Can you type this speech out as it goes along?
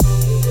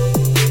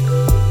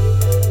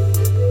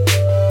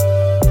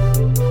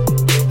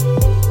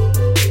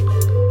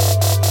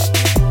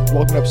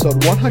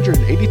episode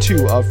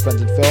 182 of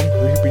Friends in Film,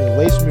 where we bring the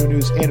latest movie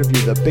news and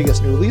review the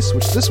biggest new release,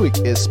 which this week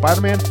is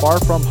Spider-Man Far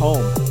From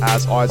Home.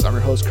 As always, I'm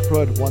your host, Chris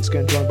Hood, once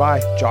again joined by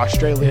Josh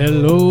Straley.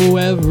 Hello,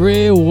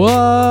 everyone.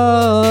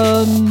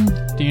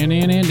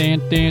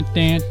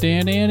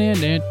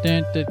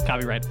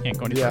 Copyright. Can't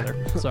go any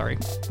further. Sorry.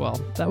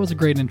 Well, that was a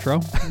great intro.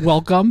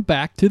 Welcome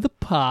back to the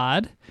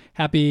pod.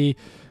 Happy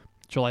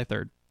July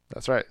 3rd.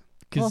 That's right.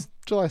 Well,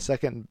 July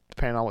 2nd,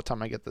 depending on what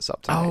time I get this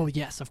up tonight. Oh,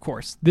 yes, of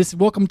course.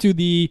 Welcome to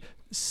the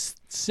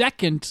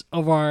second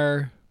of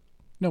our...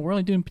 No, we're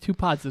only doing 2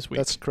 pods this week.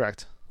 That's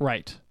correct.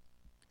 Right.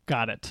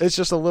 Got it. It's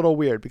just a little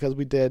weird because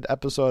we did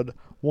episode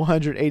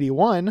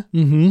 181.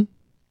 Mm-hmm.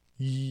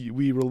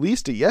 We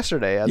released it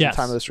yesterday at the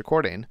time of this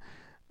recording.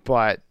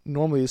 But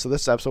normally, so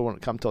this episode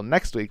won't come till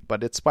next week,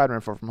 but it's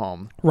Spider-Man Far From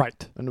Home.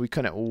 Right. And we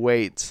couldn't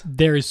wait.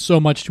 There is so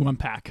much to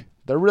unpack.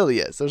 There really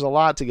is. There's a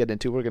lot to get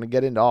into. We're going to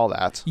get into all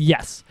that.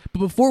 Yes. But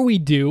before we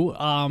do,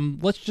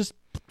 let's just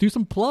do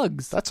some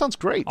plugs. That sounds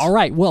great. All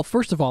right. Well,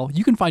 first of all,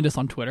 you can find us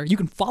on Twitter. You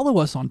can follow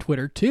us on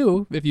Twitter,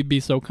 too, if you'd be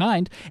so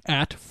kind,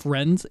 at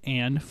Friends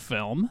and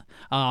Film.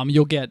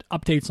 You'll get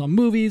updates on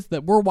movies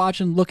that we're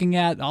watching, looking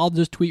at. I'll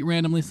just tweet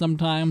randomly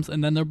sometimes,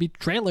 and then there'll be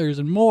trailers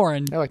and more.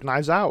 And yeah, like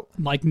Knives Out.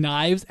 Like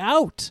Knives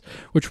Out,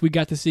 which we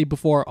got to see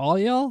before all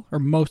y'all, or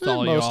most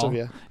all y'all. Most of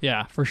you.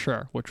 Yeah, for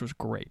sure, which was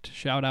great.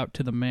 Shout out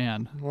to the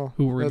man that's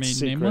who remained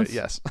secret, nameless.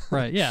 Yes.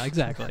 Right, yeah,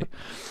 exactly.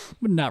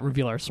 Would not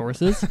reveal our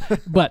sources.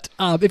 But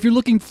if you're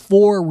looking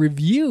for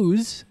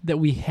reviews that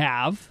we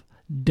have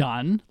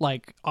done,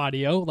 like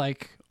audio,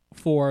 like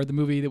for the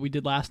movie that we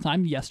did last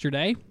time,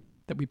 yesterday,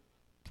 that we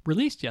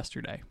released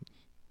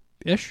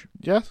yesterday-ish.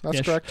 Yeah,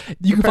 that's correct.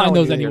 You can find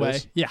those anyway.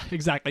 Yeah,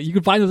 exactly. You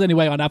can find those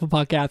anyway on Apple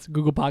Podcasts,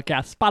 Google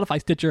Podcasts,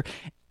 Spotify, Stitcher,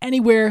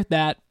 anywhere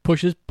that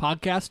pushes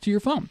podcasts to your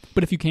phone.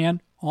 But if you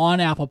can, on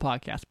Apple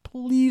Podcasts,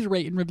 please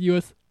rate and review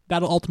us.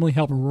 That'll ultimately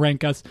help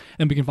rank us,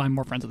 and we can find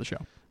more friends of the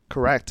show.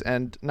 Correct.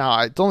 And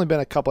now it's only been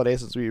a couple of days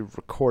since we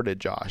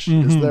recorded, Josh.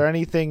 Mm-hmm. Is there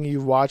anything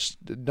you've watched,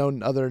 no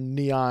other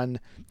Neon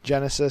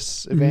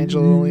Genesis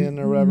Evangelion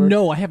or whatever?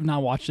 No, I have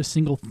not watched a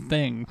single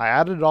thing. I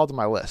added it all to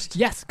my list.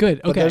 Yes, good.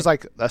 Okay. But there's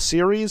like a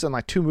series and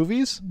like 2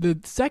 movies. The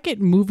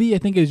second movie, I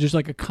think, is just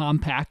like a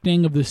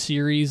compacting of the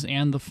series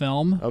and the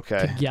film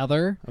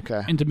together.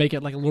 Okay. And to make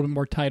it like a little bit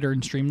more tighter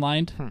and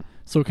streamlined.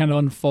 So it kind of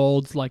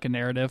unfolds like a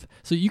narrative.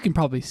 So you can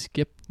probably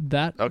skip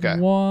that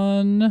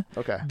one.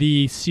 Okay.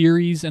 The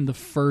series and the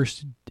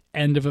first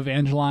end of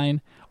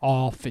Evangeline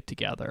all fit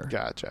together.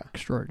 Gotcha.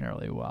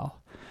 Extraordinarily well.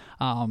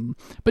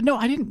 But no,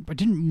 I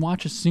didn't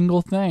watch a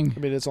single thing. I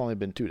mean, it's only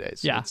been 2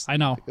 days. Yeah, I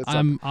know.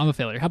 I'm a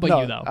failure. How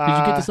about you, though? Did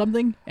you get to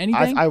something?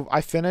 Anything?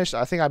 I finished.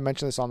 I think I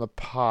mentioned this on the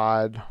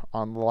pod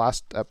on the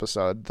last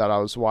episode that I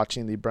was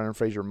watching the Brendan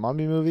Fraser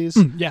Mummy movies.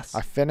 Yes.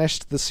 I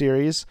finished the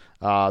series.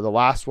 The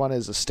last one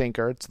is a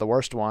stinker. It's the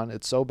worst one.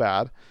 It's so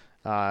bad.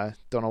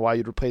 Don't know why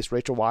you'd replace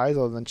Rachel Weisz,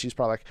 other than she's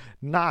probably like,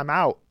 nah, I'm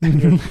out.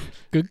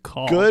 Good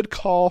call. Good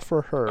call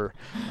for her.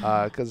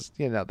 Because,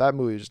 that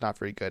movie was just not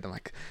very good. And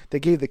like, they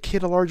gave the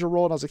kid a larger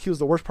role, and I was like, he was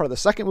the worst part of the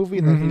second movie.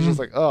 And then he's just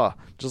like,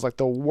 just like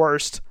the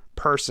worst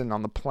person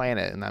on the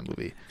planet in that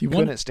movie.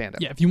 Couldn't stand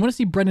it. Yeah, if you want to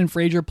see Brendan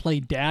Fraser play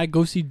dad,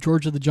 go see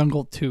George of the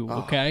Jungle 2,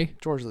 okay?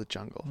 George of the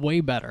Jungle.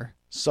 Way better.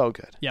 So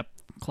good. Yep,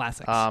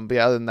 classics. But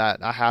yeah, other than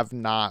that, I have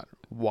not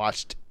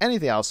watched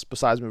anything else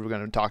besides the movie we're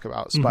going to talk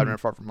about, Spider-Man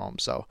Far From Home.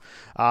 So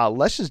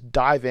let's just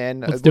dive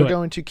in. We're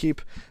going to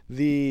keep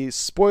the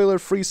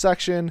spoiler-free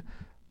section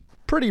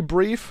pretty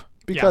brief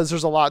because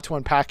there's a lot to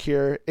unpack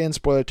here in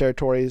spoiler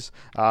territories,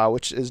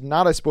 which is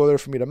not a spoiler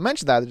for me to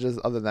mention that, just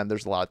other than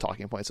there's a lot of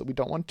talking points that we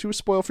don't want to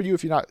spoil for you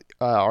if you're not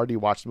already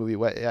watched the movie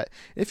yet.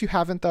 If you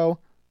haven't, though,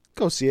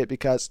 go see it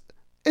because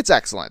it's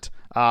excellent.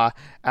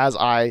 As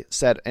I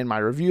said in my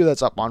review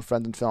that's up on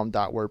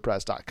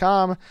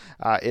friendsandfilm.wordpress.com,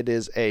 it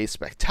is a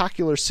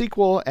spectacular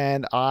sequel,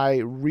 and I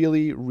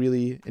really,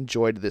 really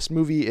enjoyed this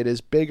movie. It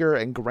is bigger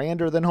and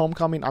grander than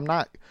Homecoming. I'm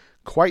not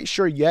quite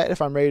sure yet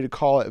if I'm ready to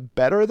call it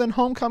better than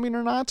Homecoming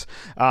or not,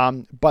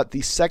 but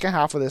the second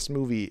half of this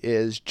movie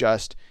is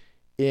just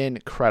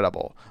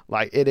incredible.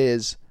 Like, it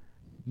is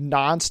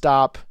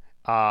nonstop,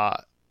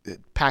 it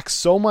packs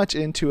so much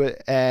into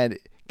it, and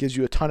gives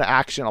you a ton of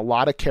action, a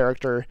lot of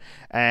character,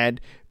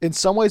 and in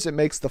some ways it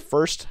makes the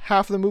first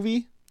half of the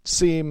movie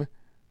seem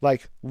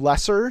like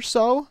lesser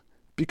so,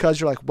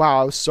 because you're like,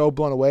 wow, I was so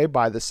blown away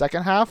by the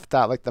second half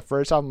that like the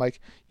first half I'm like,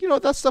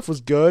 that stuff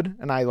was good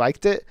and I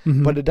liked it,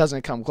 but it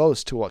doesn't come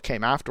close to what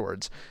came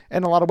afterwards.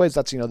 In a lot of ways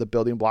that's, the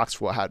building blocks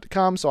for what had to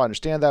come, so I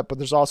understand that, but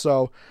there's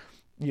also,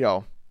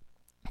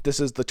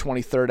 this is the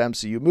 23rd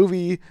MCU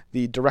movie,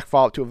 the direct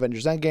follow-up to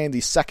Avengers Endgame,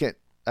 the second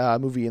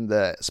movie in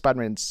the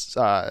Spider-Man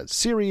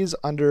series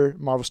under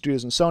Marvel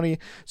Studios and Sony.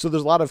 So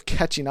there's a lot of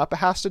catching up it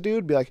has to do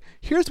to be like,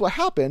 here's what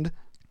happened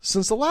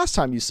since the last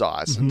time you saw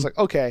us. And it's like,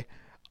 okay,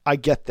 I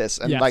get this.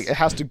 And like, it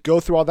has to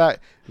go through all that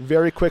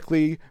very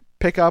quickly,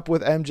 pick up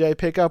with MJ,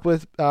 pick up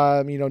with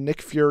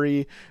Nick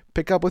Fury,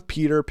 pick up with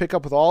Peter, pick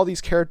up with all these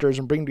characters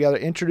and bring together,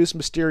 introduce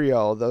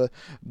Mysterio,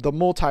 the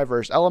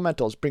multiverse,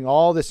 elementals, bring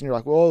all this, and you're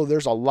like, whoa,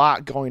 there's a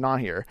lot going on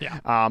here.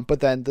 Yeah. But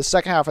then the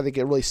second half, I think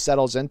it really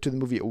settles into the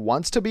movie it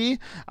wants to be,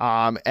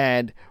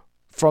 and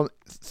from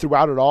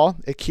throughout it all,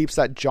 it keeps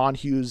that John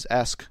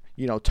Hughes-esque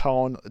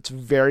tone. It's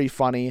very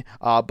funny,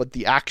 but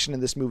the action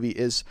in this movie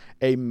is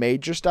a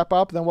major step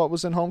up than what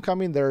was in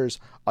Homecoming. There's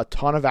a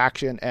ton of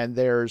action, and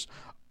there's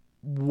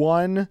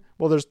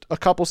a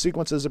couple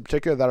sequences in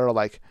particular that are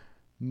like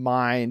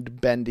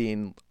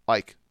mind-bending,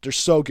 like they're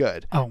so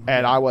good.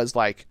 And I was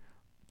like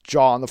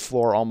jaw on the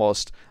floor,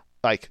 almost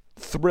like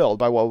thrilled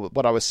by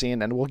what I was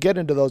seeing, and we'll get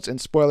into those in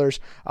spoilers.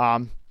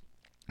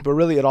 But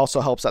really, it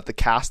also helps that the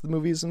cast of the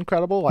movie is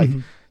incredible. Like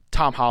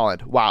Tom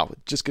Holland, wow,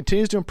 just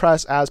continues to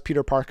impress as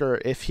Peter Parker.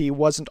 If he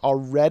wasn't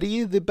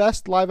already the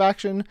best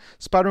live-action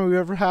Spider-Man we've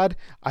ever had,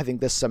 I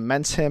think this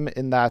cements him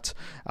in that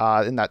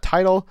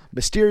title.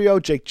 Mysterio,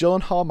 Jake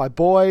Gyllenhaal, my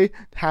boy,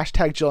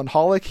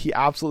 #Gyllenhaalic, he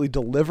absolutely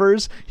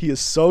delivers. He is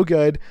so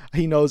good.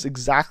 He knows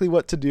exactly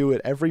what to do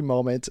at every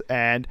moment,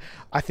 and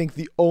I think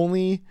the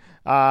only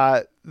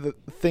the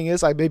thing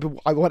is, I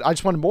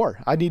just wanted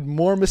more. I need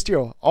more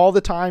Mysterio all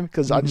the time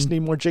because I just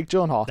need more Jake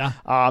Gyllenhaal. Yeah.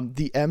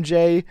 The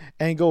MJ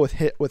angle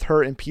with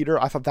her and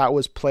Peter, I thought that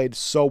was played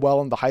so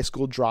well in the high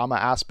school drama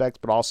aspect,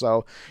 but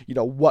also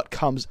what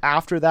comes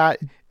after that.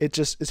 It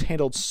just is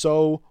handled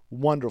so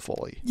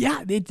wonderfully.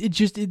 Yeah,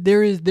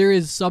 there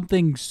is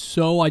something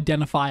so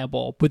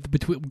identifiable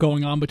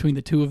going on between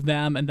the two of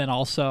them, and then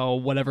also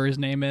whatever his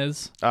name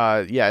is.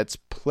 It's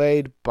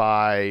played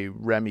by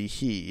Remy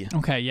Hee.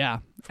 Okay, yeah.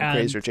 From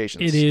Crazy Rich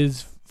Asians. It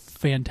is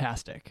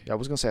fantastic. Yeah, I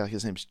was gonna say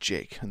his name's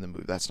Jake in the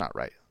movie. That's not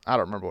right. I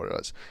don't remember what it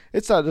was.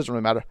 It doesn't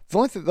really matter.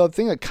 The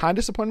thing that kind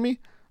of disappointed me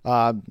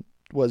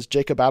was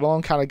Jacob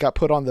Batalon kind of got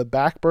put on the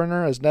back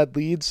burner as Ned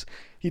Leeds.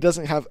 He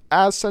doesn't have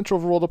as central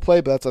of a role to play,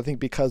 but that's, I think,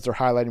 because they're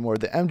highlighting more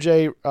the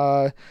MJ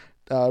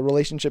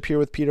relationship here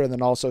with Peter, and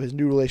then also his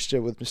new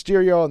relationship with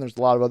Mysterio, and there's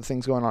a lot of other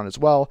things going on as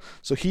well.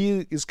 So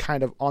he is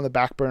kind of on the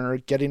back burner,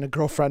 getting a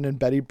girlfriend in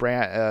Betty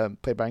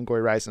Brant, played by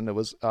Angourie Rice, and it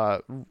was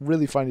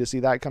really funny to see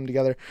that come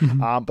together.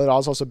 But I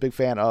was also a big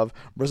fan of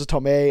Marissa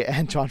Tomei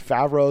and Jon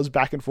Favreau's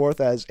back and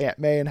forth as Aunt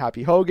May and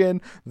Happy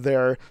Hogan,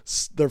 their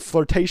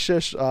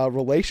flirtatious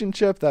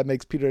relationship that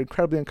makes Peter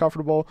incredibly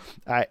uncomfortable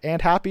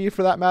and happy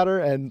for that matter,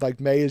 and like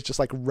May is just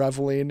like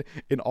reveling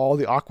in all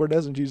the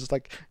awkwardness, and she's just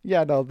like,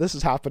 yeah, no, this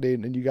is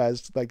happening, and you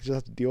guys like just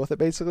have to deal with it.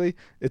 Basically,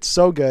 it's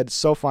so good,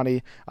 so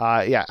funny.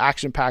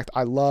 Action packed.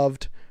 I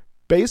loved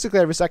basically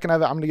every second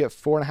of it. I'm gonna get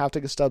 4.5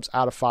 ticket stubs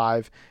out of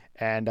 5,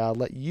 and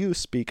let you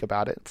speak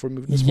about it for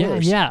moving to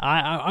spoilers. Yeah.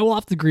 I will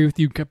have to agree with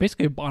you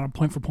basically on a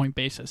point for point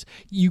basis.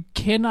 You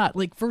cannot,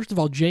 like, first of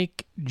all,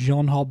 Jake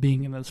Gyllenhaal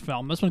being in this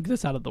film. Let's get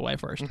this out of the way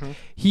first.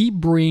 He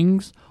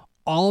brings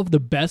all of the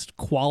best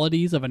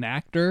qualities of an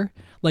actor,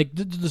 like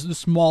the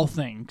small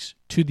things,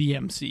 to the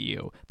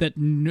MCU that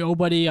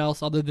nobody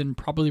else other than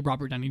probably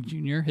Robert Downey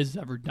Jr. has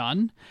ever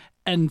done.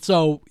 And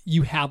so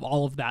you have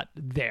all of that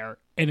there,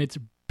 and it's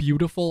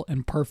beautiful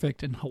and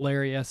perfect and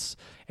hilarious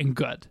and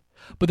good.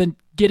 But then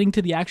getting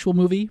to the actual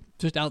movie,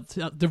 just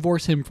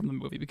divorce him from the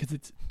movie because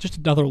it's just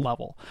another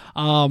level.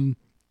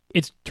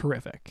 It's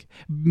terrific.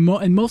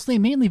 And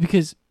mainly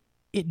because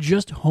it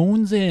just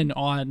hones in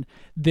on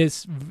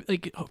this,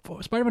 like,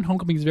 Spider-Man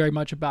Homecoming is very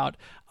much about,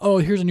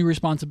 here's a new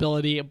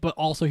responsibility, but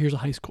also here's a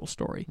high school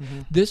story.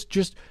 This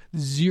just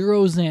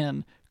zeroes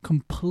in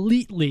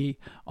completely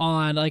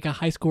on like a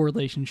high school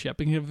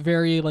relationship, and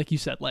very, like you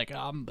said, like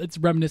it's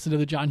reminiscent of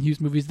the John Hughes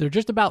movies. They're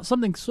just about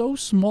something so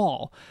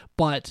small,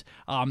 but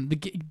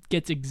that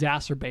gets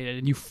exacerbated,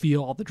 and you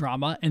feel all the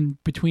drama.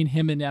 And between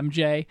him and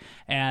MJ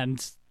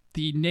and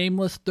the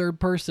nameless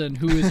third person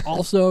who is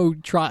also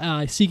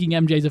seeking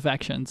MJ's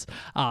affections,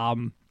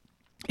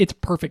 it's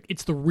perfect.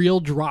 It's the real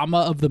drama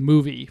of the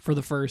movie for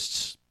the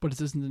first, what is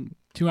this,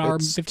 2 hour,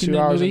 15 minute movie? 2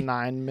 hours and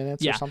 9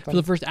 minutes or something. For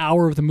the first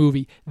hour of the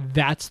movie,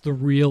 that's the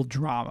real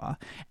drama.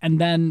 And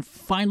then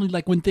finally,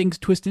 like, when things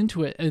twist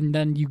into it, and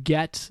then you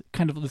get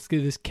kind of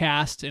this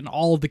cast and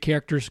all of the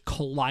characters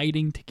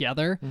colliding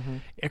together,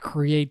 it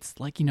creates,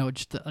 like,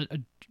 just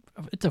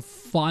it's a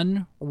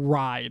fun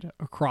ride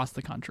across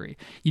the country.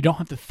 You don't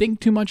have to think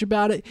too much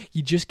about it.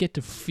 You just get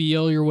to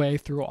feel your way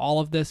through all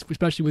of this,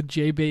 especially with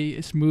J.B.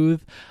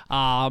 Smoove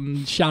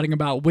shouting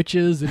about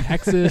witches and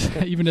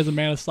hexes, even as a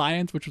man of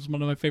science, which was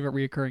one of my favorite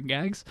reoccurring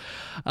gags.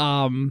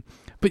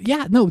 But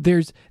yeah, no,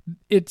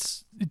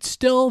 it's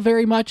still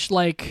very much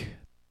like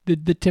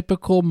the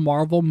typical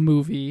Marvel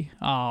movie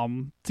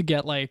to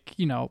get, like,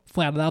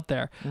 flatted out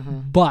there.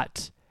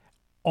 But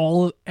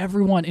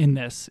everyone in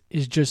this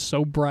is just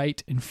so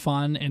bright and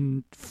fun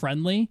and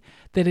friendly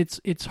that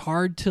it's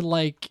hard to,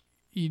 like,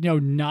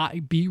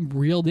 not be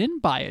reeled in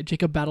by it.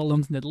 Jacob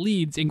Batalon's Ned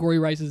Leeds, Angourie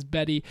Rice's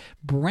Betty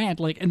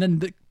Brant, like, and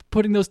then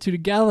putting those two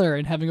together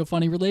and having a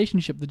funny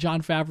relationship. The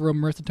Jon Favreau,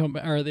 Marissa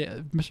Tomei, or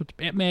the Mr.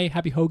 Aunt May,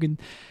 Happy Hogan,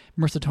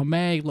 Marissa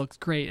Tomei looks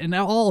great, and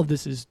now all of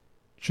this is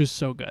just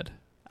so good.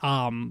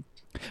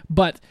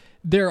 But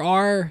there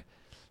are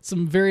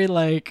some very,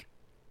 like,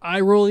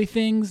 eye-rolly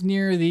things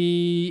near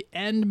the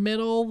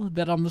middle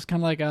that I'm just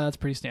kind of like, that's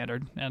pretty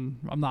standard, and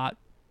I'm not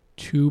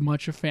too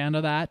much a fan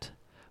of that.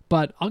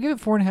 But I'll give it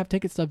 4.5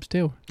 ticket stubs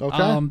too.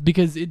 Okay.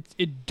 Because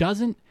it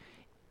doesn't.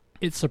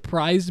 It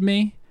surprised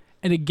me,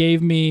 and it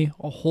gave me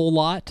a whole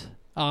lot.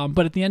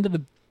 But at the end of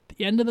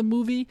the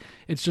movie,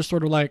 it's just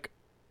sort of like,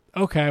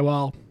 okay,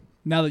 well,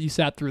 now that you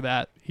sat through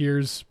that,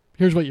 here's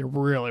what you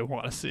really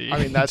want to see. I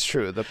mean, that's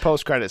true. The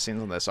post-credit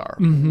scenes on this are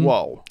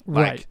whoa.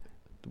 Right.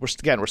 We're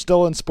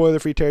still in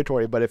spoiler-free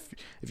territory, but if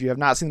you have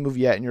not seen the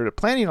movie yet and you're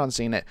planning on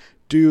seeing it,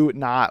 do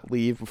not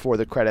leave before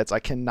the credits. I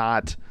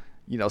cannot,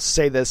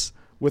 say this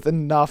with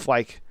enough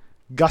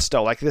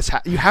gusto. This,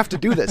 you have to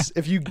do this.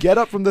 If you get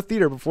up from the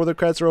theater before the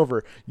credits are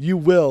over, you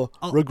will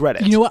regret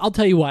it. You know what? I'll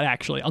tell you what.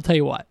 Actually, I'll tell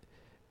you what.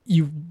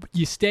 You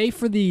stay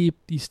for the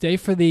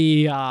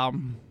the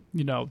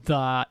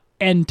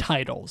end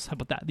titles. How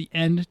about that? The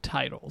end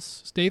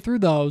titles. Stay through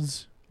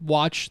those.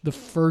 Watch the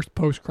first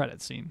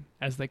post-credit scene,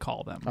 as they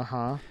call them.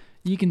 Uh-huh.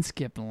 You can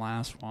skip the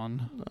last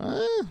one.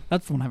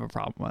 That's the one I have a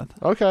problem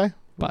with. Okay.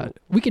 But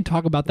we can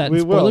talk about that in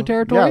spoiler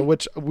territory. Yeah,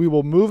 which we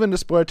will move into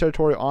spoiler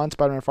territory on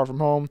Spider-Man Far From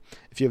Home.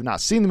 If you have not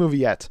seen the movie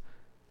yet,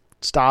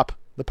 stop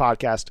the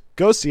podcast,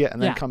 go see it,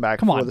 and then come back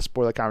for the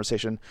spoiler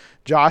conversation.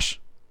 Josh?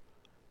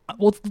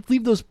 Well, let's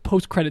leave those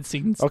post-credit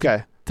scenes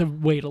to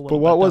wait a little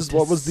bit. But what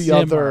was the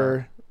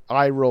other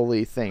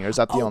eye-rolly thing, or is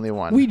that the only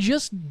one? We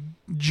just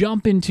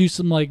jump into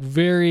some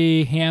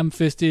very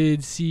ham-fisted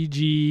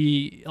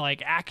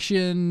CG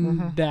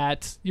action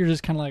that you're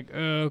just kind of like,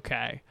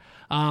 okay.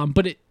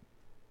 But it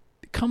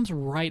comes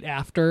right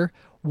after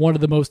one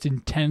of the most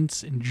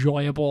intense,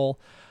 enjoyable,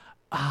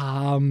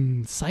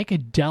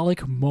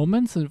 psychedelic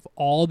moments of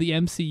all the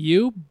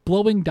MCU,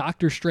 blowing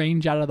Doctor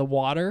Strange out of the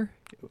water.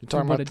 You're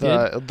talking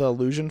about the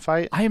illusion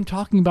fight? I am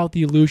talking about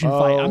the illusion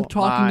fight. I'm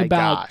talking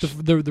about gosh.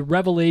 the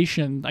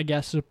revelation, I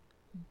guess,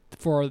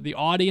 for the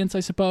audience,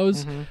 I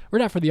suppose. Or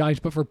not for the audience,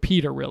 but for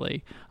Peter,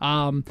 really.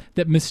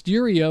 That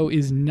Mysterio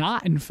is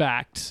not, in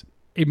fact,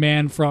 a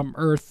man from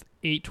Earth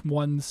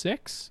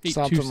 816?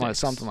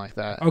 Something like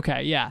that.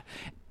 Okay, yeah.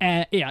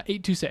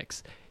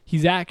 826.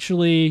 He's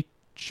actually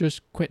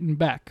just Quentin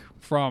Beck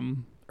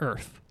from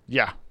Earth.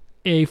 Yeah.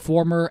 A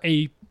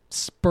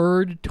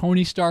spurred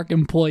Tony Stark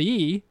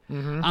employee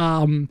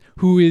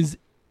who is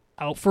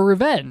out for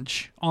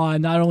revenge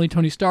on not only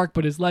Tony Stark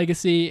but his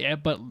legacy,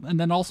 and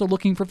then also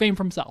looking for fame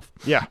for himself.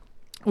 Yeah.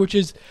 Which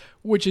is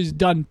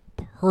done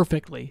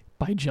perfectly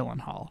by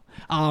Gyllenhaal.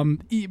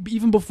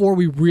 Even before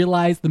we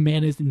realize the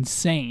man is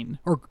insane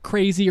or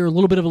crazy or a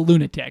little bit of a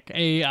lunatic,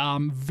 a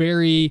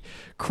very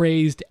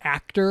crazed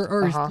actor,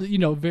 or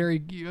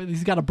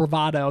he's got a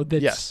bravado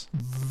that's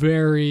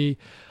very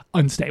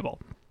unstable.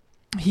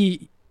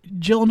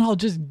 Gyllenhaal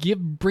just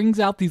brings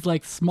out these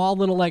small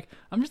little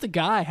I'm just a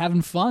guy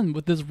having fun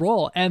with this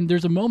role, and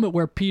there's a moment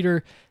where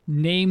Peter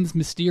names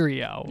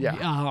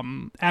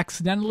Mysterio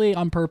accidentally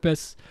on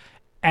purpose,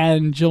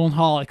 and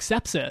Gyllenhaal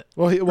accepts it.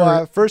 Well,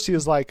 at first he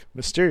was like,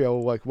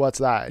 Mysterio, what's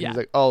that? And he's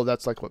like, oh,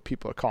 that's what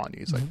people are calling you.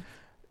 He's like,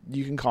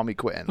 you can call me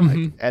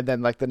Quentin. And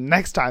then the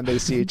next time they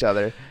see each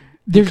other,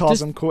 he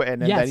calls him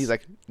Quentin, and then he's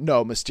like,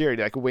 no,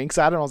 Mysterio. Winks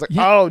at him. I was like,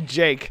 oh,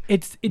 Jake,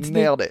 it's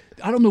nailed it.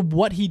 I don't know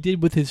what he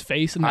did with his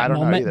face in that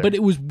moment, but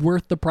it was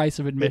worth the price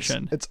of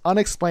admission. It's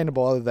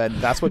unexplainable, other than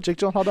that's what Jake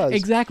Gyllenhaal does.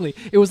 Exactly.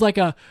 It was like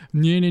a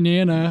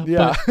na-na-na-na,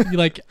 but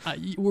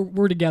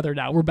we're together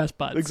now. We're best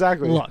buds.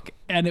 Exactly. Look,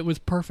 and it was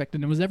perfect,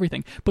 and it was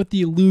everything. But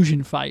the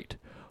illusion fight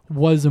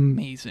was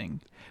amazing.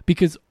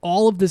 Because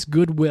all of this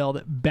goodwill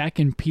that Beck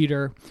and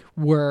Peter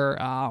were,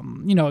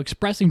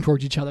 expressing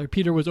towards each other,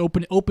 Peter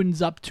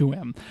opens up to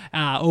him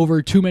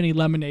over too many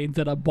lemonades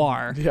at a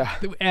bar,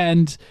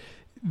 and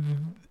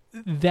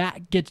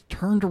that gets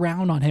turned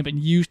around on him and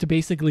used to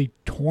basically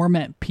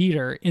torment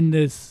Peter in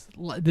this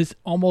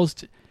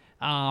almost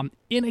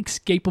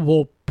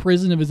inescapable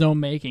prison of his own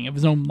making, of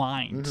his own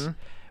mind.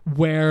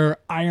 Where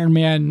Iron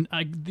Man,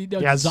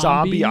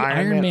 zombie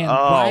Iron Man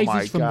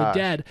rises from the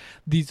dead.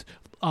 These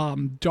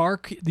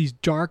dark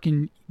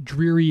and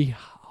dreary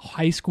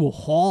high school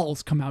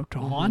halls come out to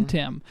haunt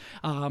him.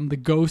 The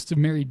ghosts of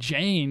Mary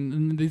Jane,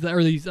 and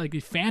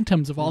these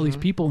phantoms of all these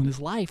people in his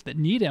life that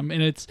need him,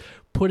 and it's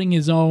putting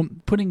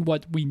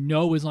what we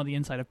know is on the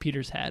inside of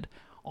Peter's head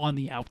on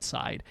the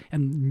outside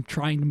and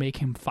trying to make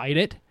him fight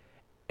it.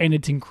 And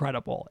it's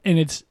incredible, and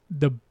it's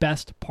the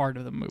best part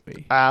of the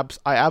movie. I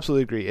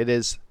absolutely agree. It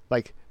is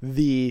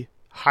the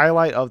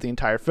highlight of the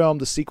entire film.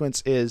 The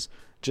sequence is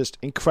just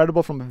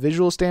incredible from a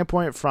visual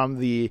standpoint,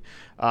 from a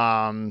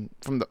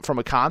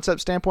concept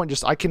standpoint.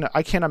 Just I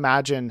can't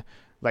imagine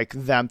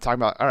them talking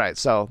about, all right,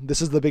 so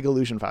this is the big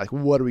illusion fight.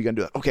 What are we gonna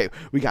do? Okay,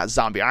 we got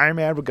zombie Iron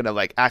Man. We're gonna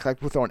act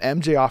like we're throwing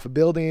MJ off a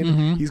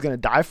building. He's gonna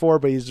die for it,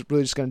 but he's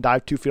really just gonna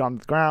dive 2 feet on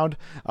the ground.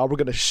 We're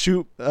gonna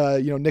shoot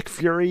Nick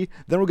Fury.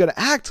 Then we're gonna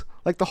act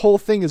like the whole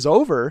thing is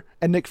over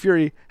and Nick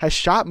Fury has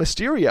shot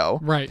Mysterio.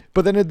 Right.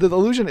 But then the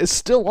illusion is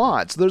still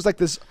on. So there's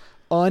this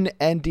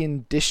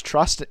unending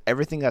distrust in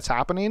everything that's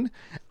happening,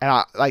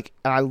 and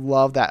I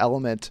love that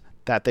element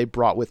that they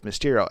brought with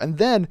Mysterio. And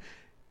then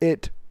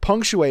it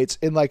punctuates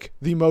in like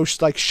the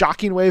most like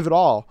shocking way of it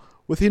all,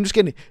 with him just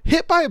getting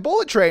hit by a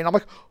bullet train. I'm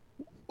like,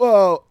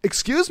 whoa,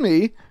 excuse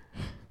me.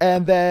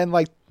 And then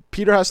like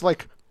Peter has to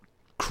like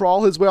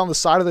crawl his way on the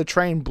side of the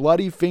train,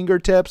 bloody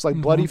fingertips, like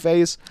bloody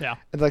face,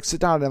 and like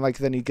sit down, and like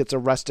then he gets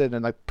arrested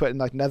and like put in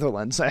like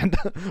Netherlands, and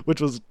which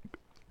was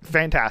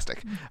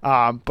fantastic.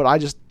 But I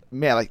just,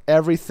 man, like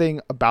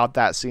everything about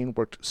that scene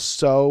worked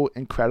so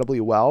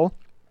incredibly well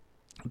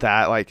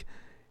that like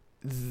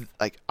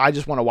I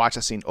just want to watch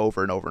that scene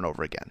over and over and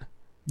over again.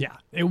 Yeah,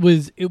 it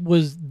was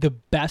the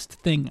best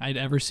thing I'd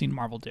ever seen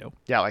Marvel do.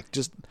 Yeah, like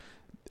just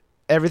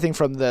everything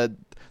from the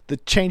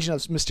changing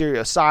of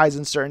Mysterio's size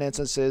in certain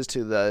instances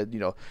to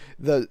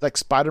the like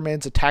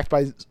Spider-Man's attacked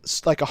by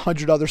like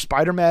 100 other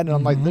Spider-Men, and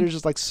I'm like, there's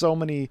just like so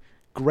many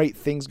great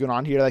things going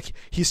on here. Like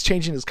he's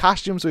changing his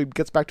costume so he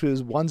gets back to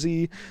his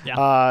onesie,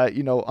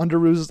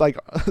 Underoos like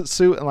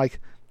suit, and like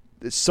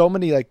there's so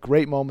many like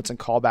great moments and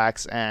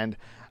callbacks and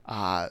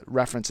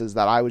references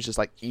that I was just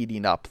like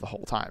eating up the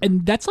whole time.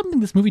 And that's something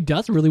this movie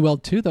does really well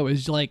too, though,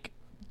 is like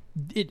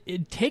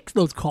it takes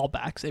those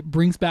callbacks, it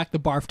brings back the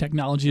barf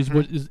technology, is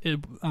what is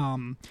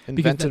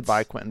invented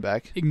by Quentin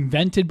Beck,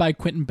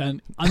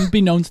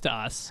 unbeknownst to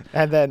us,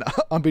 and then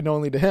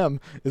unbeknownstly to him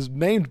is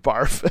named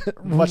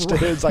Barf, much to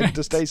his like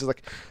distaste. He's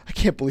like, I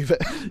can't believe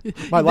it,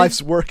 my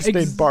life's work is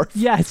named Barf.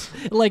 Yes,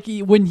 like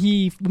when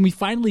we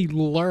finally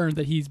learn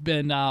that he's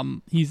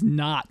been he's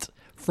not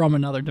from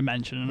another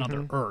dimension,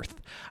 another Earth.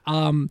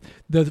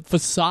 The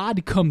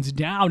facade comes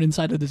down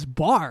inside of this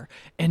bar,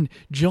 and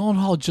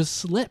Gyllenhaal just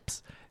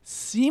slips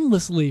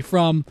seamlessly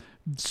from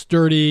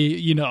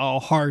sturdy,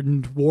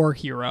 hardened war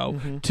hero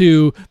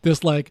to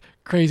this like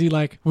crazy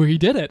like we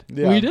did it,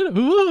 we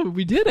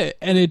did it,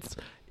 and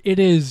it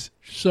is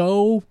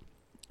so.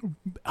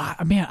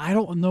 Man, I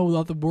don't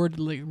know the word,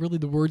 like really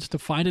the words to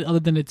find it, other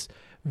than it's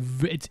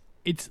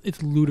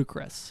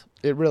ludicrous.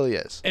 It really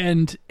is.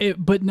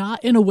 But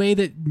not in a way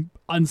that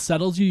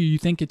unsettles you. You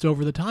think it's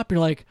over the top. You're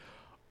like,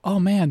 oh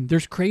man,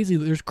 there's crazy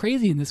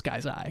in this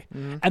guy's eye.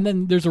 And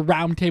then there's a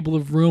round table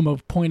of room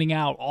of pointing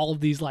out all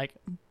of these like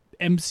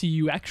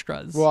MCU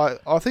extras. Well,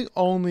 I think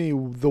only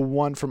the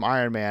one from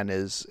Iron Man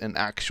is an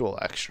actual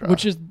extra.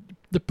 Which is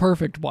the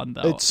perfect one,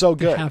 though. It's so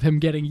good. To have him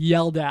getting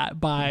yelled at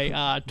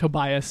by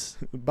Tobias.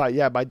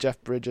 by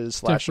Jeff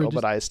Bridges /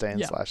 Obadiah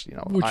Stane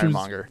 /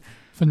 Ironmonger.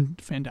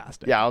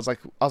 Fantastic. Yeah, I was like,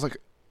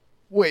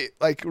 wait,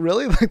 like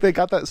really? Like they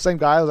got that same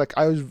guy?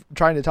 I was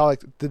trying to tell,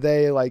 like, did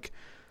they like,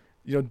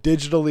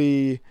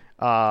 digitally,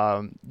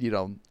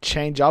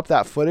 change up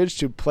that footage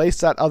to place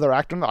that other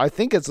actor? No, I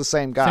think it's the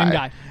same guy. Same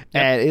guy.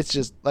 Yep. And it's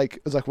just like,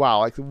 it's like, wow,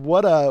 like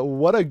what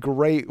a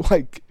great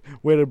like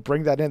way to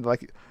bring that in.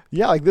 Like,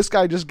 yeah, like this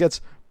guy just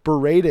gets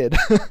berated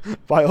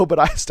by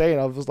Obadiah Stane.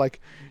 I was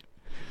like,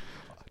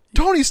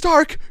 Tony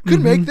Stark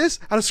could make this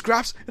out of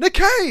scraps in a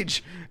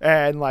cage,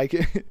 and like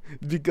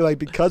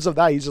because of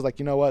that, he's just like,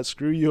 you know what,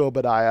 screw you,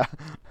 Obadiah.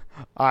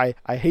 I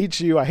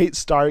hate you. I hate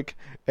Stark,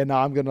 and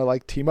now I'm gonna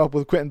like team up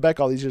with Quentin Beck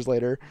all these years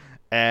later,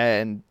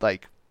 and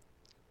like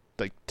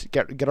to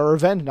get our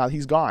revenge now that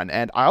he's gone.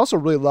 And I also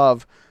really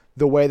love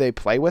the way they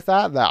play with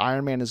that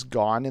Iron Man is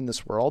gone in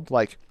this world.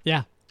 Like,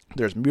 yeah,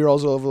 there's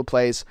murals all over the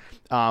place,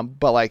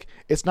 but like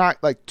it's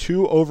not like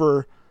too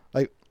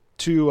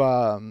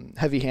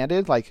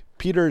heavy-handed. Like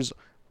Peter's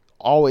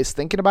always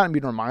thinking about it and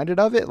being reminded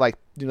of it, like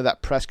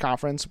that press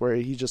conference where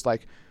he's just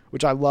like,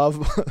 which I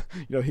love,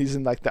 he's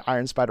in like the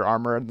Iron Spider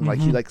armor, and like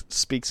he like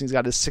speaks, and he's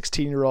got his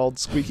 16-year-old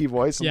squeaky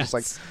voice, and just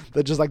like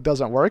that just like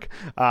doesn't work.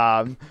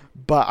 But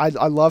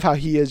I love how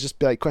he is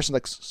just like questions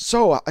like,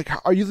 so like,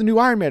 are you the new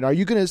Iron Man? Are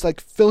you gonna like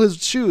fill his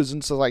shoes?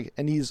 And so like,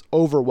 and he's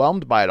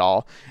overwhelmed by it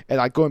all. And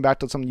like going back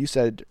to something you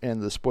said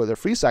in the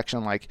spoiler-free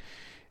section, like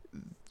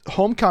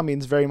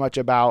Homecoming's very much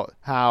about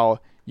how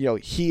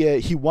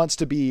he wants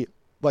to be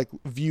like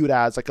viewed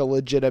as like a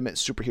legitimate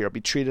superhero,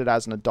 be treated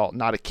as an adult,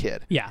 not a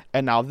kid. Yeah.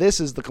 And now this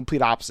is the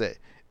complete opposite.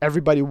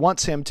 Everybody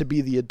wants him to be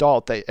the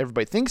adult that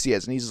everybody thinks he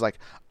is, and he's just like,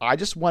 I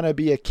just want to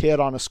be a kid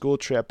on a school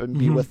trip and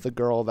be with the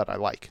girl that I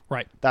like.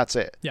 Right. That's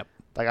it. Yep.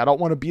 Like, I don't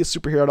want to be a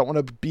superhero. I don't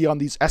want to be on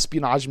these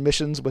espionage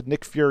missions with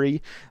Nick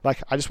Fury.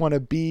 Like, I just want to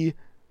be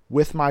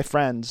with my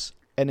friends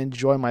and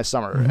enjoy my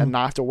summer and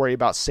not have to worry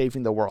about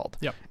saving the world.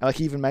 Yep. And like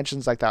he even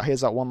mentions like that, he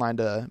has that one line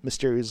to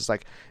Mysterio, it's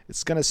like,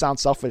 it's going to sound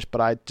selfish,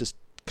 but I just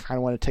kind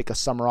of want to take a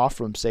summer off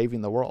from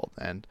saving the world.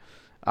 And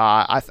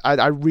I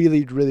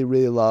really, really,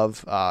 really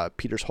love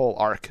Peter's whole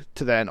arc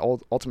to then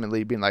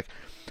ultimately being like,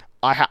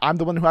 I'm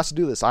the one who has to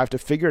do this. I have to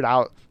figure it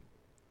out.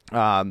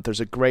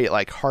 There's a great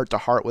like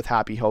heart-to-heart with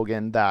Happy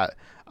Hogan that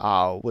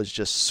was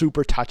just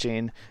super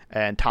touching,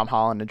 and Tom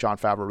Holland and Jon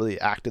Favreau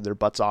really acted their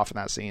butts off in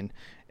that scene.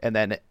 And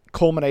then it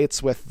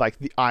culminates with like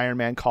the Iron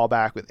Man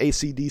callback with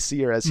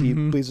AC/DC, or as he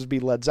believes to be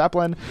Led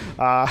Zeppelin,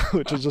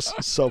 which is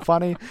just so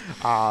funny,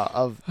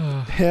 of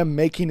him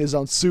making his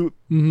own suit,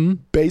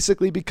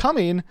 basically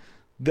becoming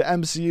the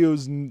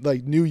MCU's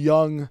like new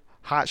young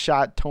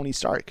hotshot Tony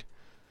Stark.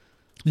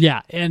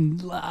 Yeah, and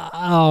the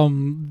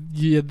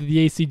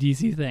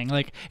AC/DC thing,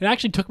 like, it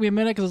actually took me a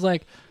minute because I was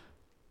like,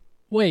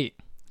 wait,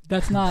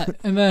 That's not.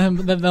 And then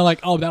they're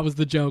like, oh, that was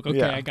the joke. Okay,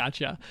 Yeah. I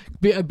gotcha.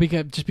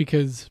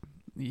 Because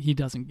he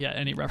doesn't get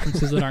any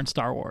references that aren't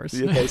Star Wars.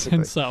 Yeah, basically.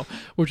 And so,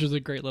 which is a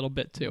great little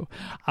bit too.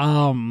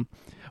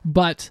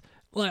 But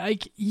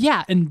like,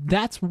 yeah, and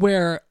that's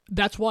why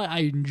I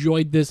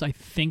enjoyed this, I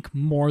think,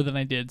 more than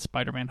I did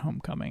Spider-Man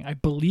Homecoming. I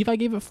believe I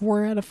gave it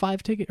 4 out of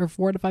 5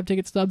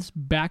 ticket stubs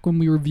back when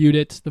we reviewed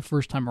it the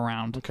first time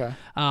around. Okay.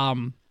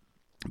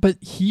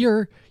 But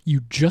here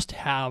you just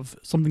have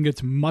something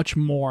that's much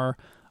more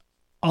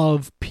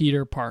of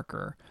Peter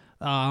Parker.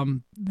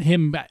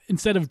 Him,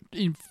 instead of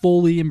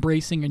fully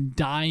embracing and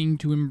dying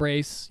to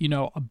embrace,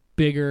 a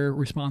bigger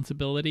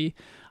responsibility,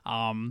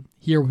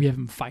 here we have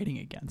him fighting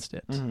against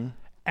it. Mm-hmm.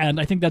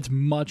 And I think that's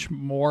much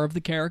more of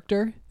the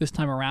character this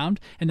time around.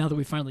 And now that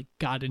we finally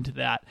got into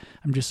that,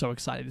 I'm just so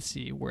excited to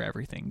see where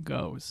everything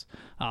goes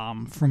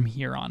from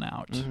here on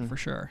out, for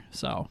sure.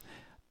 So,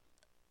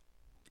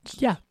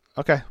 yeah.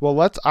 Okay. Well,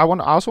 I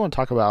also want to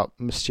talk about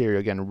Mysterio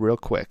again real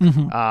quick,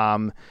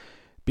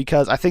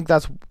 because I think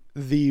that's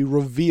the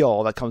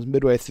reveal that comes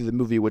midway through the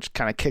movie, which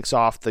kind of kicks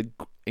off the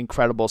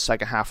incredible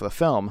second half of the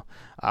film,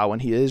 when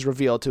he is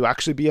revealed to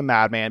actually be a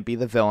madman, be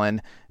the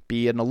villain,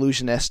 be an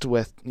illusionist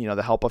with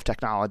the help of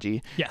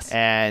technology. Yes.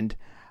 And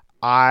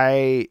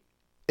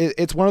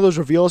it's one of those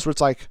reveals where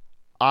it's like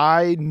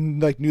I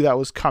knew that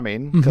was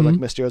coming because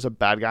Mysterio's a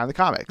bad guy in the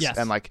comics. Yes.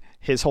 And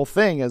his whole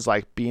thing is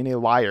being a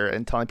liar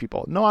and telling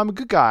people, no, I'm a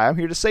good guy, I'm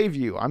here to save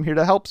you, I'm here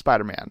to help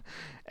Spider-Man,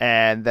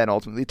 and then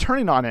ultimately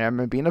turning on him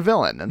and being a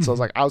villain. And so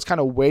I was kind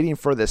of waiting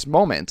for this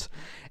moment,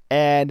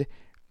 and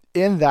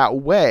in that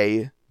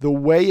way, the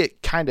way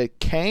it kind of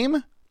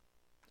came,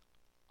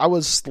 I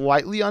was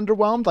slightly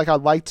underwhelmed. I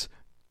liked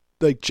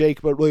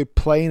Jake, but really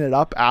playing it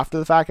up after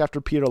the fact,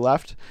 after Peter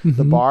left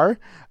the bar.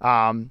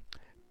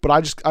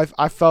 But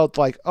I felt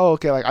like, oh,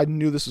 okay, I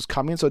knew this was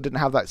coming, so it didn't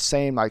have that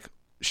same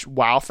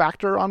wow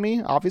factor on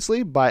me,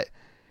 obviously. But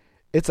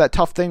it's that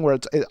tough thing where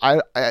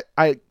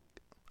I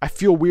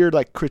feel weird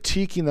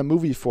critiquing the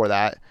movie for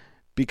that,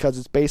 because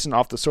it's based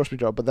off the source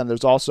material. But then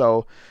there's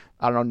also,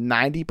 I don't know,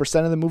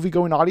 90% of the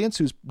movie-going audience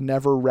who's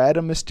never read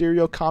a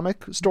Mysterio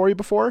comic story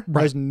before.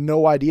 Right. Has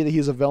no idea that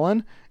he's a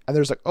villain. And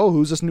there's oh,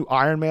 who's this new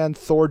Iron Man,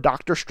 Thor,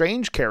 Doctor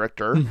Strange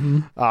character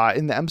in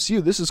the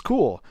MCU? This is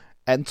cool.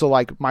 And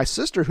so my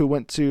sister, who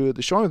went to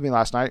the showing with me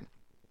last night,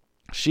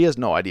 she has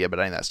no idea about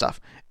any of that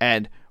stuff.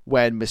 And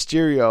when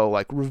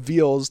Mysterio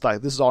reveals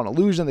this is all an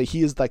illusion, that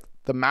he is the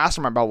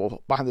mastermind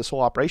behind this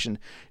whole operation,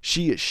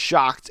 she is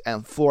shocked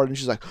and floored, and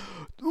she's like,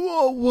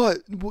 whoa, what?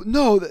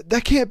 No,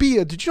 that can't be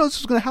it. Did you know this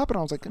was going to happen?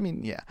 I was like, I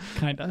mean, yeah.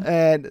 Kind of.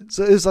 And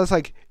so it's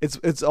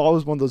it's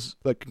always one of those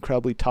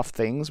incredibly tough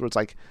things where it's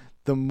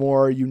the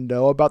more you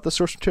know about the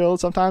source material,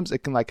 sometimes it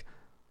can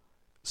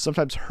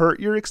sometimes hurt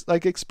your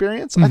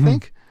experience, I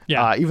think.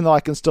 Yeah. Even though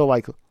I can still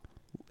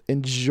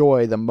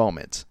enjoy the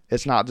moment.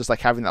 It's not just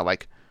having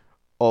that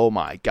oh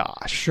my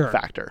gosh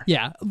factor.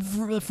 Yeah.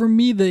 For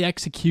me, the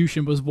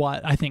execution was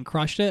what I think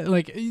crushed it.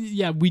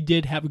 We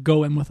did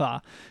go in with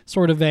a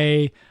sort of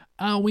we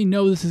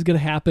know this is going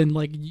to happen.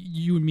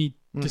 You and me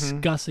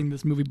discussing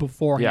this movie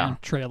beforehand,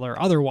 trailer.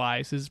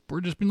 Otherwise, we're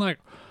just being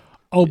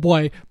oh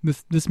boy,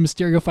 this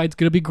Mysterio fight's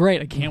going to be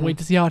great. I can't wait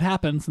to see how it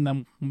happens. And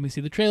then when we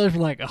see the trailers,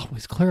 we're oh,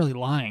 he's clearly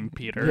lying,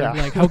 Peter.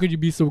 Yeah. How could you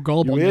be so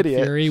gullible, you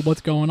idiot. Fury? What's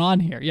going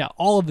on here? Yeah,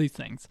 all of these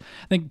things.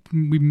 I think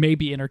we may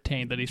be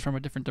entertained that he's from a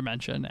different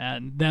dimension.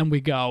 And then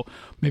we go,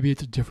 maybe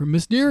it's a different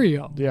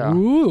Mysterio. Yeah.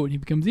 Ooh, and he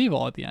becomes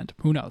evil at the end.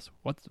 Who knows?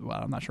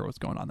 I'm not sure what's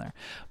going on there.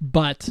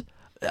 But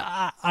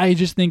I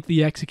just think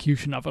the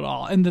execution of it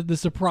all, and the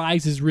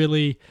surprise is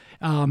really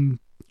in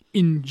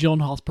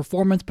Gyllenhaal's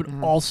performance, but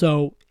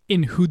also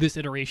in who this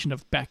iteration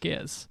of Beck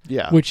is.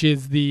 Yeah. Which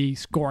is the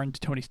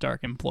scorned Tony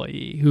Stark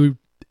employee who,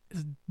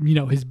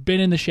 has been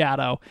in the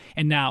shadow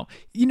and now,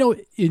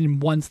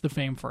 wants the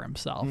fame for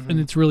himself. And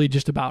it's really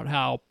just about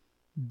how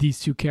these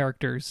two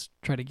characters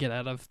try to get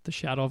out of the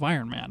shadow of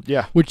Iron Man.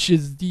 Yeah. Which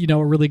is,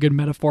 a really good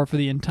metaphor for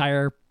the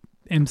entire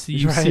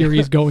MCU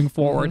series going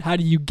forward. How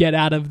do you get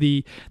out of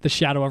the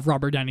shadow of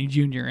Robert Downey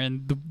Jr.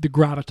 and the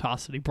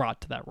gravitas that he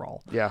brought to that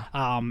role? Yeah.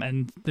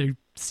 And they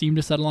seem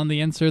to settle on the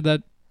answer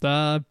that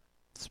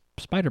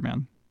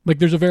Spider-Man.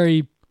 There's a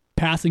very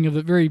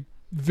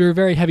very,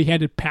 very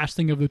heavy-handed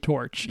passing of the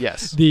torch.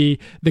 Yes. The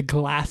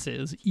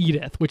glasses,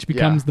 Edith, which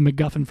becomes the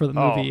MacGuffin for the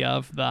movie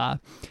of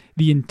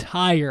the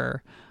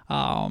entire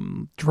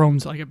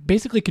drones,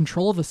 basically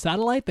control of a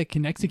satellite that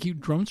can execute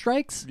drone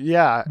strikes.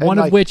 Yeah. One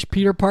of which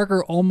Peter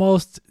Parker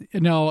almost,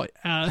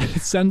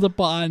 sends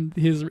upon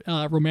his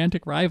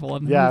romantic rival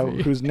in the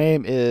movie. Whose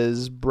name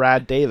is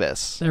Brad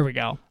Davis. There we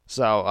go.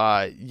 So,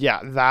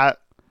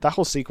 that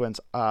whole sequence,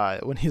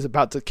 when he's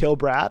about to kill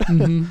Brad,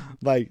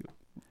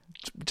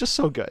 just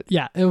so good.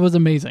 Yeah, it was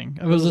amazing.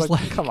 It was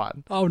just come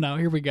on. Oh no,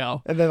 here we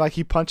go. And then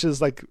he punches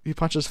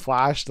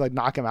Flash to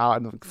knock him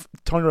out, and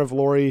Tony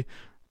Revolori,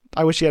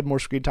 I wish he had more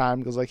screen time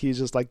because he's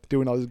just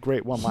doing all these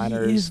great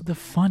one-liners. He is the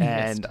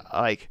funniest.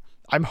 And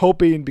I'm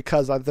hoping,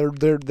 because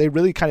they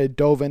really kind of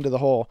dove into the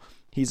whole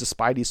he's a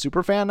Spidey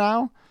super fan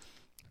now.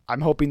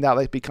 I'm hoping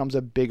that becomes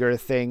a bigger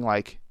thing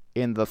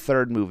in the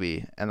third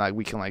movie, and like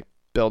we can like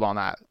build on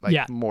that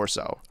more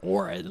so,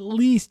 or at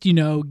least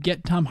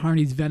get Tom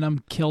Hardy's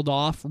Venom killed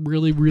off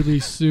really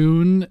really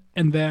soon,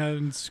 and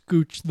then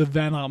scooch the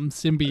Venom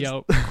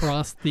symbiote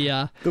across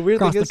the weird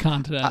across thing the is,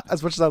 continent.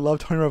 As much as I love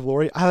Tony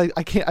Revolori,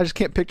 I just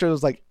can't picture it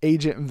as like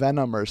Agent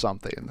Venom or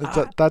something.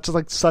 That's just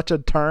like such a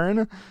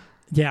turn.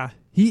 Yeah,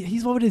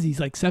 he's what is he?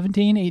 He's like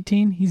 17,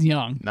 18? He's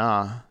young.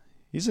 Nah,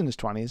 he's in his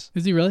 20s.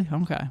 Is he really?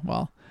 Okay,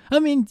 well. I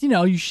mean,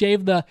 you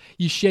shave the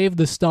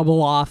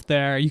stubble off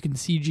there. You can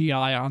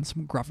CGI on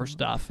some gruffer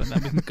stuff, and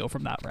then we can go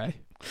from that way.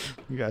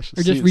 Or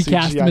just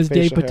recast him as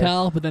Dave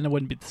Patel, but then it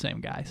wouldn't be the same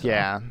guy. So.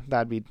 Yeah,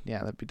 that'd be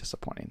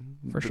disappointing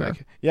for sure.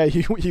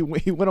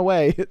 He went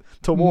away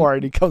to war,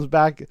 and he comes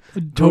back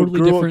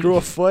totally different. Grew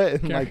a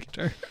foot, and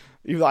character.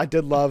 Even I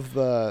did love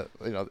the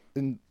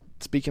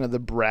speaking of the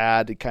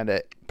Brad kind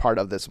of part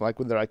of this, like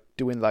when they're like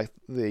doing like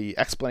the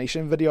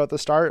explanation video at the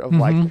start of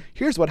like,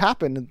 here's what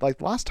happened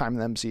like last time in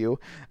the MCU,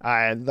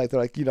 and like they're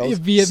like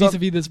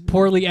vis-a-vis this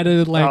poorly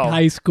edited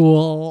high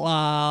school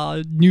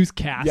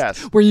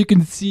newscast, where you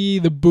can see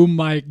the boom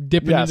mic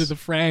dipping into the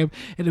frame,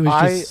 and it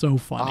was just so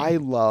funny. I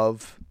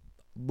love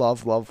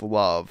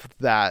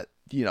that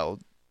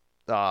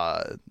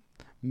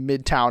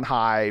Midtown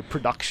High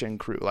production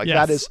crew, like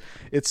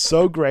it's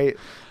so great.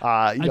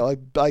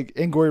 Like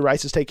Angourie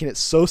Rice is taking it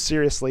so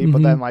seriously,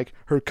 but then like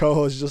her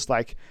co-host is just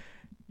like,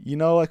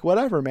 like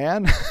whatever,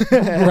 man.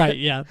 Right?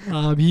 Yeah.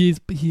 He's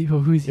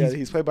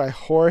played by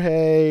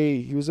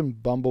Jorge. He was in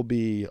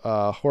Bumblebee.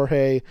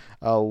 Jorge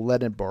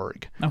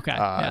Ledenberg. Okay.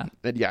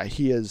 And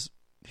he's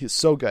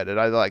so good, and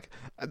I like.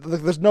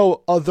 There's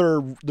no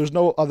other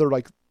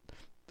like.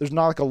 There's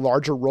not like a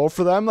larger role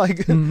for them.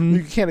 Like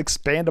you can't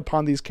expand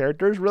upon these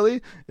characters really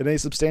in any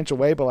substantial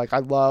way. But like I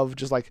love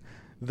just like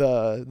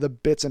the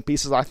bits and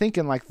pieces. I think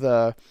in like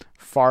the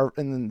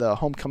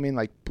Homecoming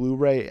like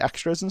Blu-ray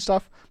extras and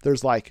stuff,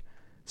 there's like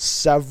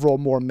several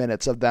more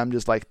minutes of them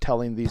just like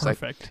telling these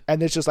Perfect.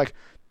 and it's just like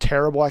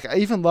terrible. Like I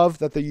even love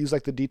that they use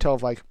like the detail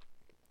of like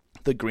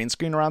the green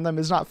screen around them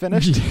is not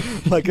finished.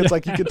 Like it's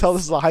like you can tell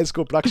this is a high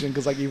school production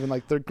because like even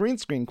like their green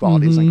screen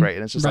quality isn't great,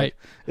 and it's just like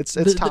it's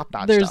top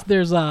notch.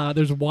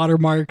 There's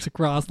watermarks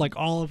across like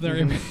all of their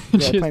images.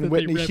 Yeah, playing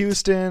Whitney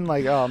Houston,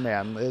 like oh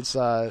man, it's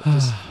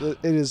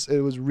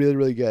it was really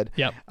really good.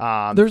 Yep.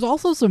 There's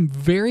also some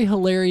very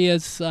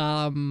hilarious.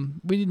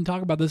 We didn't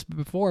talk about this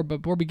before,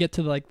 but before we get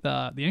to like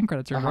the end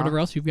credits or whatever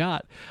else you've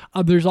got,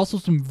 there's also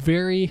some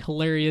very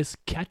hilarious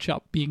catch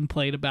up being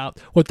played about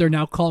what they're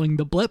now calling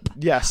the blip.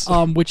 Yes.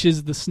 Which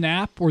is the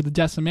snap or the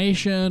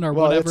decimation or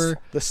whatever.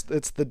 It's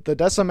the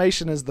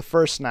decimation is the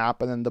first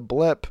snap, and then the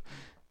blip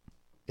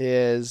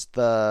is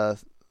the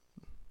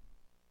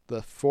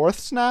fourth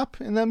snap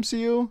in the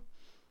MCU.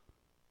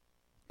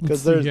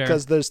 Because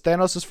there's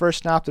Thanos' first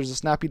snap. There's a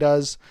snap he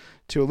does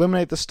to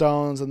eliminate the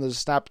stones, and there's a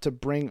snap to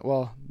bring.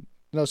 Well,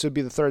 no, so it'd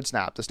be the third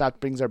snap. The snap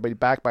brings everybody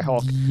back by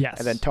Hulk, yes,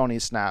 and then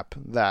Tony's snap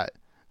that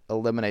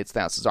eliminates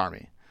Thanos'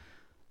 army.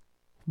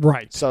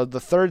 Right. So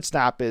the third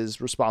snap is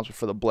responsible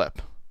for the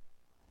blip.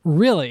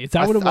 Really? Is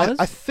that what it was?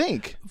 I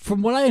think.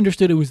 From what I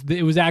understood, it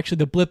was actually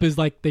the blip is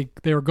like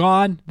they were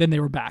gone, then they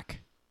were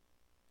back.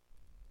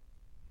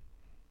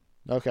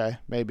 Okay,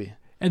 maybe.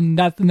 And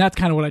that's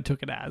kind of what I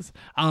took it as.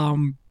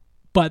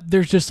 But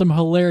there's just some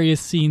hilarious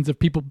scenes of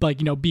people like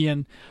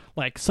being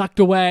like sucked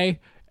away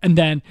and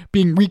then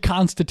being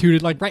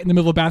reconstituted like right in the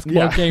middle of a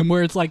basketball game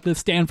where it's like the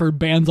Stanford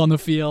band's on the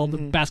field, the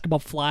basketball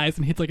flies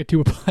and hits like a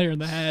two-way player in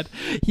the head.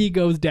 He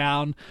goes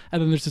down,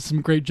 and then there's just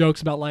some great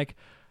jokes about like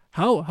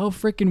how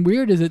freaking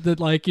weird is it that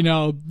like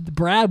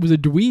Brad was a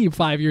dweeb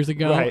 5 years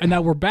ago and now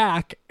we're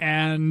back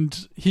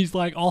and he's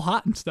like all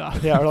hot and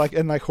stuff. Yeah, or like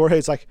and like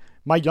Jorge's like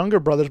my younger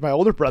brother's my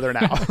older brother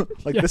now.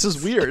 Like this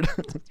is weird.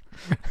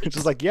 It's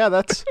just like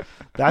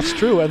that's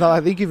true. And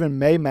I think even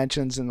May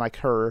mentions in like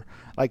her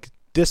like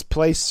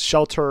displaced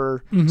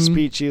shelter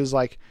speech, she was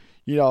like,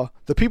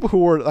 the people who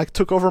were like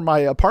took over my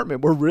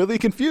apartment were really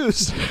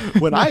confused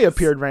when I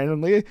appeared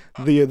randomly.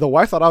 The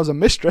wife thought I was a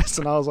mistress,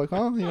 and I was like,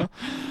 well,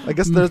 I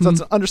guess that's an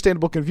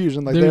understandable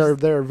confusion. Like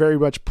they're very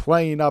much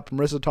playing up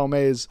Marissa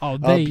Tomei's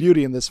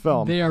beauty in this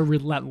film. They are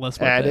relentless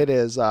with and it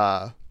is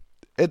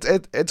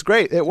it's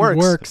great. It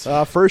works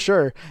for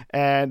sure.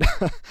 And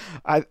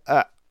I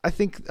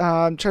think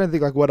I'm trying to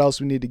think like what else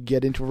we need to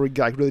get into before we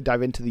like really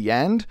dive into the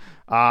end.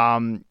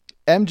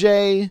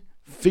 MJ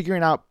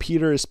figuring out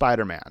Peter is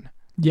Spider-Man.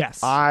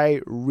 Yes.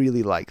 I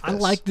really like this. I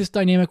like this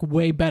dynamic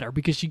way better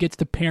because she gets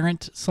to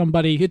parent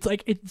somebody. It's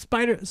like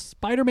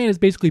Spider-Man is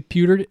basically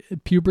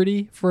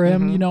puberty for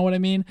him, you know what I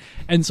mean?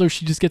 And so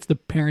she just gets to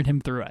parent him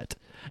through it.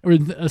 Or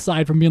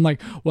aside from being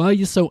like, well,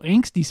 you're so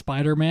angsty,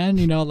 Spider-Man,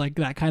 like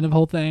that kind of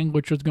whole thing,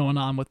 which was going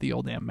on with the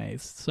old Aunt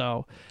Mays.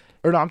 So...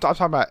 Or no, I'm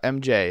talking about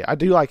MJ. I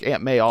do like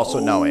Aunt May also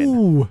knowing.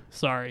 Ooh,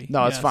 sorry.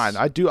 No, it's fine.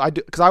 I do.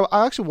 Because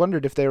I actually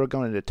wondered if they were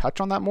going to touch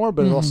on that more,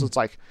 but also it's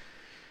like...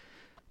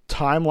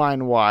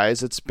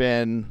 Timeline-wise, it's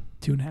been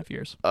 2.5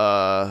 years.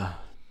 Yeah,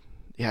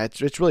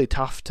 it's really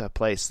tough to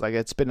place. Like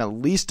it's been at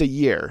least a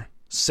year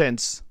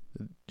since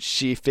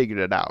she figured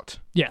it out.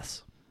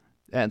 Yes,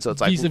 And so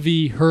it's like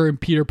vis-a-vis her and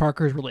Peter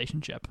Parker's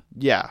relationship.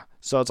 Yeah.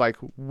 So it's like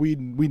we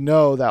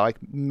know that like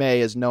May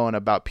has known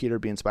about Peter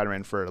being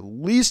Spider-Man for at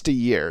least a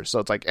year. So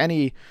it's like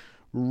any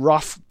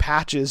rough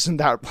patches in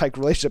that like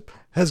relationship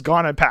has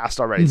gone and passed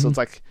already. So it's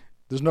like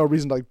there's no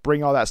reason to like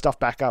bring all that stuff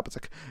back up. It's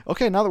like,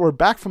 okay, now that we're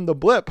back from the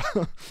blip,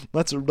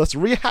 let's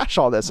rehash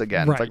all this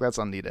again. Right. It's like that's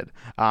unneeded.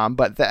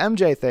 But the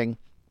MJ thing,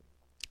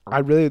 I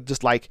really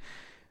just like.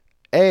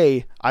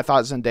 I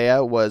thought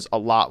Zendaya was a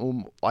lot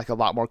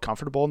more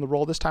comfortable in the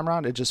role this time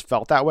around. It just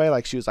felt that way.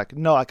 Like she was like,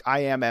 no, like I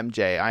am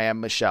MJ, I am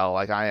Michelle,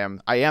 like I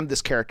am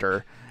this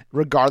character,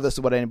 regardless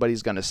of what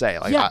anybody's gonna say.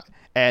 Like, yeah.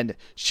 And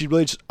she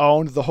really just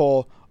owned the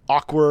whole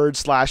awkward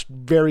 /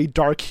 very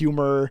dark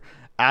humor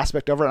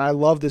aspect of her. And I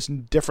love this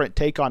different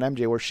take on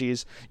MJ where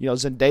she's,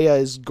 Zendaya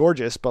is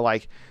gorgeous, but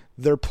like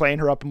they're playing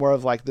her up more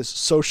of like this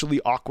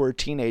socially awkward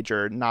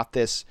teenager, not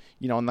this,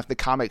 in like the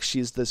comics,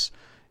 she's this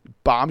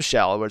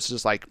bombshell where it's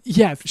just like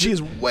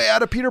she's way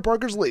out of Peter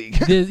Parker's league.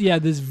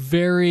 This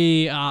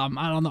very I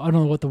don't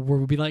know what the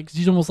word would be like.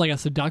 She's almost like a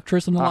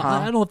seductress. I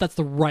don't know if that's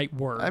the right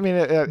word. I mean,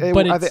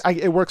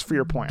 it works for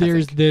your point.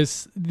 There's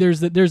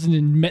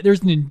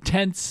an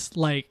intense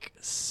like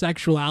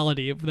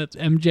sexuality that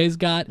MJ's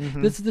got.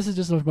 This is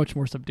just much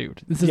more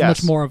subdued. This is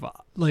much more of a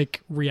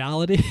like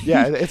reality.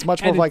 Yeah, it's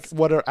much more like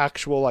what an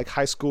actual like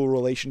high school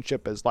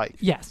relationship is like.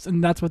 Yes,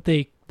 and that's what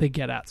they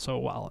get at so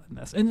well in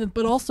this.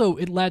 But also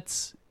it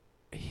lets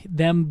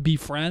them be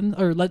friends,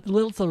 or lets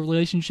the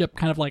relationship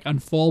kind of like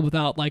unfold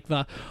without like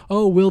the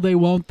will they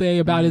won't they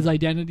about his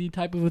identity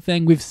type of a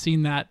thing. We've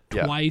seen that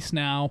twice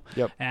now,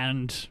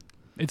 and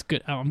it's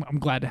good. I'm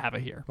glad to have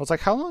it here. Well, it's like,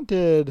 how long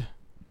did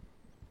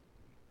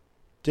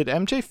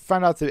MJ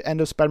find out the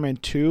end of Spider-Man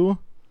 2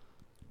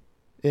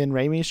 in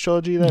Raimi's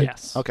trilogy?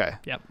 Yes. Okay.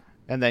 Yep.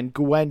 And then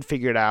Gwen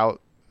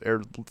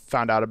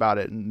found out about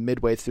it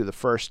midway through the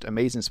first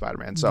Amazing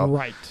Spider-Man.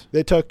 So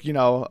they took,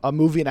 a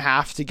movie and a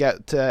half to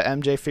get to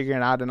MJ figuring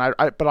it out. And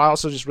but I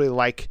also just really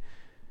like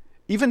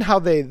even how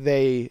they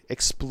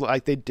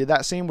did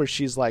that scene where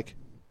she's like,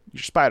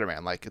 you're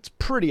Spider-Man. Like, it's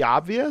pretty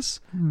obvious.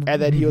 And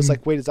then he was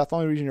like, wait, is that the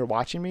only reason you're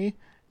watching me?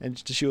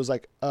 And she was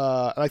like,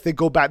 like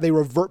they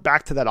revert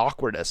back to that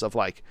awkwardness of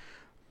like,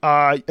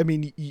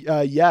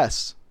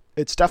 yes.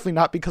 It's definitely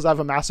not because I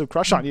have a massive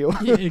crush on you.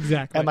 Yeah,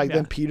 exactly. And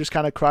then Peter's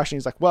kind of crushed, and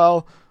he's like,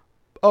 well,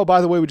 oh,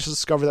 by the way, we just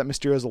discovered that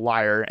Mysterio is a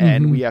liar,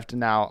 and we have to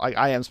now, like,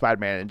 I am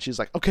Spider-Man. And she's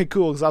like, okay,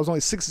 cool, because I was only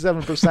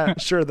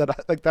 67% sure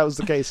that that was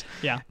the case.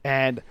 Yeah.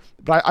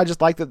 But I just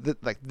like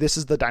that like this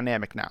is the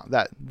dynamic now,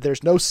 that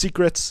there's no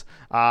secrets,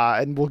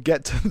 and we'll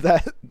get to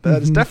that.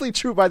 That is definitely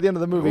true by the end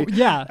of the movie.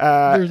 Yeah,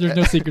 there's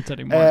no secrets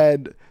anymore.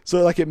 And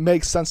so like it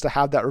makes sense to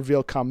have that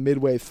reveal come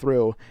midway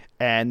through,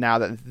 and now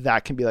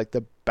that can be like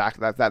the back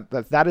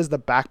that is the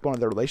backbone of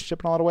the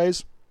relationship in a lot of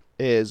ways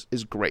is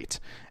great.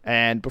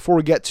 And before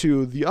we get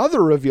to the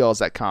other reveals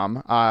that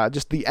come,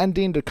 just the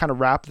ending to kind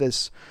of wrap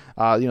this,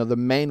 the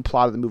main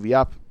plot of the movie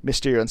up.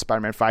 Mysterio and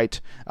Spider-Man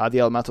fight. The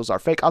elementals are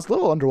fake. I was a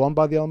little underwhelmed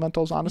by the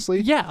elementals, honestly.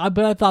 Yeah,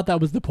 but I thought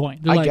that was the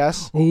point. I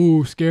guess.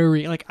 Oh,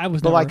 scary. Like, I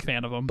was never a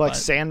fan of them. But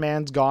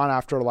Sandman's gone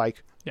after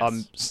like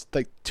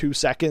 2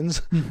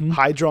 seconds.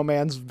 Hydro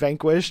Man's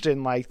vanquished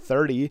in like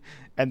 30,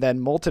 and then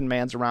Molten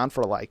Man's around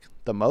for like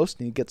the most,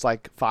 and he gets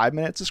like 5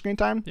 minutes of screen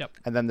time. Yep.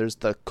 And then there's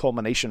the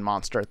culmination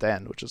monster at the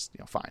end, which is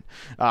fine.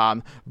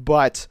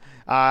 But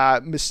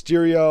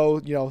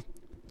Mysterio,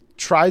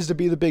 tries to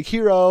be the big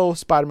hero.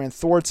 Spider-Man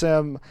thwarts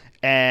him,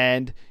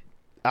 and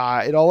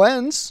it all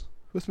ends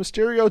with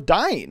Mysterio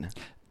dying.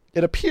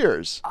 It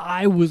appears.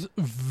 I was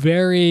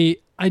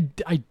I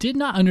did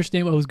not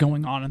understand what was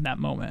going on in that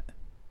moment,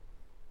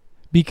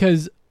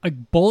 because a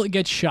bullet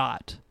gets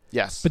shot.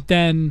 Yes. But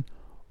then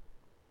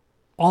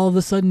all of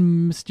a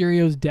sudden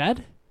Mysterio's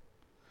dead.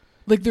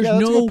 Like there's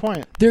that's a good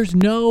point. There's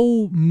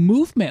no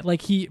movement.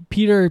 Like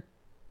Peter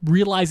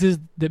realizes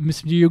that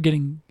Mysterio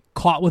getting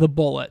caught with a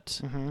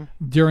bullet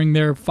during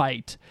their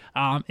fight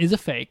is a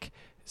fake.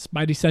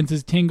 Spidey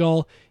senses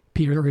tingle.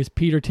 Peter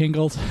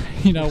tingles.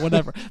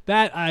 Whatever.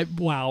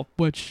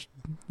 Which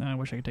I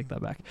wish I could take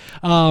that back.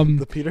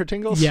 The Peter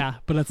tingles? Yeah,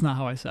 but that's not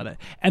how I said it.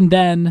 And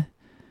then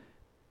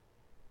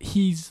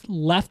he's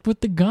left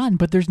with the gun,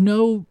 but there's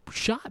no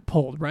shot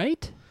pulled,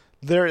 right?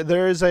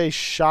 There is a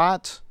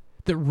shot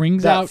that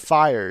rings that out,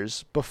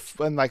 fires,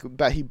 and like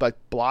that he like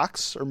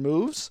blocks or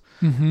moves,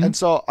 and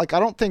so like I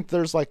don't think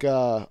there's like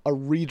a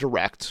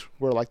redirect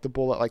where like the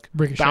bullet like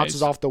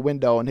bounces off the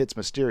window and hits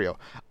Mysterio.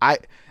 I'm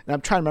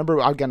trying to remember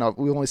again.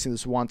 We've only seen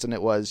this once, and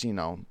it was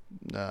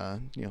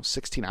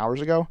 16 hours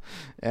ago,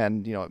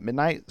 and at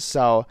midnight.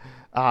 So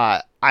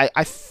I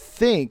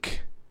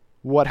think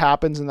what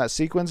happens in that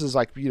sequence is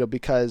like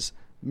because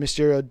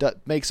Mysterio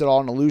makes it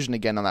all an illusion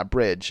again on that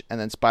bridge, and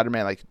then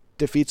Spider-Man like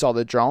defeats all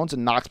the drones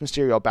and knocks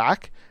Mysterio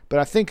back. But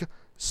I think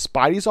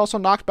Spidey's also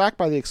knocked back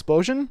by the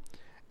explosion,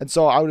 and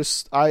so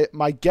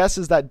my guess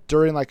is that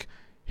during like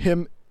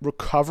him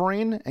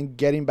recovering and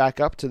getting back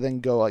up to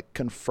then go like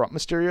confront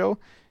Mysterio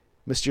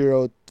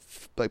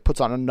like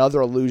puts on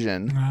another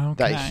illusion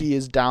that he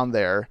is down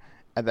there,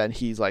 and then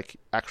he's like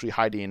actually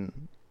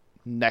hiding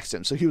next to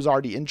him. So he was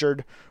already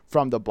injured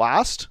from the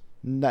blast.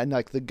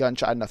 Like the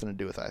gunshot had nothing to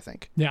do with it, I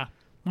think. Yeah.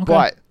 Okay.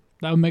 But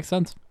that would make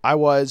sense.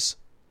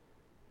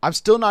 I'm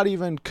still not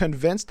even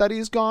convinced that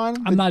he's gone.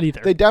 I'm not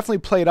either. They definitely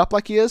played up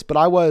like he is, but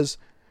I was,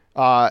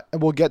 and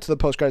we'll get to the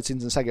post-credit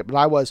scenes in a second, but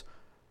I was,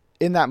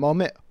 in that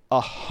moment,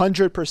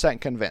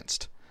 100%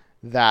 convinced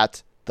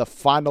that the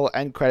final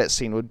end credit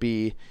scene would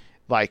be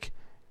like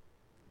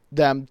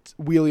them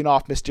wheeling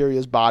off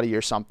Mysterio's body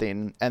or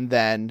something, and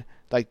then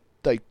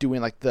like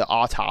doing like the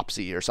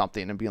autopsy or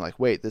something and being like,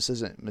 wait, this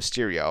isn't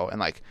Mysterio. And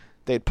like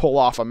they'd pull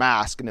off a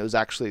mask and it was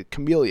actually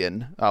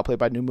Chameleon, played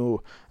by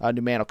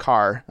Numano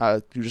Carr,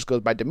 who just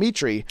goes by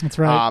Dimitri. That's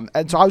right.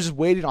 And so I was just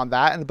waiting on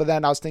that. But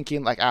then I was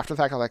thinking, like, after the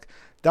fact, I was like,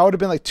 that would have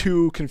been like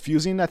too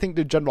confusing, I think,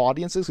 to general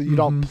audiences, because you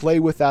don't play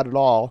with that at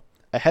all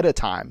ahead of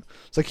time.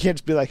 So you can't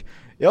just be like,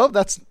 yo,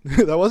 that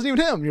wasn't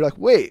even him. You're like,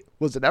 wait,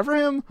 was it ever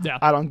him? Yeah.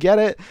 I don't get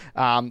it.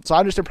 So I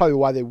understand probably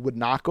why they would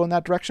not go in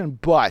that direction,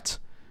 but,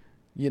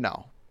 you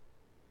know,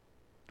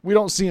 we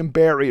don't see him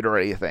buried or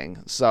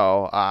anything.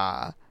 So,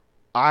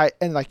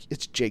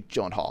 it's Jake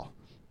Gyllenhaal.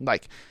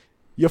 Like,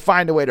 you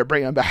find a way to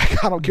bring him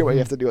back. I don't care what you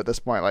have to do at this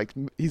point. Like,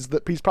 he's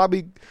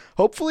probably,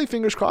 hopefully,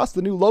 fingers crossed,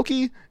 the new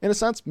Loki, in a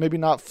sense. Maybe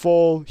not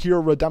full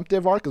hero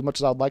redemptive arc, as much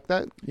as I'd like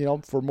that, you know,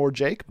 for more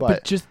Jake.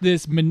 But just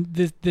this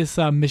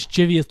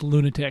mischievous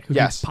lunatic who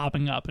keeps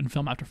popping up in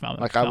film after film.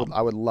 Like,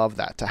 I would love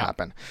that to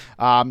happen.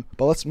 But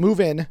let's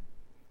move in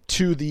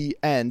to the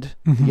end,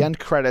 the end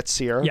credits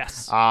here.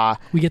 Yes.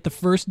 We get the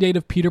first date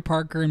of Peter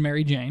Parker and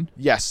Mary Jane.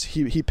 Yes,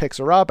 he picks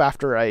her up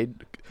after a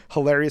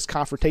hilarious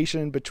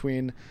confrontation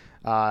between,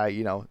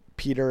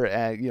 Peter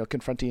and,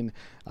 confronting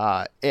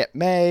Aunt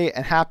May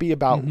and Happy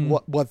about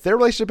what their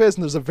relationship is.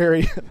 And there's a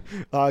very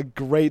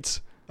great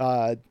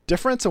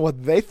difference in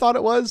what they thought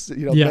it was.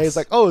 May's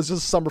like, oh, it's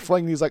just a summer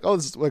fling. And he's like, oh,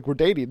 this is like we're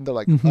dating. And they're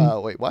like,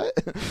 wait, what?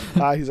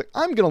 He's like,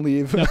 I'm going to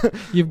leave.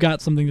 You've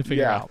got something to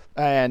figure out.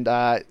 And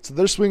so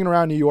they're swinging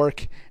around New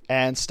York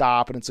and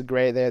stop. And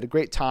they had a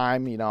great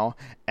time,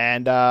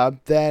 and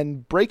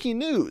then breaking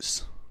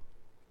news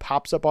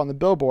pops up on the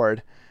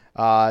billboard.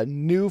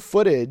 New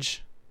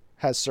footage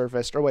has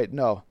surfaced. Or wait,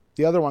 no,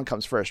 the other one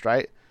comes first,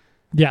 right?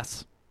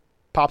 Yes.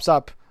 Pops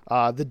up.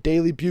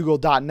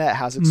 TheDailyBugle.net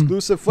has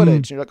exclusive footage.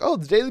 And you're like, oh,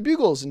 the Daily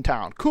Bugle's in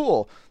town.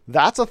 Cool.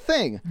 That's a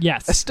thing.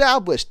 Yes.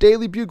 Established.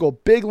 Daily Bugle,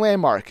 big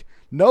landmark.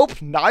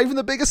 Nope, not even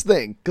the biggest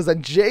thing. Because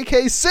then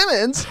J.K.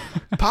 Simmons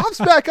pops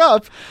back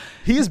up.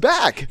 He's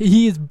back.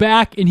 He is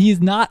back, and he's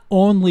not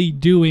only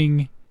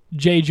doing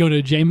J.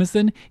 Jonah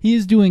Jameson, he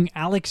is doing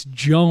Alex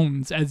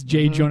Jones as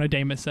J. Jonah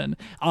Jameson.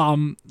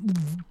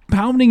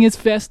 Pounding his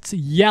fists,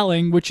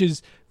 yelling, which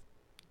is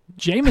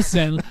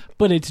Jameson,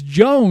 but it's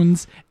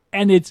Jones.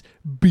 And it's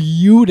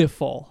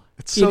beautiful.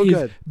 It's so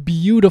good.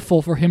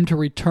 Beautiful for him to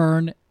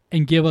return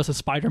and give us a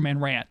Spider-Man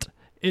rant.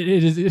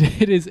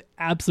 It is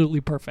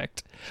absolutely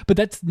perfect. But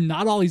that's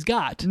not all he's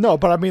got. No,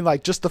 but I mean,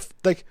 like,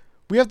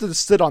 we have to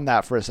sit on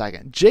that for a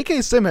second.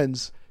 J.K.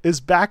 Simmons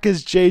is back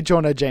as J.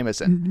 Jonah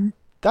Jameson.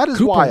 That is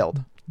Cooper,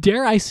 wild.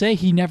 Dare I say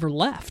he never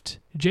left.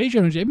 J.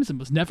 Jonah Jameson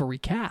was never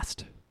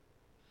recast.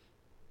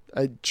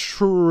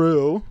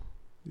 True.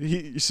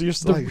 His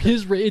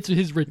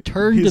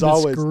return to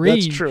the screen.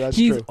 That's true.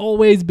 He's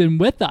always been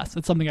with us.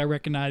 That's something I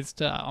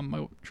recognized on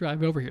my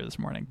drive over here this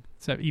morning,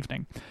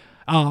 evening.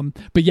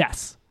 But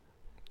yes,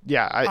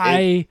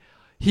 yeah.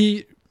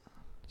 He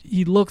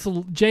looks.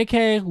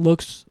 J.K.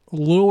 looks a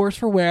little worse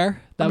for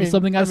wear. That was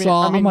something I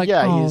saw. I'm like,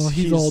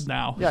 he's old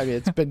now. Yeah, I mean,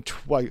 it's been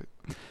 12,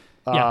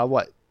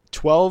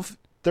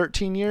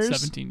 13 years,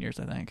 17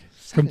 years, I think.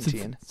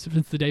 17.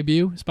 Since the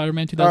debut,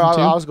 Spider-Man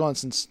 2002? I was going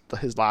since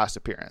his last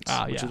appearance,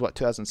 which is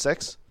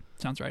 2006?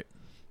 Sounds right.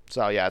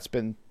 So, yeah, it's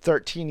been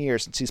 13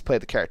 years since he's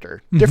played the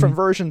character. Different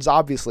versions,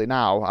 obviously,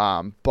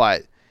 now,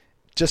 but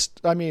just,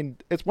 I mean,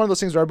 it's one of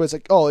those things where everybody's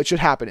like, oh, it should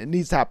happen. It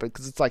needs to happen,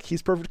 because it's like,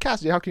 he's perfect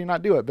casting. How can you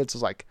not do it? But it's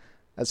just like,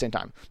 at the same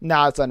time,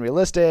 now it's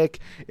unrealistic.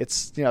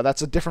 It's,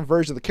 that's a different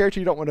version of the character.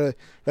 You don't want to,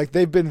 like,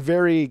 they've been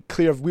very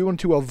clear of, we want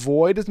to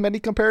avoid as many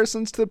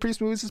comparisons to the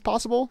previous movies as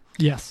possible.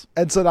 Yes.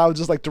 And so now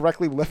just like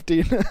directly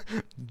lifting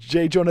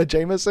J. Jonah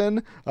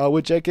Jameson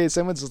with J.K.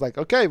 Simmons is like,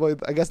 okay, well,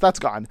 I guess that's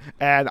gone.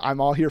 And I'm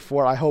all here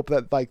for it. I hope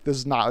that, like, this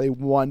is not a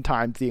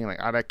one-time thing.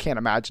 Like, I can't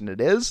imagine it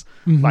is.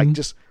 Like,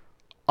 just,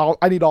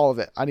 I need all of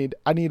it. I need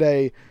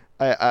a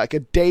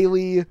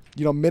daily,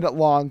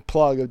 minute-long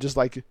plug of just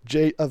like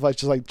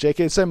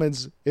J.K.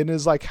 Simmons in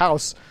his like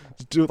house,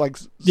 like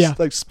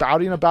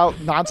spouting about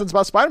nonsense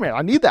about Spider-Man.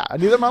 I need that. I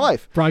need that in my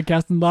life.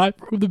 Broadcasting live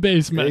from the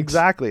basement.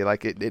 Exactly.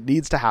 Like it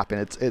needs to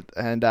happen.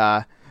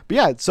 But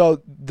yeah.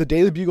 So the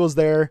Daily Bugle's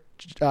there.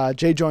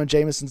 J. Jonah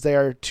Jameson's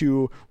there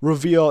to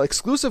reveal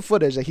exclusive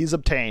footage that he's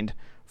obtained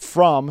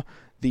from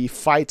the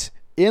fight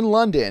in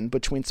London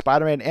between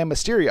Spider-Man and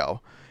Mysterio.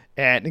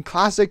 And in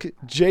classic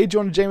J.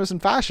 Jonah Jameson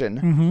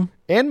fashion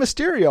and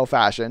Mysterio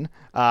fashion,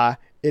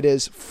 it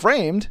is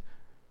framed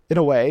in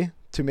a way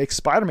to make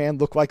Spider-Man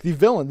look like the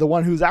villain, the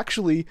one who's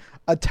actually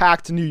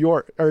attacked New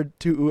York, or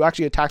who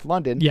actually attacked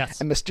London.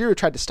 Yes. And Mysterio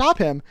tried to stop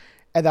him,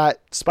 and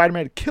that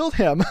Spider-Man killed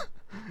him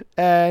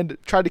and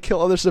tried to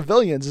kill other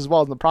civilians as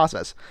well in the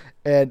process.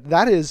 And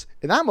that is,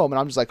 in that moment,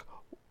 I'm just like,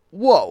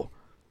 whoa.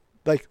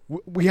 Like,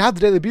 we have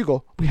the Daily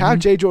Bugle, we have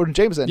J. Jonah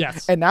Jameson,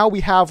 yes. and now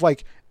we have,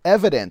 like,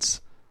 evidence,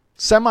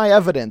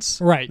 semi-evidence,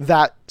 right,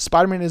 that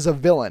Spider-Man is a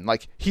villain.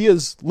 Like, he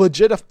is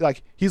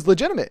he's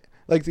legitimate.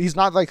 Like, he's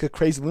not, like, a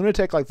crazy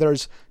lunatic. Like,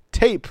 there's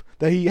tape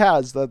that he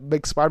has that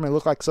makes Spider-Man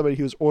look like somebody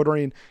who was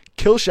ordering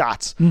kill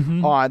shots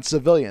on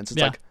civilians.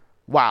 It's like,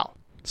 wow,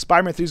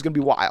 Spider-Man 3 is going to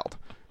be wild.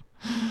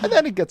 And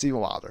then it gets even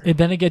wilder. And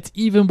then it gets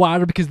even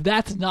wilder because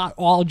that's not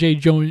all J.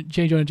 Jonah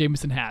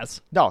Jameson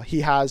has. No,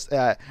 he has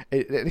an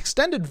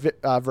extended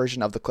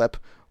version of the clip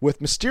with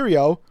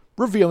Mysterio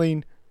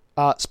revealing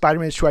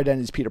Spider-Man's true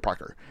identity is Peter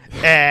Parker.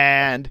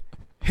 And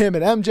him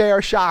and MJ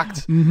are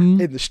shocked in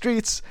the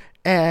streets.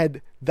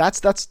 And that's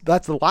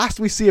the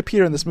last we see of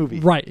Peter in this movie.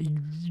 Right.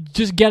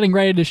 Just getting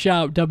ready to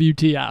shout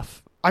WTF.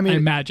 I mean, I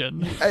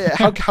imagine.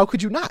 How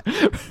could you not?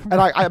 And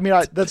I mean,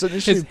 that's an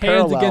interesting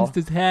parallel. His hands against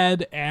his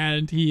head,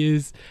 and he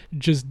is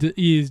just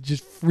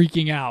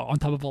freaking out on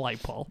top of a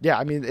light pole. Yeah,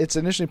 I mean, it's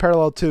an interesting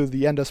parallel to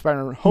the end of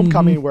Spider-Man: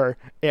 Homecoming, where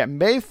Aunt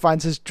May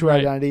finds his true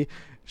identity.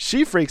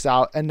 She freaks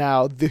out, and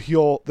now the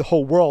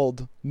whole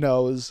world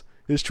knows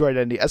his true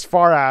identity. As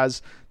far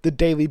as the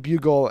Daily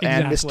Bugle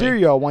and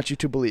Mysterio want you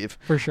to believe,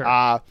 for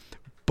sure.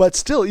 But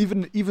still,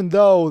 even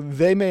though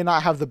they may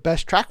not have the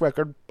best track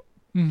record,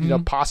 you know,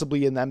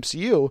 possibly in the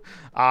MCU,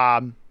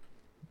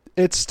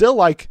 it's still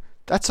like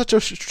that's such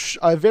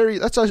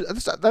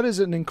that is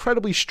an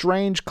incredibly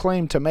strange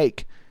claim to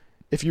make.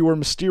 If you were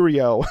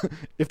Mysterio,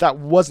 if that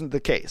wasn't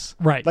the case,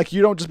 right? Like,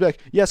 you don't just be like,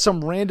 yeah,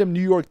 some random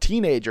New York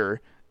teenager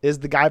is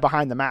the guy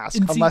behind the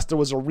mask, unless there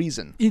was a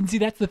reason. And see,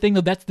 that's the thing,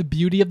 though. That's the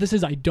beauty of this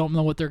is I don't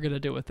know what they're going to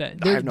do with it.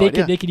 I have no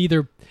idea. They could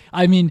either,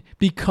 I mean,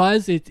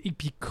 because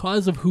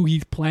of who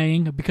he's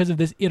playing, because of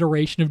this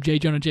iteration of J.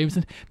 Jonah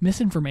Jameson,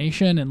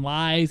 misinformation and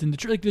lies, and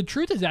the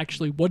truth is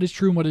actually what is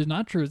true and what is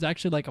not true is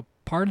actually like a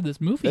part of this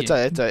movie. It's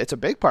a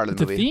big part of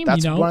the movie. It's a theme,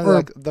 that's you know, one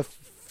of the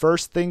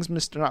first things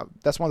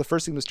that's one of the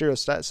first things Mysterio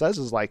says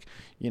is like,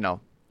 you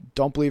know,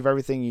 don't believe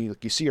everything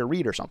you see or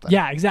read or something.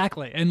 Yeah,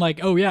 exactly. And like,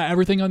 oh yeah,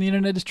 everything on the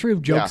internet is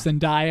true. Jokes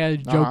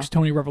Zendaya, jokes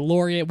Tony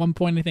Revolori at one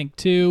point, I think,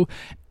 too.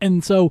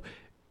 And so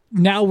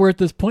now we're at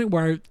this point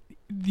where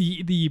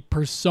the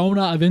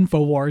persona of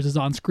InfoWars is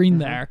on screen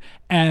there,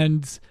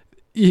 and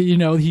you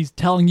know, he's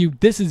telling you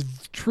this is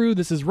true,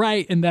 this is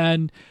right, and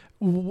then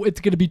it's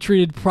going to be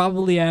treated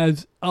probably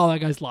as, oh,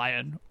 that guy's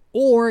lying.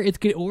 Or it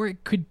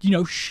could, you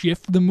know,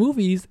 shift the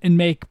movies and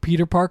make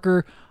Peter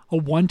Parker a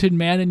wanted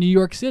man in New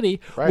York City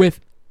with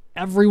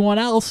everyone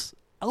else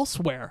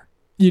elsewhere,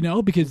 you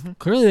know, because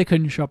clearly they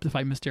couldn't show up to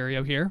fight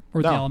Mysterio here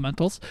or the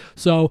Elementals.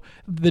 So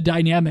the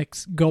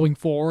dynamics going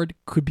forward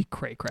could be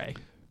cray-cray.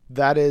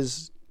 That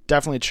is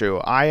definitely true.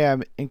 I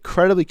am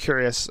incredibly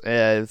curious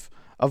of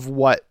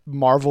what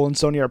Marvel and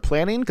Sony are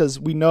planning, because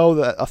we know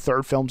that a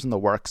third film's in the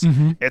works.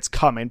 It's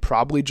coming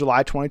probably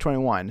July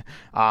 2021.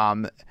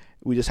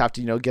 We just have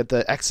to, you know, get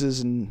the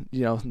X's and,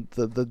 you know,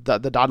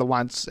 the dotted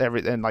lines,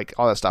 and like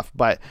all that stuff.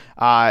 But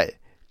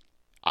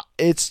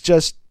it's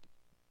just,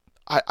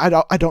 I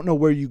don't know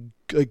where you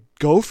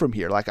go from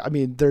here. Like, I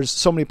mean, there's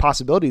so many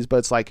possibilities, but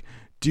it's like,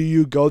 do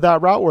you go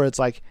that route where it's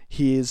like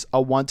he's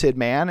a wanted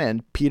man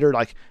and Peter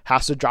like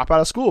has to drop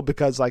out of school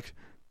because like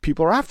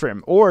people are after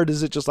him? Or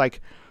does it just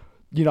like,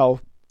 you know,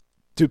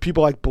 do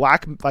people like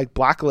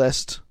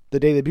blacklist the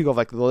Daily Bugle?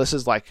 Like, well, this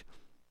is like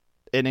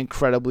an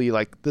incredibly,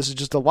 like, this is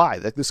just a lie.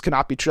 Like, this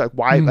cannot be true. Like,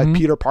 why like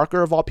Peter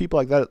Parker of all people?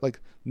 Like that, like,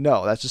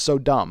 no, that's just so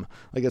dumb.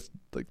 Like, it's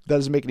like, that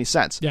doesn't make any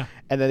sense. Yeah.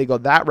 And then they go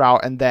that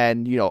route, and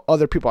then, you know,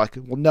 other people are like,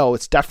 well, no,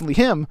 it's definitely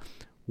him.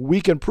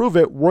 We can prove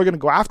it. We're gonna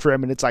go after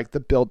him, and it's like the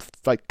build,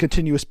 like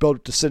continuous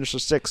build to Sinister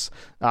Six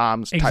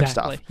type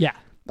stuff. Yeah.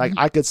 Like,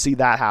 I could see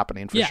that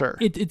happening for sure.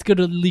 It's going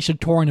to unleash a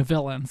torrent of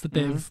villains that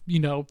they've, you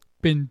know,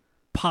 been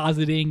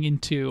positing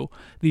into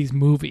these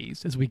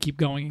movies as we keep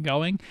going and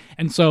going.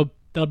 And so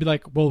they'll be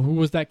like, well, who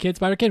was that kid,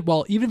 Spider Kid?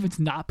 Well, even if it's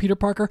not Peter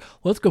Parker,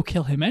 let's go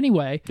kill him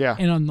anyway. Yeah.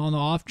 And on the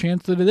off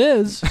chance that it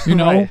is, you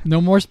know, no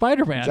more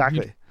Spider-Man.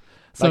 Exactly.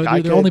 So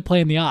like, they're only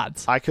playing the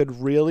odds. I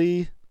could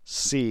really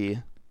see,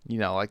 you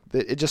know, like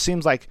it just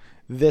seems like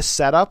this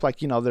setup,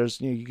 like, you know, there's,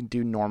 you can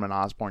do Norman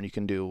Osborn, you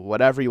can do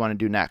whatever you want to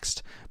do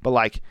next, but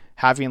like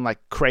having like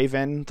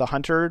Kraven the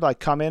Hunter like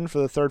come in for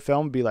the third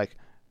film, be like,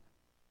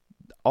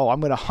 oh, I'm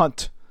gonna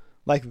hunt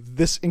like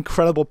this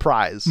incredible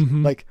prize.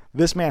 Like,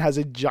 this man has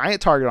a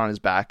giant target on his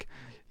back.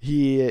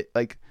 He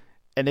like,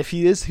 and if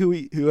he is who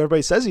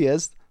everybody says he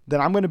is, then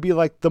I'm going to be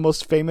like the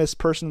most famous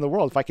person in the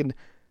world if I can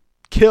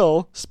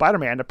kill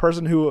Spider-Man, a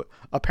person who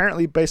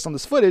apparently, based on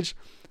this footage,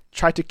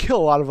 tried to kill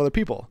a lot of other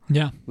people.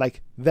 Yeah.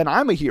 Like, then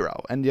I'm a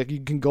hero. And like,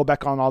 you can go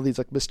back on all these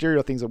like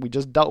Mysterio things that we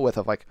just dealt with,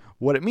 of like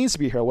what it means to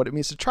be a hero, what it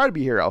means to try to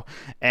be a hero.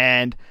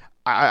 And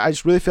I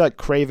just really feel like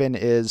Kraven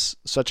is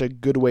such a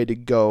good way to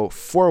go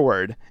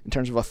forward in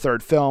terms of a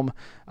third film,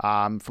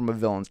 from a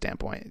villain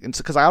standpoint. And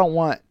because I don't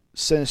want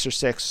Sinister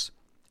Six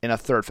in a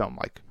third film.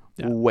 Like,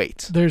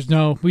 wait.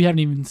 We haven't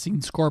even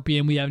seen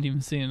Scorpion. We haven't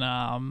even seen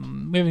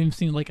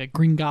like a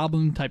Green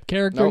Goblin type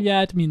character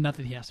yet. I mean, not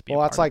that he has to be.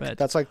 Well, that's like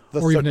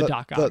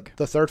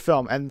the third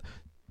film, and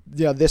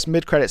this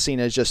mid-credit scene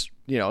is just,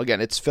 again,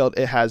 it's filled.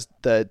 It has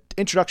the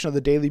introduction of the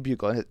Daily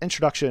Bugle, and the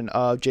introduction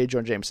of J.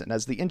 Jonah Jameson,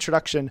 as the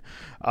introduction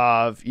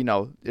of,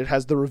 it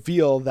has the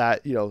reveal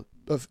that,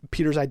 of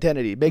Peter's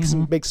identity, makes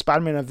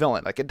Spider-Man a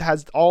villain. Like, it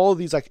has all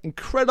these like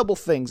incredible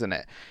things in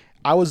it.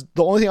 The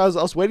only thing I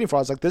was waiting for, I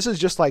was like, this is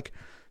just like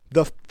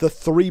the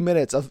 3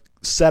 minutes of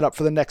setup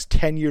for the next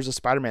 10 years of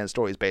Spider-Man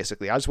stories,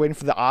 basically. I was waiting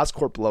for the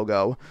Oscorp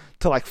logo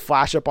to like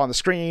flash up on the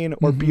screen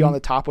or be on the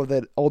top of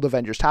the old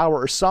Avengers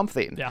Tower or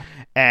something. Yeah.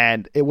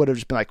 And it would have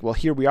just been like, well,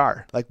 here we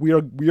are. Like, we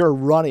are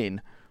running.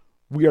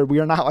 We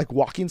are not like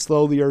walking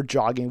slowly or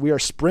jogging. We are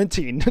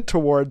sprinting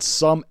towards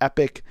some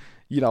epic,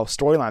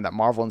 storyline that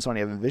Marvel and Sony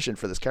have envisioned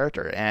for this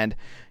character. And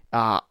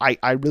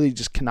I really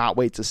just cannot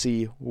wait to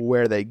see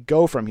where they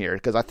go from here,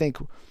 because I think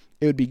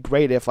it would be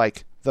great if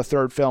like the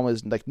third film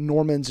is like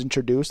Norman's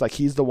introduced, like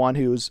he's the one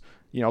who's,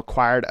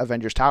 acquired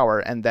Avengers Tower.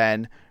 And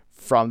then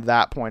from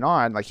that point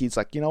on, like, he's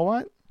like, you know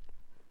what?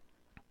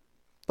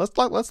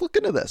 Let's look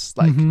into this.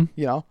 Like,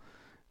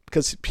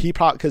 because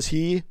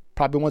he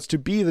probably wants to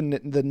be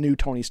the new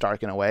Tony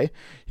Stark in a way.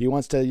 He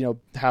wants to,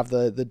 have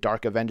the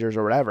Dark Avengers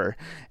or whatever.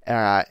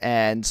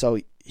 And so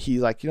he's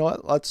like, you know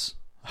what? Let's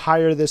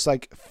hire this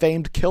like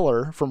famed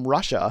killer from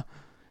Russia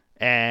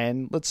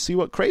and let's see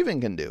what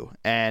Kraven can do.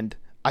 And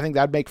I think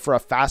that'd make for a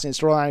fascinating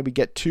storyline. We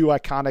get 2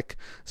 iconic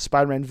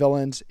Spider-Man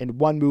villains in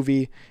one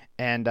movie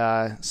and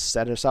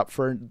set us up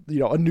for,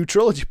 a new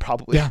trilogy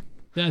probably. Yeah,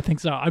 I think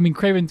so. I mean,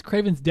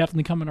 Kraven's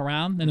definitely coming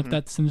around, and if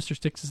that Sinister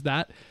Six is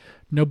that,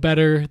 no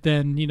better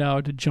than,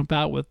 to jump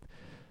out with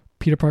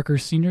Peter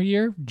Parker's senior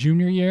year,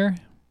 junior year,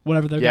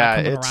 whatever they're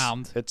coming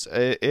around.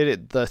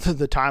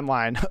 The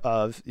timeline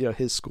of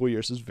his school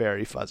years is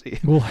very fuzzy.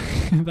 Well,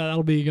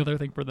 that'll be another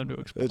thing for them to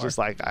explore. It's just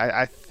like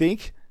I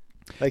think.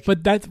 Like,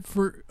 but that's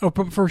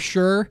for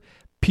sure,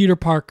 Peter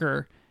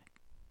Parker's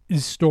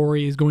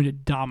story is going to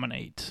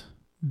dominate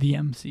the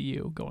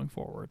MCU going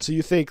forward. So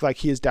you think like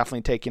he is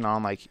definitely taking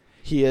on, like,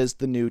 he is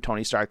the new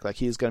Tony Stark, like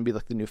he's going to be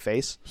like the new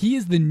face? He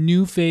is the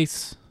new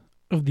face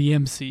of the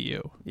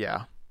MCU.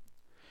 Yeah.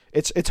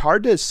 It's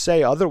hard to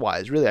say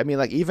otherwise, really. I mean,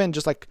 like, even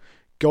just like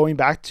going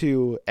back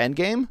to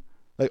Endgame,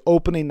 like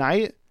opening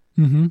night,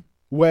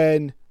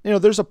 when,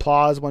 there's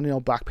applause when,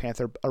 Black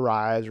Panther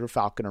arrives or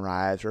Falcon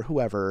arrives or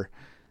whoever.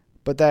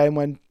 But then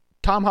when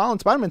Tom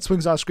Holland Spider-Man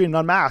swings on screen and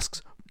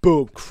unmasks,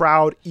 boom,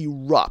 crowd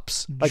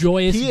erupts. Like,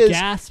 joyous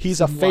gasps. He's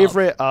a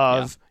favorite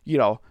of,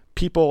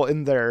 people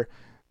in their,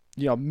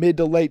 mid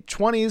to late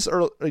 20s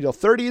or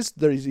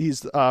 30s.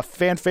 He's a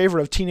fan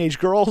favorite of teenage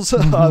girls,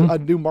 a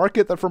new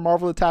market that for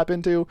Marvel to tap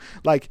into.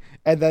 Like,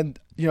 and then,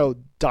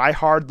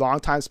 diehard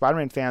longtime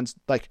Spider-Man fans,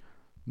 like,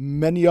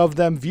 many of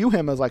them view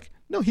him as like,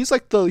 no, he's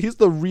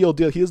the real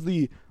deal. He is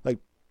the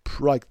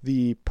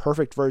the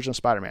perfect version of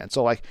Spider-Man.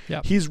 So like,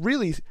 he's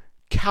really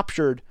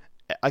captured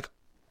like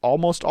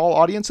almost all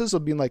audiences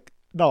of being like,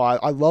 no,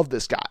 I love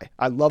this guy.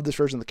 I love this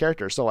version of the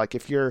character. So like,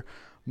 if you're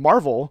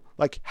Marvel,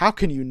 like, how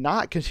can you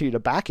not continue to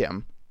back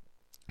him?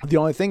 The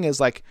only thing is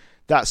like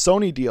that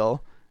Sony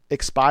deal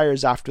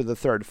expires after the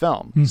third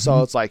film.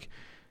 So it's like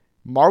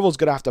Marvel's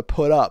going to have to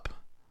put up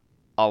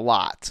a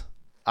lot,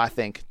 I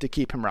think, to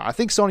keep him around. I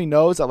think Sony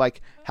knows that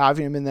like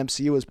having him in the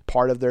MCU is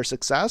part of their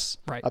success,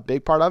 right? A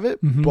big part of it.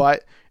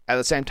 But at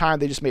the same time,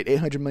 they just made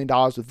 $800 million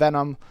with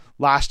Venom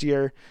last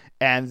year,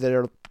 and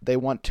they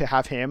want to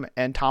have him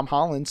and Tom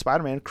Holland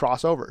Spider-Man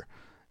cross over.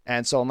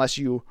 And so unless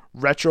you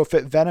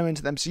retrofit Venom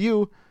into the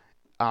MCU,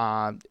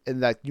 and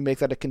that you make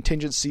that a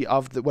contingency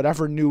of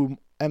whatever new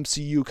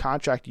MCU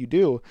contract you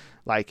do,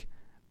 like,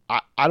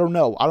 I don't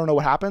know. I don't know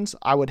what happens.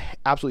 I would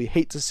absolutely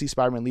hate to see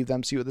Spider-Man leave the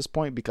MCU at this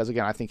point, because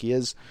again, I think he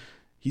is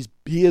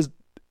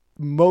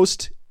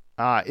most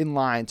in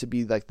line to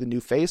be like the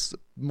new face,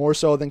 more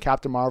so than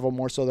Captain Marvel,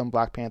 more so than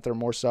Black Panther,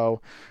 more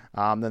so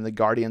than the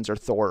Guardians or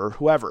Thor or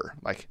whoever.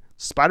 Like,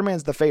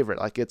 Spider-Man's the favorite.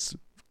 Like, it's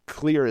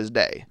clear as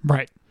day.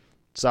 Right.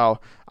 So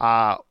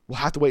we'll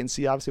have to wait and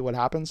see, obviously, what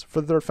happens for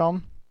the third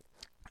film.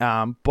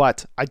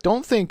 But I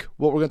don't think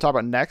what we're going to talk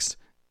about next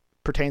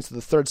pertains to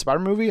the third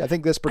Spider-Man movie. I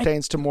think this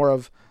pertains to more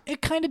of...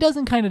 It kind of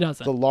doesn't, kind of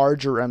doesn't. The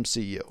larger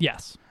MCU.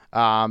 Yes.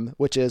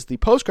 Which is the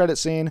post-credit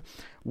scene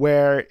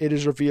where it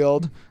is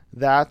revealed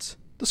that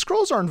the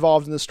Skrulls are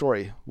involved in the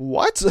story.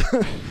 What?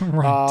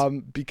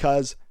 Right.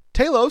 Because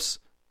Talos,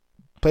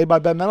 played by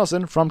Ben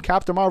Mendelsohn from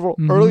Captain Marvel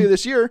earlier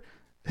this year,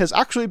 has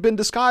actually been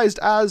disguised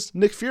as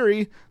Nick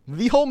Fury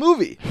the whole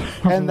movie.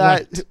 And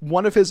that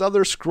one of his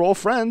other Skrull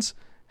friends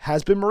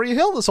has been Maria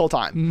Hill this whole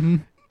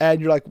time.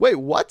 And you're like, wait,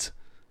 what?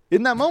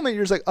 In that moment,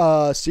 you're just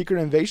like,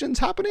 secret invasion's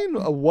happening?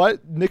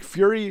 What? Nick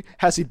Fury,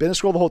 has he been a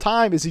Skrull the whole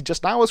time? Is he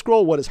just now a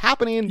Skrull? What is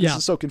happening? This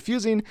is so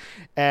confusing.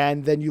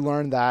 And then you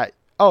learn that,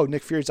 oh,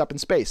 Nick Fury's up in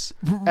space.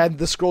 And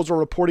the Skrulls are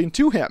reporting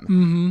to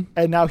him.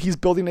 And now he's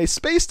building a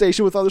space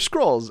station with other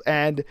Skrulls.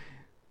 And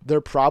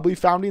they're probably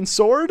founding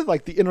SWORD,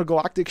 like the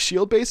intergalactic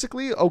shield,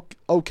 basically.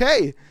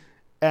 Okay.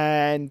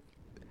 And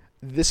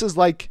this is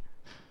like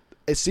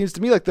it seems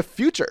to me like the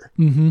future.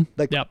 Mm-hmm.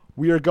 Like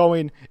we are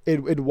going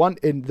in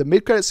the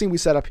mid-credit scene we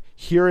set up.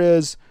 Here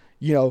is,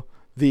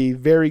 the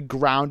very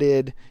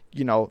grounded,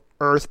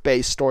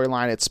 Earth-based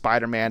storyline. It's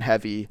Spider-Man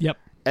heavy. Yep.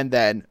 And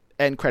then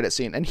end credit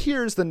scene. And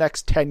here's the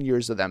next 10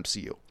 years of the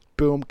MCU.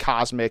 Boom,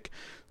 cosmic,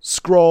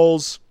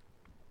 Skrulls,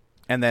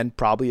 and then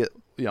probably,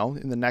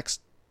 in the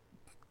next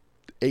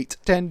 8 to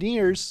 10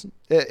 years,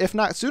 if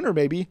not sooner,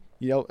 maybe,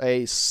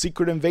 a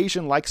Secret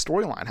Invasion like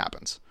storyline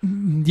happens.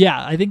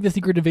 Yeah, I think the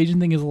Secret Invasion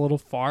thing is a little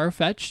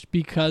far-fetched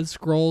because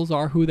Skrulls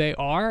are who they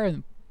are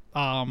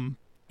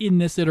in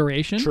this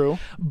iteration. True.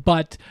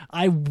 But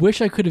I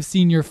wish I could have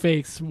seen your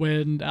face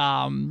when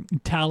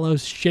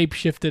Talos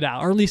shapeshifted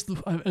out, or at least a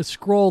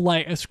Skrull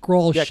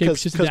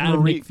shapeshifted out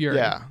of Nick Fury.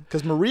 Yeah,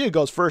 because Maria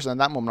goes first, and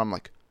at that moment I'm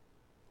like,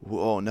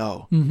 whoa,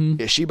 no.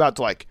 Mm-hmm. Is she about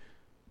to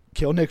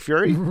kill Nick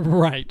Fury?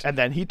 Right. And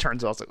then he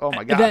turns out, I was like, oh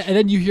my gosh. And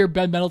then you hear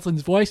Ben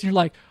Mendelsohn's voice, and you're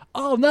like,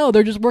 oh no,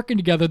 they're just working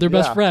together. They're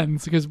best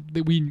friends, because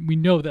we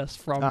know this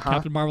from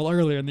Captain Marvel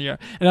earlier in the year.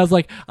 And I was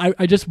like,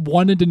 I just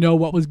wanted to know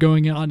what was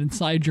going on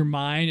inside your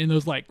mind in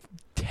those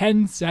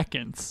 10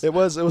 seconds. It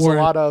was a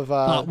lot of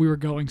thought we were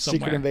going somewhere.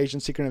 Secret invasion,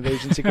 secret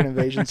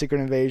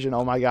invasion.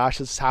 Oh my gosh,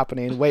 this is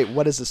happening. Wait,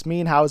 what does this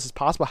mean? How is this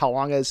possible? How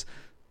long has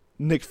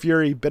Nick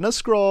Fury been a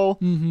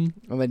Skrull?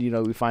 Mm-hmm. And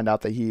then we find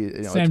out that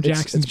he Sam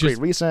Jackson's it's pretty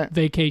recent,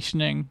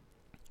 vacationing.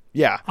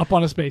 Yeah, up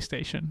on a space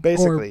station,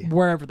 basically, or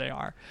wherever they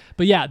are.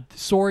 But yeah,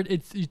 Sword,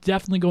 it's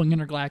definitely going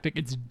intergalactic.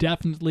 It's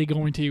definitely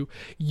going to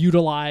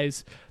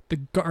utilize the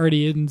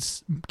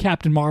Guardians,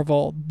 Captain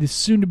Marvel, the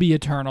soon-to-be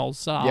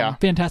Eternals.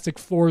 Fantastic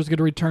Four is going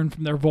to return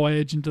from their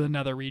voyage into the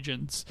Nether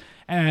regions,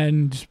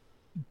 and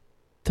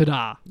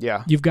ta-da!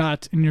 Yeah, you've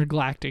got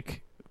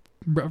Intergalactic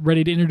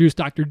ready to introduce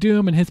Doctor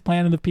Doom and his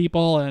plan of the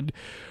people, and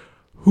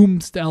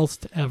whomst else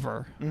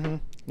ever. Mm-hmm.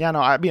 Yeah, no,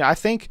 I mean, I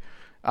think.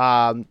 You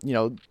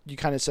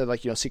kind of said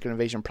Secret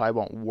Invasion probably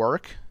won't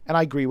work, and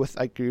I agree with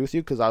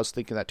you, because I was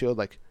thinking that too.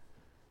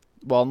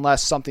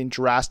 Unless something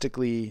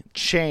drastically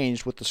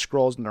changed with the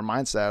Skrulls and their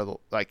mindset,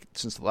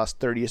 since the last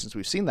 30 years since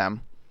we've seen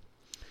them,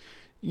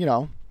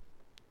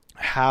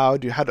 how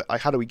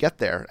do we get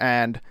there?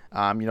 And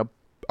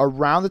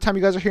around the time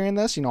you guys are hearing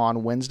this,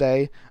 on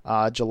Wednesday,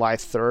 July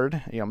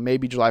 3rd,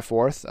 maybe July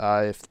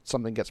 4th, if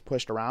something gets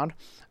pushed around,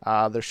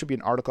 there should be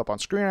an article up on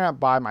Screen Rant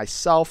by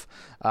myself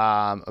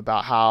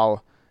about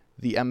how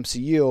the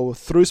MCU,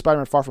 through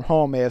Spider-Man Far From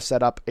Home, may have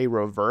set up a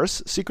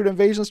reverse Secret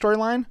Invasion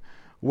storyline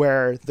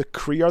where the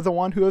Kree are the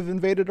one who have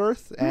invaded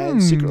Earth,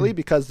 and secretly,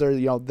 because they're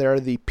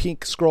the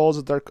pink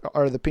Skrulls,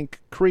 or the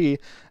pink Kree,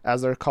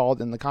 as they're called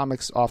in the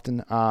comics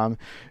often,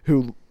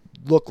 who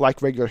look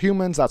like regular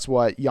humans. That's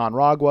what Jan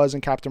Rog was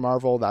in Captain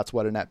Marvel. That's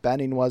what Annette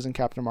Bening was in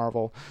Captain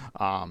Marvel.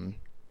 And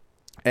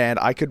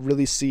I could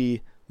really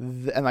see,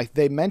 and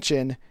they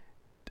mention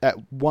at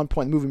one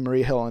point in the movie,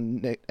 Maria Hill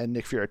and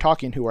Nick Fury are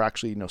talking, who are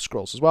actually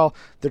Skrulls as well.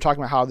 They're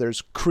talking about how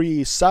there's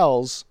Kree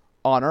cells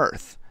on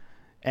Earth,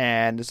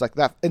 and it's like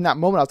that. In that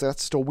moment, I was like,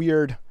 that's just a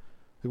weird.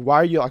 Why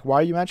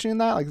are you mentioning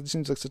that? It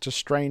seems like such a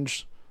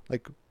strange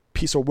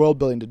piece of world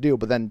building to do.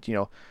 But then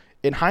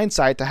in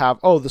hindsight, to have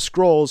the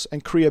Skrulls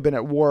and Kree have been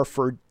at war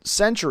for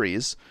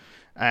centuries,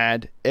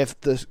 and if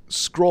the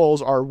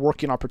Skrulls are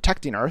working on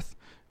protecting Earth,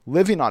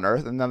 living on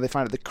Earth, and then they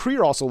find that the Kree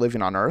are also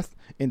living on Earth,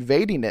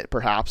 invading it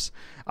perhaps.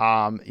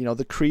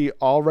 The Kree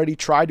already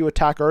tried to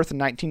attack Earth in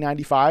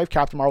 1995.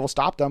 Captain Marvel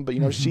stopped them, but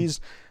she's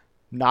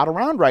not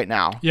around right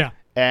now. Yeah.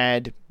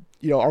 And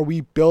are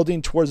we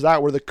building towards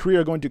that, where the Kree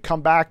are going to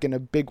come back in a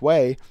big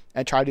way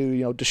and try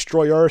to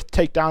destroy Earth,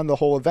 take down the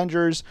whole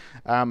Avengers,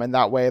 and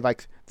that way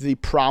the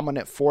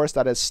prominent force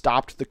that has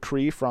stopped the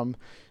Kree from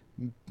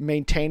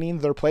maintaining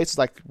their place,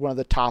 one of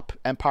the top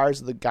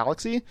empires of the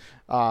galaxy,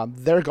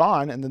 they're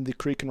gone, and then the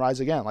Kree can rise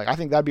again. I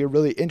think that'd be a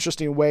really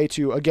interesting way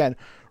to, again,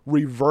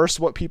 reverse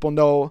what people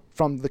know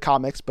from the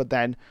comics, but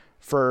then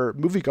for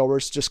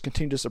moviegoers, just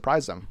continue to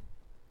surprise them.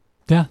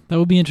 Yeah, that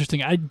would be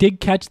interesting. I did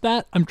catch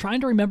that. I'm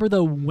trying to remember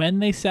though when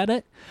they said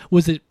it.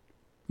 Wasn't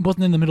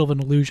in the middle of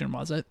an illusion,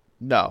 was it?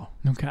 No.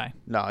 Okay.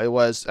 No, it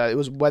was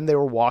when they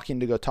were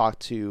walking to go talk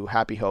to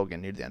Happy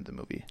Hogan near the end of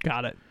the movie.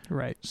 Got it.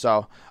 Right.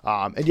 So,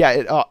 and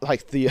yeah,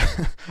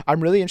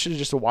 I'm really interested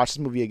just to watch this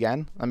movie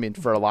again. I mean,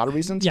 for a lot of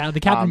reasons. Yeah, the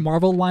Captain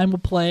Marvel line will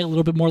play a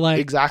little bit more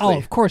exactly. Oh,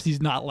 of course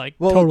he's not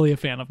totally a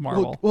fan of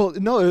Marvel.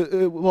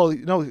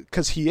 No,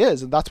 because he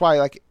is, and that's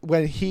why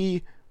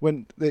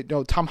when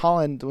Tom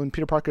Holland, when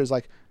Peter Parker is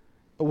like,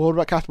 well, what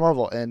about Captain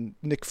Marvel? And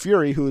Nick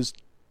Fury, who's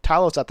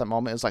Talos at that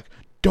moment, is like,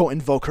 don't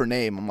invoke her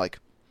name. I'm like,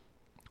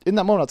 in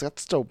that moment, I was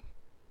like,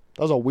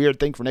 that was a weird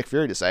thing for Nick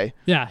Fury to say.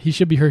 Yeah, he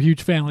should be her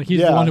huge fan.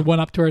 He's the one who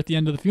went up to her at the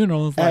end of the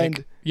funeral and was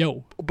like,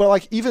 yo.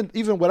 But even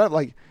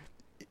whatever,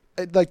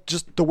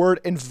 just the word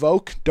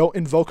invoke, don't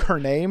invoke her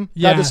name.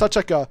 Yeah. That is such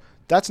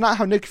that's not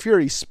how Nick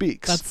Fury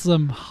speaks. That's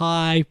some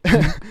high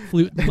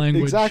flute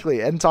language.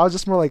 Exactly. And so I was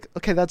just more like,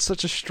 okay, that's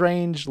such a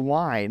strange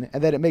line.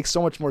 And then it makes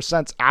so much more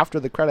sense after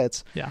the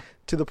credits. Yeah.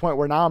 To the point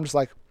where now I'm just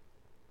like,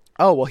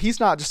 oh, well, he's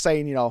not just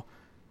saying,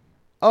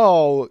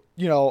 oh,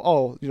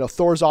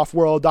 Thor's off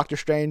world, Doctor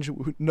Strange,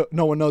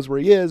 no one knows where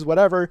he is,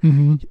 whatever.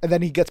 And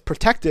then he gets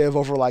protective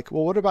over like,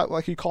 well, what about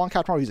like you calling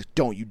Captain Marvel? He's like,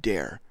 don't you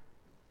dare.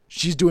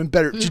 She's doing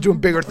better. She's doing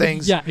bigger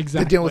things. Yeah, exactly.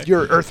 Than dealing with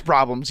your Earth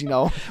problems,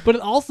 But it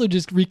also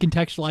just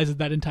recontextualizes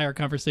that entire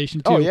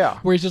conversation too. Oh yeah.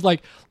 Where he's just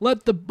like,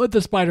 let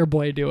the Spider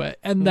Boy do it,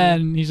 and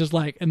then he's just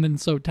like, and then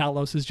so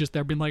Talos is just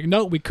there being like,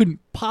 no, we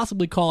couldn't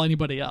possibly call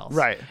anybody else.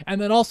 Right.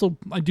 And then also,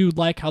 I do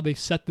like how they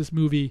set this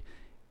movie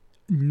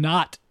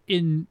not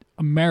in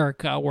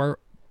America, where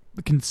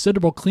the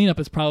considerable cleanup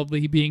is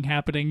probably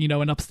happening,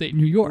 in upstate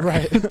New York,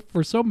 right?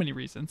 For so many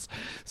reasons.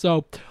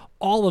 So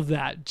all of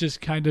that just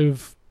kind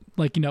of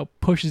like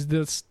pushes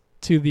this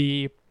to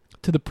the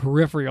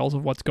peripherals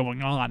of what's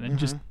going on,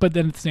 and but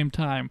then at the same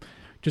time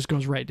just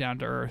goes right down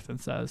to earth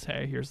and says,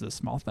 hey, here's this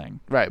small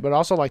thing, right? But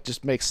also like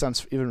just makes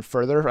sense even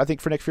further, I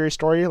think, for Nick Fury's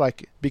story,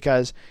 like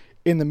because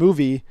in the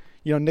movie,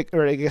 Nick,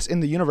 or I guess in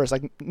the universe,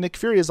 like Nick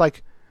Fury is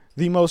like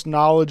the most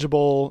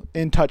knowledgeable,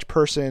 in touch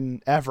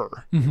person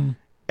ever,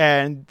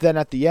 and then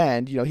at the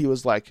end, he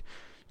was like,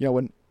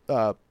 when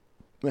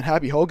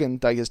Happy Hogan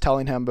like is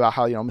telling him about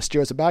how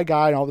Mysterio's a bad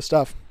guy and all this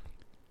stuff.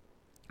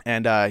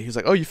 And he's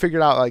like, oh, you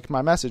figured out like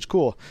my message.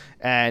 Cool.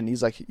 And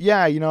he's like,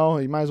 yeah, you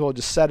might as well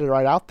just set it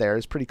right out there.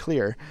 It's pretty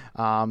clear.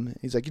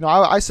 He's like,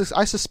 I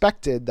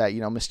suspected that,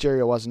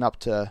 Mysterio wasn't up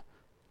to,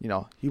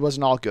 he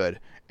wasn't all good.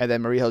 And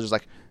then Maria Hill's just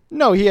like,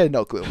 no, he had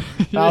no clue.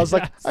 And I was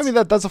like, I mean,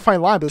 that's a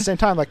fine line. But at the same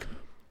time, like,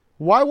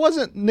 why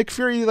wasn't Nick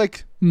Fury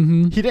like,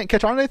 he didn't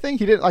catch on to anything?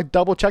 He didn't like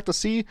double check to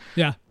see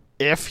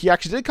if he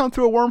actually did come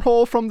through a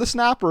wormhole from the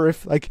snap, or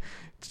if like,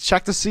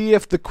 check to see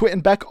if the Quentin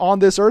Beck on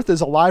this earth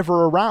is alive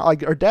or around,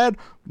 like, or dead.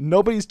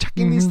 Nobody's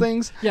checking these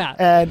things. Yeah.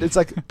 And it's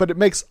like, but it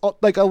makes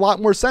like a lot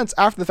more sense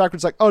after the fact. Where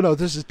it's like, oh no,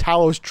 this is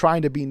Talos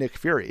trying to be Nick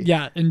Fury.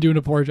 Yeah. And doing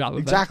a poor job of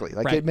it. Exactly.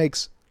 Like it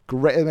makes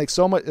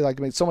so much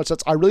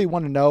sense. I really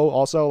want to know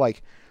also,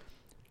 like,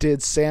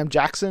 did Sam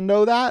Jackson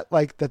know that,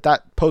 like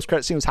that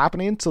post-credit scene was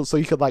happening? So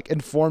he could like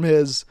inform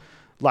his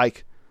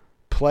like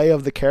play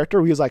of the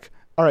character. He was like,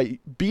 all right,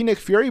 be Nick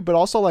Fury, but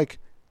also like,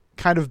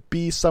 kind of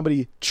be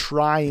somebody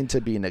trying to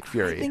be Nick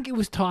Fury. I think it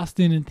was tossed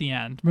in at the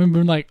end.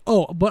 Remember, like,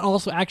 oh, but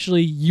also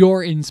actually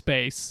you're in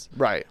space.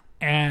 Right.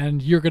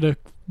 And you're going to,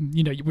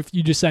 if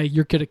you just say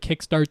you're going to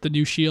kickstart the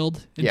new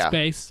SHIELD in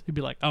space, he'd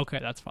be like, okay,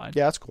 that's fine.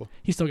 Yeah, that's cool.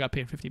 He still got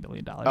paid $50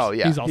 million. Oh,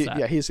 yeah. He's all set.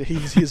 Yeah, he's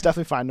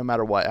definitely fine no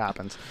matter what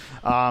happens.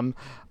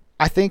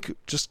 I think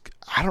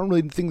I don't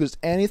really think there's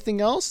anything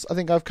else. I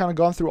think I've kind of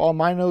gone through all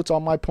my notes, all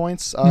my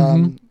points.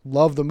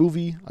 Love the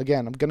movie.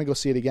 Again, I'm going to go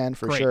see it again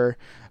for sure.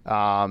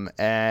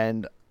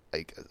 And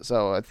like,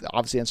 so it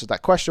obviously answers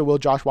that question. Will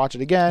Josh watch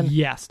it again?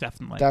 Yes,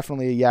 definitely.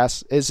 Definitely,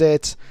 yes. Is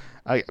it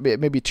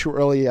maybe too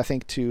early, I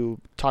think,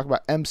 to talk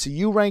about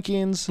MCU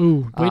rankings?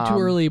 Ooh, way too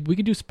early. We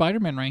could do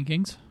Spider-Man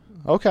rankings.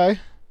 Okay.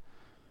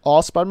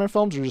 All Spider-Man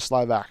films or just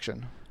live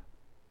action?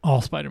 All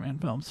Spider-Man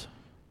films.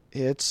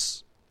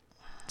 It's...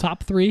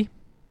 Top 3?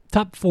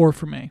 Top 4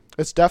 for me.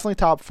 It's definitely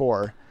top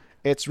 4.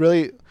 It's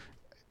really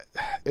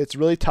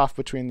tough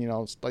between,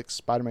 like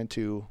Spider-Man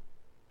 2,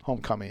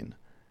 Homecoming,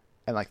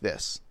 and like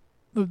this.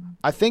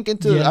 I think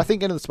Into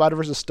the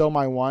Spider-Verse is still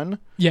my one.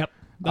 Yep.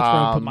 That's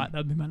where I put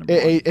that'd be my number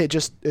one. It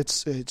just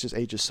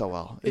ages so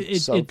well.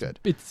 It's so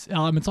good. It's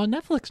on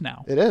Netflix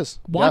now. It is.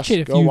 Watch it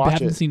if you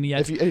haven't seen it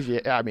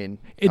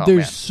yet.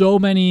 There's so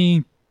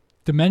many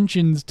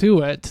dimensions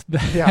to it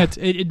that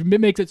it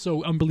makes it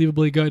so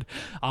unbelievably good.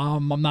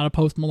 I'm not a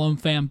Post Malone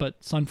fan,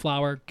 but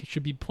Sunflower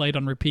should be played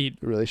on repeat.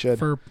 It really should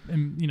for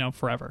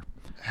forever.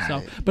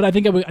 So, but I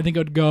think I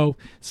would go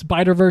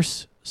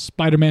Spider-Verse,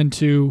 Spider-Man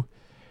 2,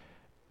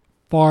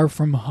 Far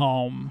From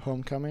Home,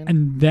 Homecoming,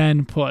 and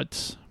then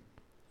put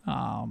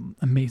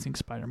Amazing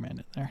Spider-Man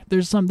in there.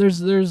 There's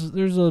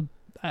a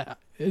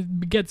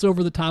it gets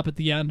over the top at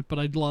the end, but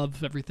I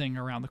love everything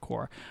around the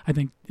core. I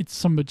think it's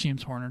some of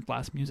James Horner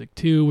glass music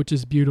too, which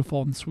is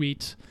beautiful and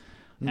sweet,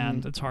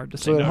 and it's hard to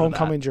say. So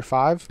Homecoming's your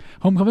 5?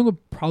 Homecoming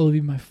would probably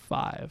be my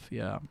 5,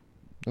 yeah.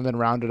 And then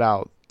round it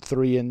out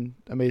 3 in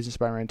Amazing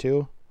Spider-Man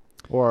 2,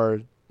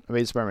 or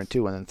Amazing Spider-Man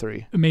 2 and then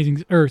 3.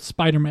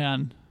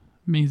 Spider-Man,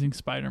 Amazing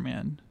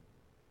Spider-Man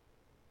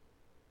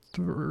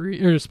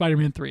 3, or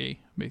Spider-Man 3,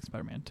 Amazing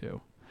Spider-Man 2.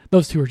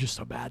 Those two are just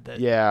so bad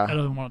that I don't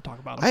even want to talk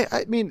about them.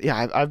 I mean,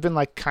 I've been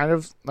like kind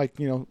of like,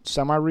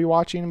 semi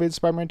rewatching Amazing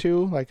Spider-Man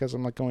 2, like as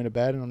I'm like going to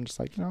bed, and I'm just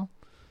like,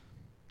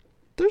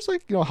 there's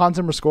like, Hans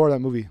Zimmer score of that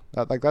movie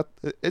that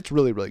it's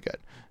really, really good.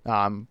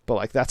 But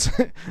like that's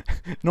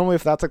normally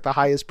if that's like the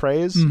highest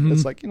praise,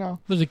 it's like,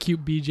 there's a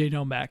cute BJ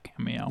Novak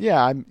cameo.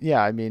 Yeah.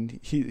 I mean,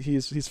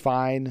 he's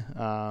fine.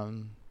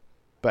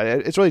 But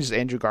it's really just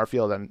Andrew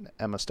Garfield and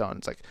Emma Stone.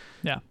 It's like,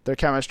 their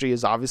chemistry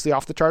is obviously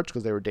off the charts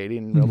because they were dating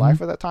in real life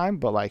at that time.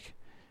 But like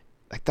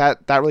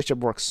that relationship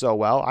works so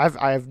well.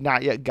 I have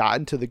not yet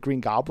gotten to the Green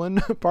Goblin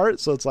part,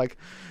 so it's like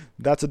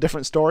that's a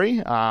different story.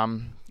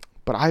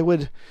 But I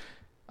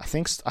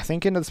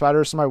think Into the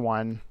Spider-Verse is my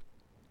 1.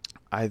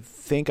 I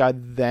think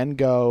I'd then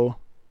go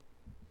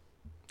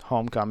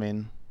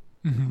Homecoming.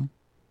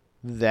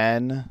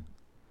 Then,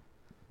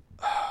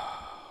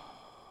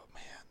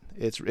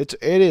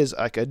 it is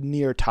like a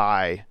near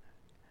tie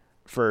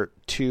for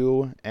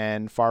 2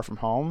 and Far From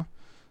Home.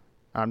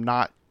 I'm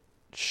not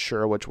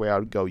sure which way I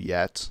would go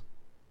yet,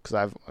 because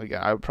I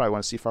would probably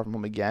want to see Far From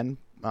Home again.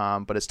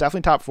 But it's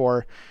definitely top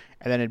 4,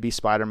 and then it'd be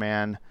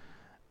Spider-Man,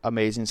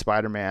 Amazing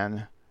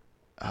Spider-Man.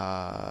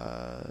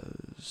 I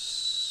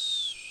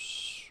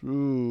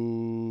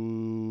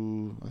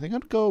think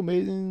I'd go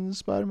Amazing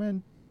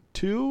Spider-Man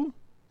 2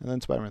 and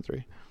then Spider-Man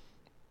 3.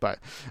 But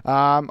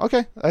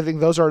okay, I think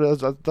those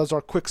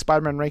are quick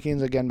Spider-Man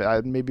rankings. Again,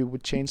 I maybe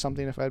would change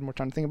something if I had more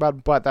time to think about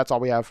it. But that's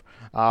all we have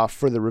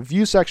for the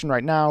review section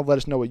right now. Let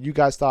us know what you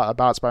guys thought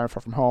about Spider-Man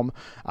Far From Home.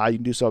 You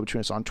can do so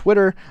between us on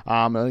Twitter.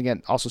 And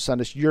again, also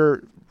send us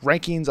your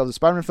rankings of the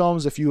Spider-Man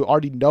films. If you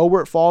already know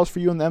where it falls for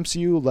you in the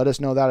MCU, let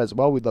us know that as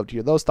well. We'd love to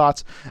hear those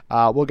thoughts.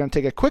 We're going to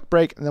take a quick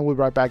break, and then we'll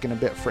be right back in a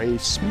bit for a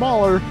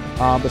smaller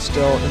but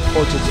still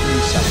important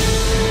news section.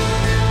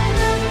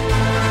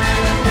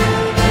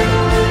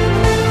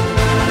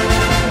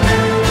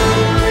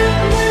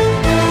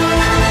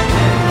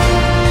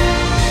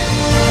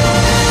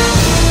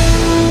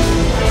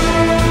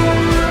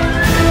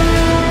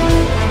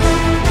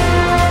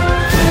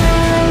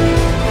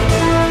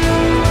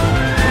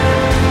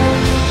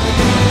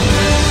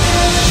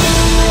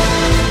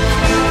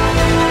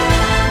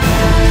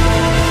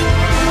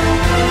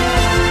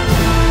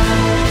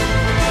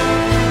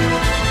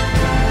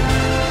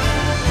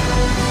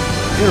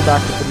 We're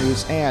back with the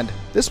news, and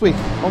this week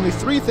only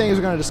 3 things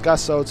we're going to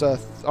discuss. So it's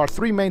our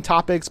 3 main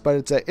topics, but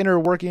it's an inner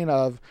working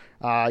of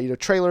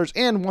trailers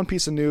and one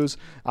piece of news,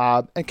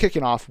 and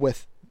kicking off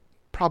with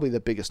probably the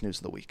biggest news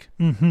of the week.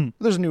 Mm-hmm.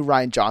 There's a new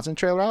Rian Johnson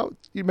trailer out.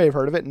 You may have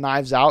heard of it.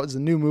 Knives Out is a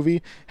new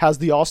movie. Has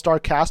the all-star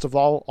cast of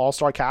all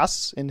all-star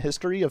casts in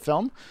history of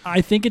film.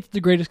 I think it's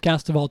the greatest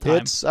cast of all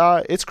time.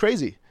 It's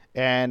crazy.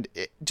 And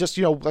it just,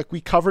 like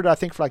we covered, I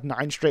think, for like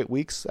 9 straight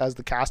weeks as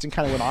the casting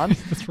kind of went on.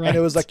 That's right. And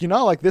it was like,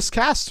 this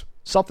cast,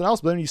 something else,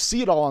 but then you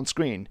see it all on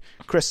screen.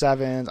 Chris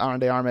Evans, Ana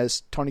de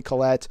Armas, Toni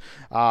Collette,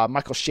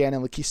 Michael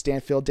Shannon, Lakeith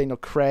Stanfield, Daniel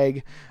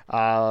Craig.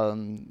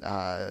 Did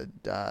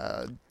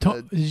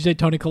you say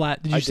Toni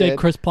Collette? Did you say did.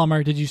 Chris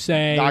Plummer? Did you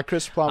say... Not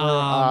Chris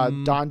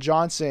Plummer. Don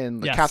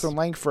Johnson, yes. Catherine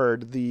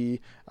Langford,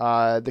 the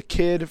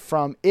kid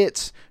from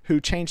It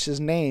who changed his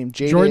name.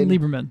 Jordan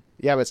Lieberman.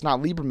 Yeah, but it's not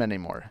Lieberman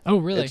anymore. Oh,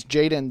 really? It's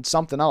Jaden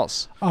something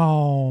else.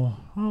 Oh,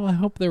 well, I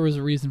hope there was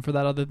a reason for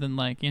that other than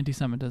like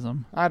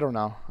anti-Semitism. I don't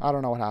know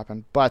what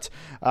happened, but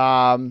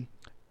the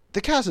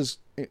cast is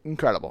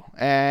incredible,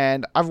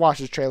 and I've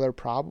watched this trailer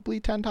probably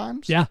 10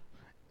 times. Yeah,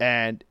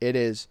 and it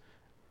is.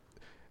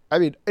 I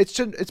mean, it's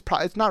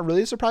not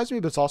really a surprise to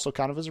me, but it's also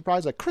kind of a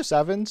surprise. Like Chris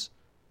Evans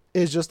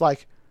is just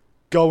like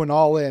going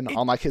all in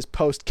on like his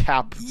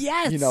post-cap,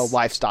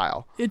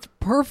 lifestyle. It's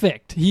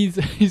perfect.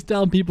 He's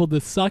telling people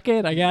to suck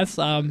it, I guess.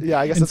 I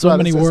guess in that's so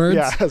many words.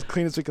 Yeah, as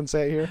clean as we can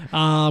say it here.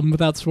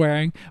 Without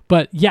swearing.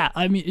 But yeah,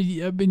 I mean,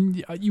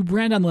 you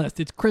ran down the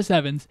list. It's Chris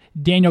Evans,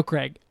 Daniel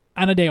Craig,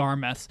 Ana de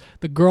Armas,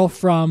 the girl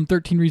from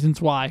 13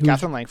 Reasons Why,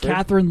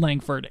 Catherine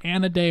Langford,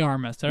 Ana de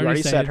Armas. I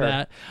already said her.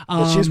 That.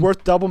 She's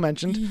worth double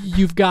mentioned.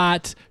 You've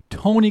got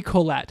Toni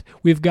Collette.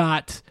 We've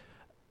got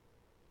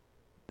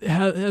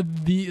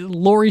the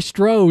Laurie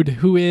Strode,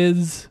 who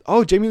is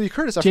Jamie Lee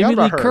Curtis. Jamie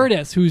Lee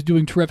Curtis, who's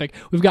doing terrific.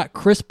 We've got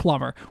Chris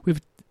Plummer.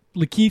 We've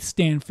Lakeith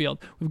Stanfield.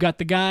 We've got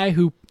the guy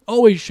who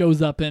always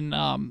shows up in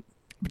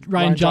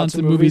Rian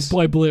Johnson movies,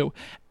 Boy Blue,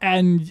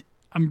 and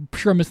I'm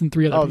sure I'm missing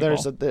 3 other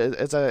people.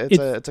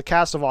 It's a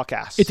cast of all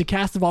casts. It's a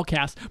cast of all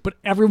casts, but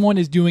everyone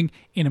is doing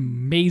an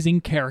amazing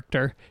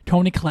character.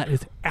 Toni Collette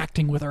is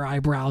acting with her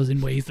eyebrows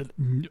in ways that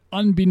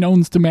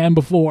unbeknownst to man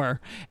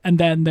before, and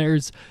then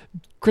there's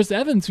Chris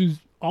Evans, who's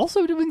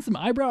also doing some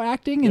eyebrow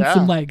acting and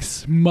some like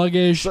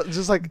smuggish,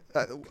 just like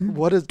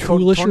what is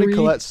Toni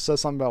Collette says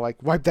something about like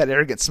wipe that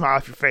arrogant smile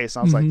off your face.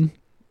 And I was like,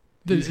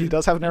 he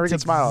does have an arrogant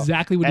smile.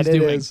 Exactly what he's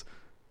doing. It is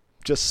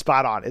just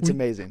spot on. It's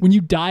amazing. When you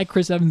dye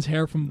Chris Evans'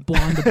 hair from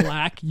blonde to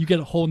black, you get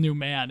a whole new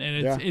man,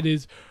 and it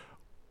is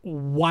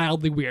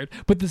wildly weird.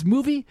 But this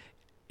movie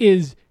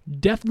is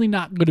definitely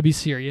not going to be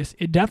serious.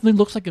 It definitely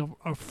looks like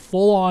a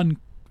full-on.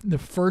 The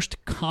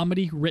first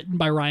comedy written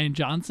by Rian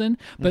Johnson,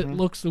 but it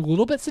looks a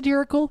little bit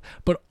satirical,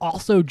 but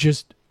also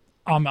just,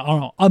 I don't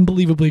know,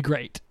 unbelievably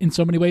great in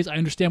so many ways. I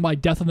understand why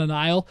Death on the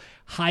Nile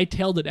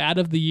hightailed it out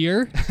of the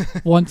year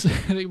once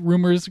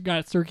rumors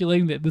got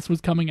circulating that this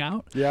was coming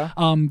out. Yeah.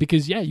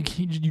 Because you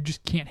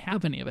just can't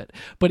have any of it.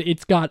 But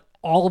it's got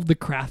all of the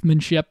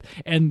craftsmanship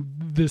and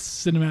the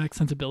cinematic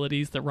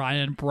sensibilities that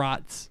Rian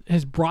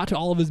has brought to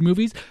all of his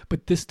movies,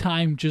 but this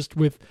time just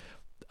with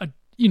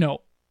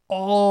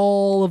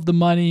all of the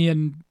money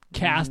and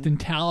cast and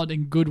talent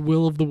and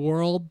goodwill of the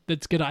world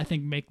that's going to, I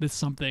think, make this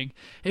something,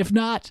 if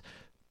not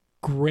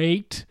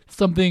great,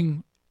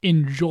 something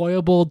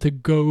enjoyable to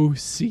go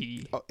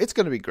see. Oh, it's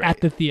going to be great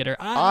at the theater.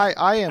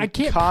 I am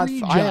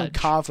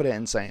confident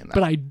in saying that,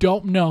 but I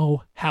don't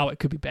know how it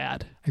could be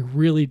bad. I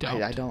really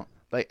don't. I don't.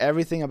 Like,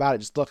 everything about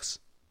it just looks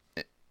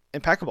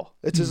impeccable.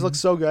 It just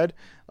looks so good.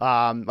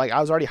 Like, I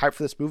was already hyped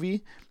for this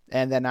movie,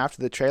 and then after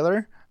the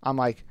trailer, I'm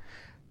like,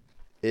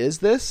 is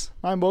this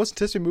my most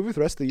anticipated movie for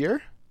the rest of the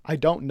year? I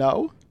don't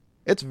know.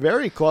 It's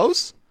very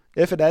close.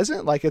 If it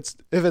hasn't, like if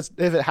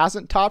it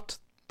hasn't topped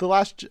The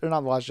Rise of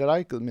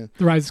Skywalker.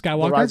 The Rise of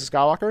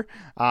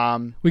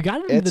Skywalker. We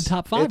got it into the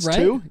top 5, right?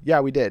 2.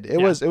 Yeah, we did. It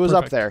was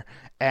up there,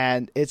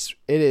 and it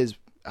is.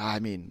 I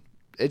mean,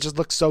 it just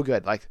looks so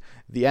good. Like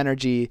the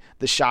energy,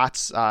 the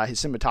shots,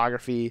 his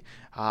cinematography,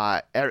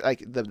 like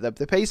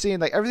the pacing,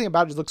 like everything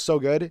about it just looks so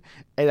good.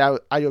 And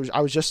I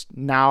was just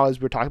now, as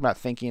we were talking about,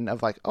 thinking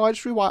of like, oh,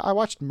 I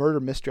watched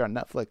Murder Mystery on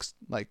Netflix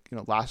like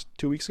last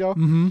 2 weeks ago.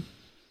 Mm-hmm.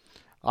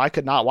 I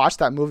could not watch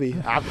that movie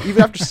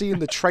even after seeing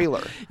the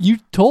trailer. You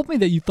told me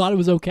that you thought it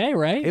was okay,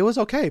 right? It was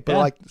okay, but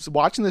like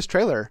watching this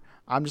trailer,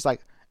 I'm just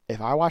like,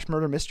 if I watch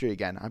Murder Mystery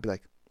again, I'd be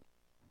like,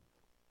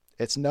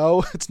 it's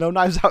no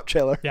Knives Out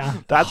trailer. Yeah,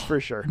 that's for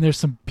sure. And there's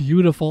some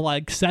beautiful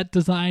like set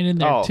design in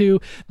there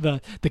too. The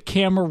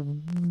camera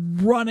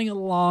running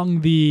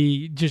along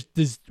just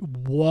this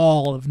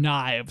wall of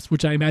knives,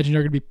 which I imagine are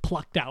going to be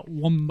plucked out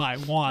one by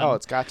one. Oh,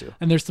 it's got to.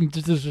 And there's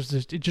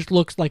it just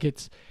looks like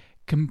it's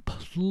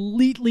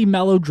completely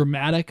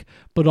melodramatic,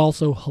 but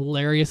also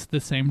hilarious at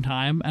the same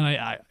time. And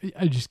I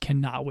just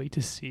cannot wait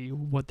to see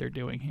what they're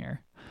doing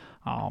here.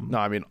 No,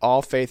 I mean,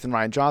 all faith in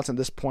Rian Johnson. At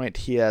this point,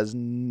 he has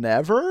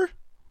never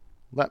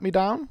let me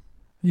down.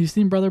 You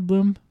seen Brother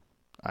Bloom?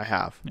 I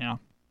have. Yeah.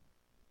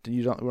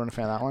 You weren't a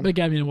fan of that one? But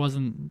again, I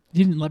mean,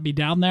 he didn't let me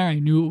down there. I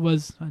knew it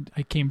was.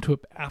 I came to it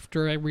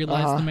after I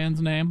realized the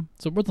man's name.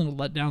 So it wasn't a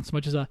letdown so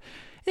much as it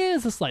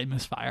is a slight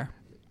misfire.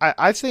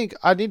 I think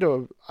I need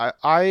to.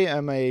 I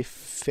am a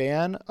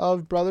fan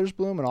of Brothers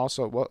Bloom, and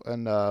also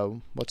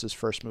what's his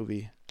first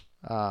movie?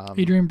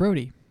 Adrian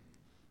Brody,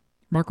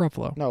 Mark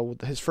Ruffalo. No,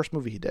 his first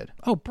movie he did.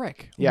 Oh,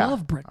 Brick. Yeah,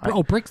 love Brick.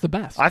 Brick's the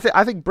best. I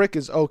think Brick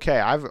is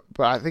okay.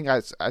 But I think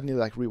I need to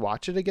like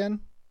rewatch it again.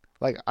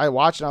 Like I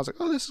watched it and I was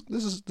like, oh, this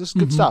is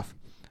good stuff.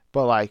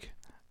 But like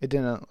it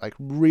didn't like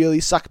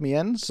really suck me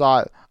in. So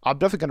I'm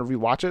definitely gonna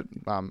rewatch it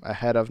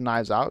ahead of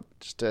Knives Out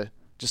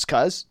just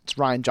cause it's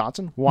Rian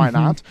Johnson, why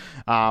not?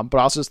 But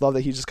I also just love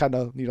that he just kind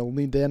of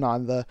leaned in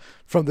on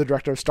from the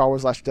director of Star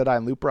Wars: Last Jedi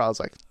and Looper. I was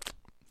like,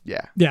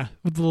 yeah,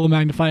 with the little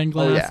magnifying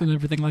glass and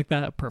everything like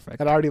that, perfect.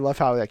 And I already love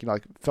how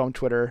like film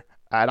Twitter,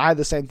 and I had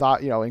the same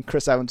thought. In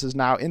Chris Evans'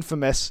 now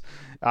infamous,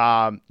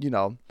 vulgar,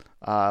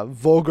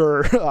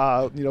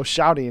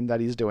 shouting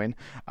that he's doing.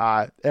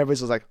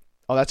 Everybody's like,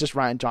 oh, that's just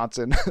Rian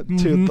Johnson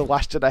to The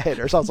Last Jedi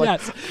haters. I was like,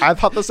 I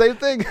thought the same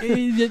thing.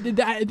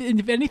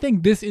 If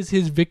anything, this is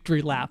his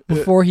victory lap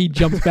before he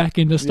jumps back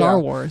into Star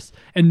Wars.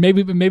 And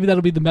maybe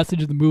that'll be the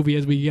message of the movie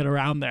as we get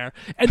around there.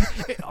 And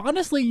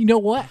honestly, you know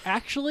what?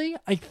 Actually,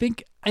 I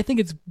think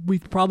we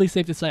probably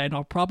safe to say, and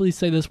I'll probably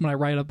say this when I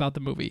write about the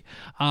movie,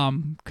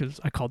 because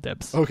I call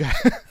dibs. Okay.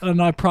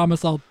 And I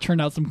promise I'll turn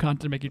out some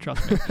content to make you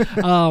trust me.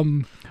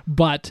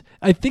 But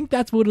I think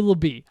that's what it'll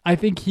be. I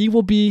think he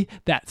will be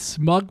that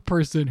smug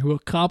person who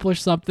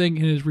accomplished something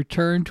in his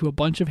return to a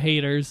bunch of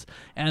haters,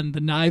 and the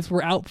knives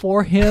were out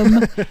for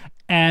him,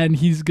 and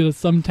he's gonna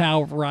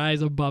somehow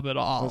rise above it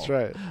all. That's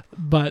right.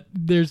 But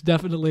there's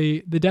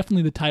definitely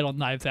the title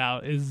Knives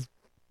Out is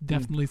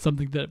definitely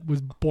something that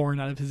was born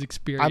out of his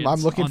experience.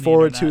 I'm looking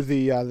forward to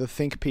the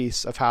think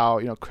piece of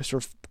how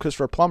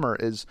Christopher Plummer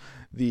is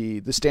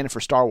the stand-in for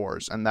Star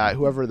Wars, and that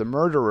whoever the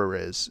murderer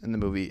is in the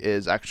movie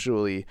is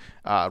actually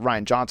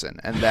Rian Johnson,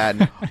 and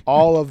then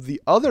all of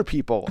the other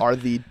people are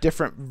the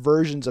different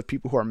versions of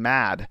people who are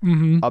mad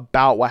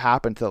about what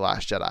happened to The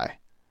Last Jedi.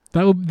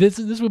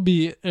 This would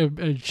be an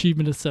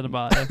achievement of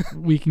cinema if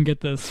we can get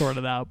this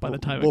sorted out by the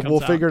time it comes out. We'll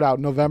figure it out.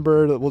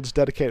 November, we'll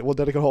dedicate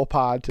a whole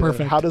pod to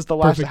how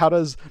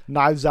does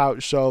Knives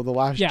Out show the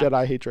Last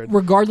Jedi hatred?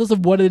 Regardless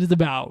of what it is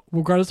about,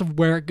 regardless of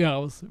where it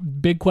goes,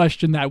 big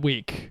question that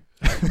week.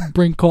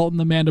 Bring Colt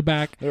and Amanda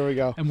back. There we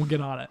go. And we'll get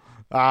on it.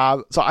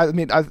 So I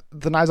mean,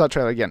 the Knives Out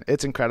trailer again,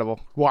 it's incredible.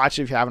 Watch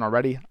it if you haven't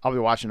already. I'll be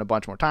watching a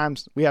bunch more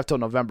times. We have till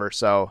November,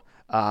 so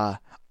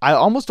I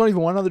almost don't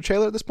even want another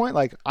trailer at this point.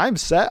 Like, I'm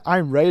set.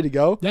 I'm ready to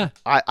go. Yeah.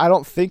 I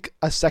don't think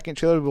a second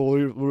trailer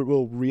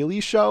will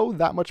really show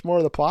that much more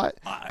of the plot.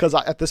 Because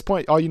at this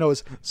point, all you know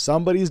is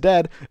somebody's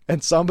dead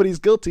and somebody's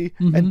guilty,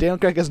 and Daniel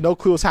Craig has no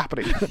clue what's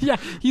happening. Yeah,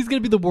 he's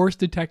going to be the worst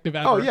detective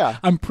ever. Oh, yeah.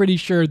 I'm pretty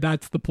sure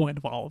that's the point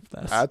of all of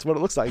this. That's what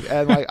it looks like.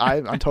 And like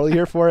I'm totally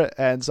here for it.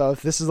 And so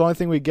if this is the only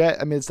thing we get,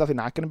 I mean, it's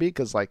definitely not going to be,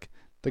 because like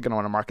they're going to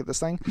want to market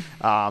this thing.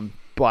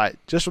 But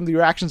just from the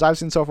reactions I've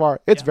seen so far,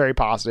 it's very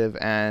positive.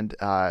 And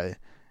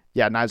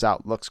yeah, Knives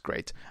Out looks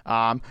great.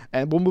 And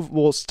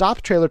we'll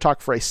stop trailer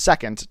talk for a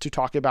second to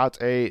talk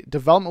about a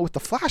development with the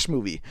Flash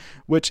movie,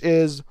 which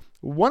is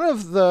one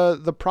of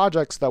the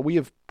projects that we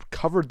have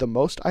covered the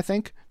most, I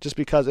think, just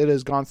because it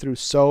has gone through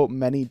so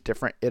many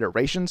different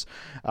iterations.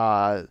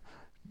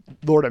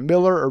 Lord and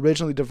Miller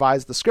originally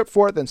devised the script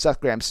for it, then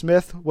Seth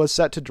Grahame-Smith was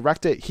set to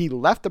direct it. He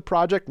left the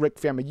project. Rick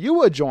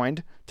Famuyiwa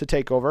joined to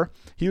take over.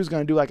 He was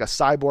going to do like a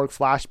cyborg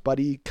Flash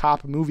buddy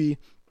cop movie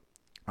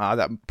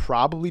that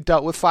probably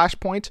dealt with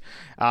Flashpoint.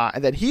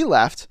 And then he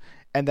left.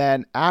 And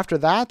then after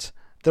that,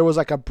 there was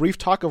like a brief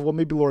talk of, well,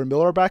 maybe Lord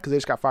Miller are back because they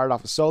just got fired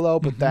off of Solo.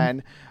 But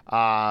then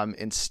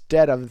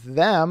instead of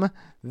them,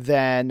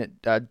 then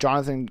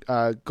Jonathan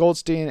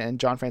Goldstein and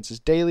John Francis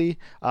Daly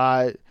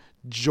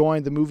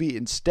joined the movie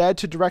instead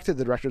to direct it,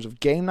 the directors of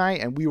Game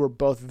Night. And we were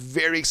both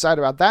very excited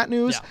about that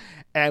news. Yeah.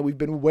 And we've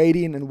been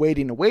waiting and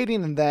waiting and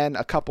waiting. And then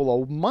a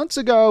couple of months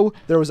ago,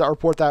 there was that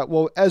report that,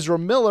 well, Ezra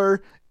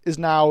Miller is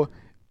now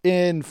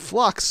in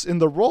flux in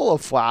the role of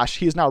Flash.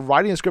 He is now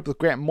writing a script with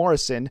Grant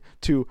Morrison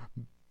to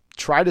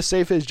try to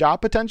save his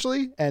job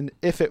potentially. And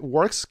if it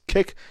works,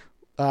 kick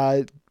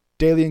Daly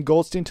and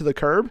Goldstein to the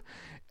curb.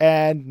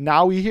 And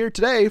now we hear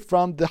today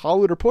from the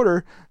Hollywood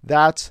Reporter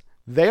that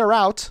they are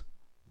out,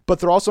 but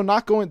they're also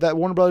not going, that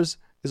Warner Brothers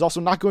is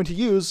also not going to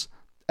use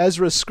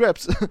Ezra's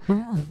scripts.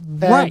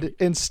 Right. And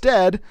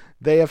instead,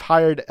 they have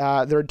hired,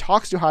 they're in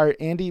talks to hire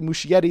Andy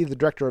Muschietti, the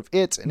director of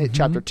It and It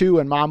Chapter 2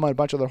 and Mama and a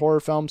bunch of other horror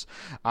films,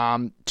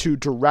 to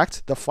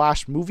direct the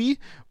Flash movie,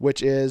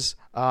 which is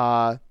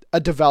a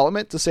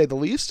development to say the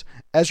least.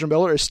 Ezra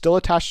Miller is still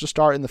attached to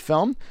star in the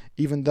film,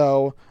 even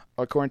though,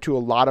 according to a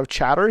lot of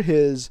chatter,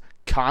 his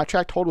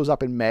contract hold was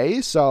up in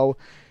May. So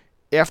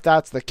if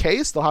that's the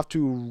case, they'll have to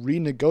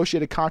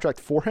renegotiate a contract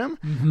for him.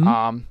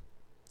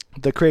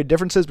 The creative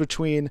differences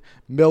between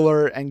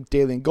Miller and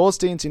Daly and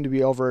Goldstein seem to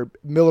be over.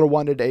 Miller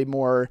wanted a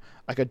more,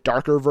 like a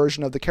darker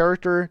version of the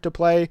character to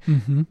play.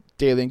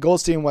 Daly and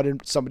Goldstein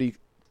wanted somebody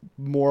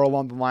more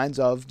along the lines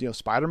of,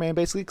 Spider-Man,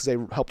 basically, because they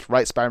helped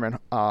write Spider-Man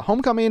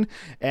Homecoming.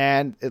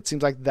 And it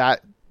seems like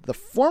that the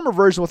former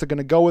version, what they're going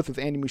to go with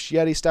Andy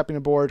Muschietti stepping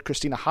aboard.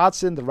 Christina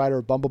Hodson, the writer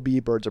of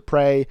Bumblebee, Birds of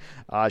Prey.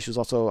 She was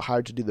also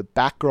hired to do the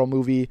Batgirl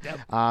movie,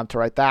 to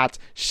write that.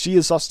 She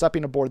is also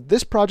stepping aboard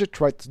this project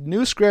to write the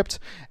new script.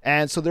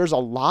 And so there's a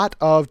lot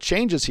of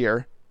changes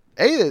here.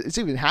 It's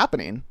even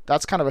happening.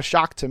 That's kind of a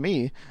shock to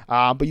me.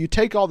 But you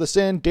take all this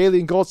in, Daly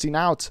and Goldstein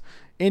out,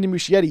 Andy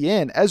Muschietti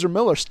in, Ezra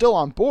Miller still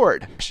on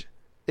board.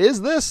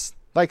 Is this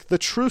like the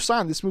true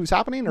sign this movie's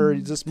happening, or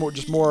is this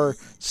more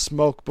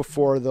smoke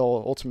before the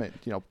ultimate,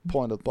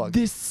 pulling of the plug?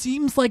 This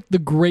seems like the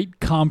great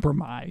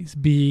compromise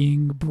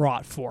being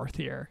brought forth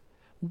here.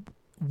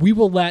 We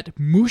will let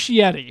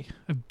Muschietti,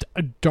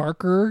 a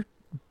darker,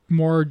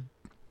 more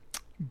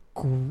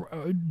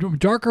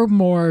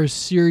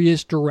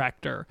serious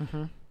director,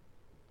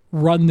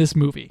 run this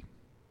movie,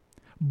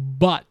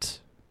 but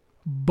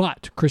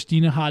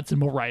Christina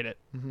Hodson will write it,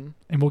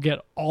 and we'll get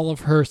all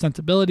of her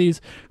sensibilities,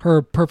 her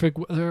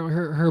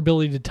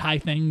ability to tie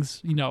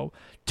things,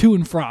 to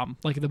and from,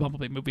 like the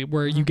Bumblebee movie,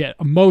 where you get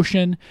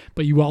emotion,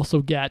 but you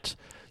also get,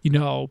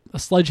 a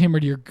sledgehammer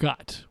to your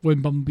gut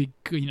when Bumblebee,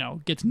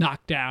 gets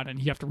knocked down and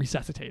you have to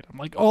resuscitate him,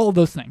 like all of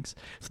those things.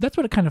 So that's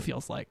what it kind of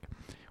feels like.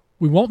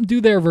 We won't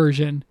do their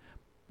version.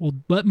 We'll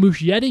let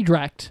Muschietti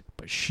direct,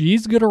 but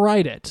she's gonna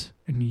write it,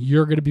 and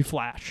you're gonna be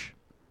Flash.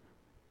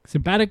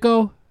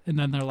 Simpatico. And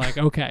then they're like,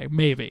 okay,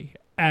 maybe.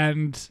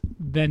 And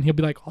then he'll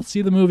be like, I'll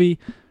see the movie,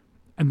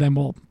 and then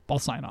I'll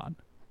sign on.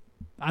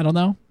 I don't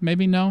know.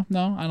 Maybe no,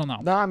 I don't know.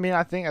 No, I mean,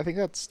 I think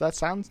that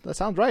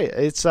sounds right.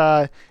 It's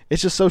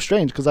just so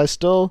strange because I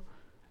still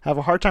have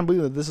a hard time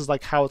believing that this is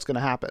like how it's going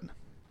to happen.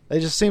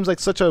 It just seems like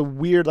such a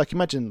weird, like you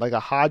mentioned, like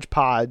a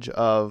hodgepodge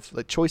of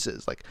like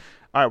choices. Like,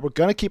 all right, we're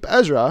going to keep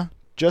Ezra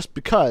just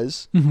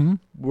because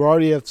we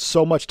already have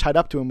so much tied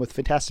up to him with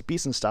Fantastic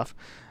Beasts and stuff.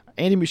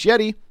 Andy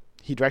Muschietti,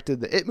 he directed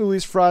the It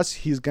movies for us.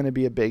 He's going to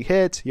be a big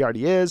hit. He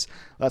already is.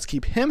 Let's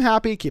keep him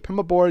happy, keep him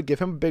aboard, give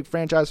him a big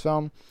franchise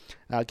film,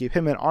 keep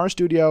him in our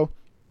studio.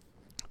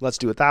 Let's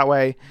do it that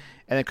way.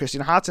 And then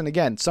Christina Hodson,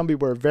 again, somebody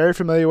we're very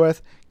familiar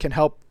with, can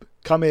help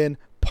come in,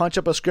 punch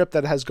up a script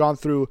that has gone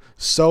through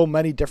so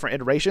many different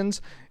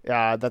iterations,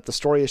 that the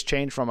story has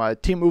changed from a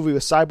team movie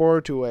with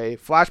Cyborg to a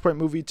Flashpoint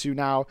movie to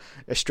now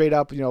a straight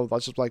up,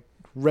 let's just like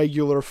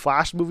regular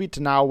Flash movie to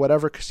now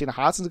whatever Christina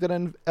Hodson's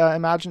going to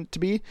imagine it to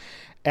be.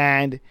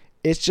 And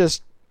it's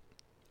just,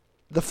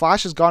 the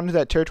Flash has gone into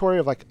that territory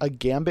of like a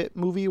Gambit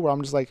movie where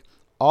I'm just like,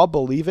 I'll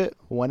believe it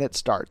when it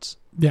starts.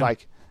 Yeah.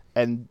 Like,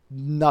 and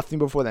nothing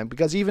before then.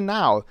 Because even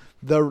now,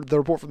 the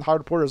report from the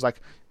Hollywood Reporter is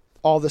like,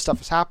 all this stuff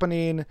is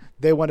happening.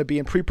 They want to be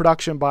in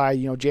pre-production by,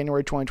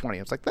 January 2020.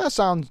 It's like, that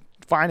sounds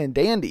fine and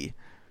dandy.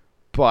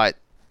 But,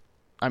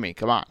 I mean,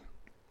 come on.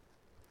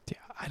 Yeah,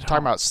 I don't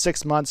talking about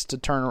 6 months to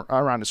turn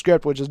around a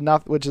script, which is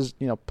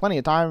plenty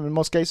of time in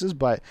most cases,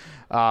 but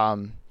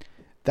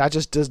that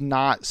just does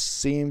not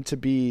seem to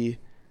be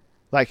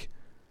like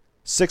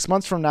 6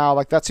 months from now.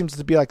 Like that seems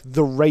to be like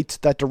the rate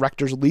that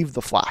directors leave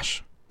the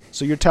Flash.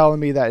 So you're telling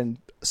me that in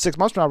 6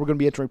 months from now we're going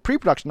to be entering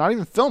pre-production, not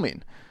even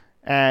filming,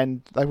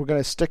 and like we're going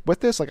to stick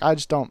with this? Like I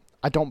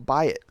don't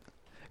buy it.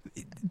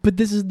 But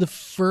this is the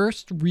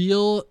first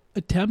real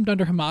attempt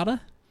under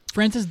Hamada.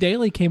 Francis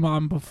Daly came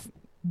on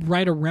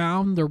right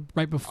around or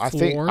right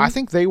before. I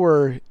think they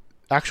were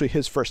actually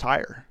his first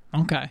hire.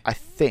 Okay. I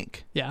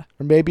think. Yeah.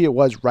 Or maybe it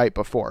was right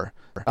before.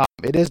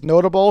 It is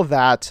notable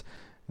that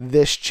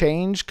this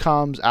change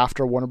comes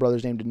after Warner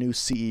Brothers named a new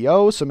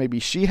CEO, so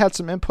maybe she had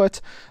some input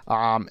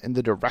in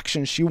the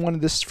direction she wanted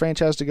this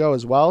franchise to go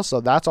as well,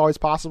 so that's always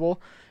possible.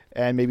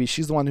 and maybe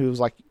she's the one who was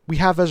like, we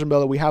have Ezra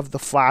Miller, we have the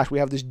Flash, we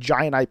have this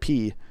giant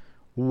IP.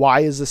 Why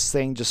is this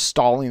thing just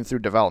stalling through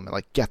development?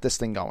 Like, get this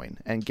thing going.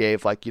 And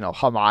gave, like,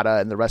 Hamada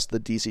and the rest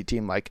of the DC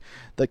team, like,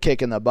 the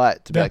kick in the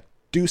butt to be like,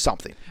 do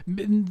something.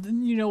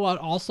 You know what?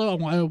 Also,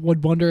 I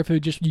would wonder if you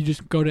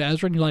just go to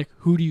Ezra and you're like,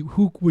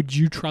 who would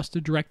you trust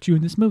to direct you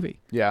in this movie?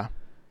 Yeah,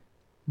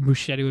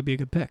 Muschietti would be a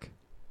good pick.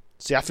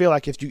 See, I feel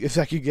like if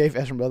you gave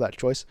Ezra Miller that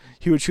choice,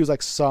 he would choose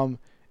like some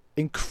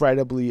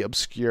incredibly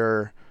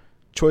obscure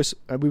choice,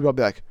 and we would all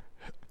be like,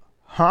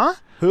 huh?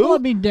 Who? Well, I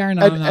mean, Darren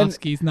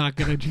Aronofsky's not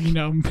gonna,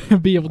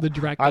 be able to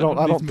direct. I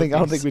don't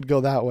think we'd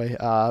go that way.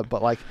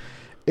 But like,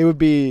 it would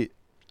be.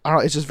 I don't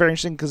know. It's just very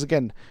interesting because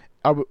again,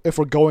 if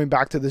we're going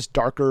back to this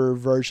darker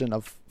version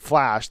of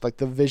Flash, like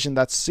the vision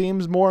that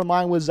seems more in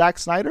line with Zack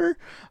Snyder,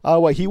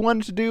 what he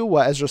wanted to do,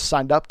 what Ezra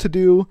signed up to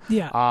do,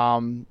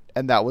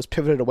 and that was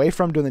pivoted away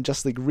from doing the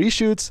Justice League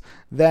reshoots,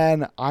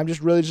 then I'm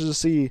just really just to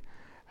see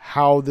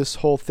how this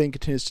whole thing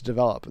continues to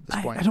develop at this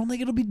point. I don't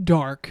think it'll be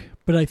dark,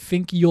 but I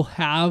think you'll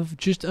have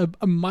just a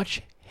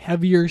much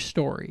heavier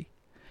story,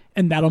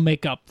 and that'll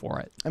make up for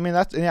it. I mean,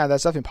 that's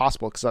definitely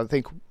possible, because I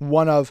think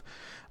one of,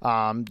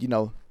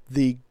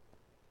 the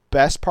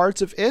best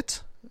parts of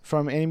it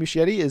from Andy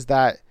Muschietti is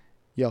that,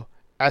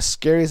 as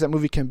scary as that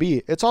movie can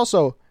be, it's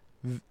also,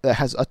 it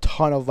has a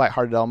ton of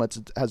lighthearted elements.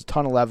 It has a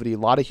ton of levity, a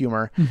lot of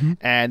humor,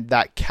 and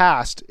that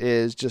cast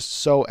is just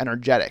so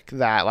energetic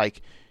that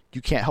like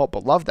you can't help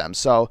but love them.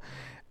 So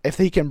if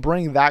he can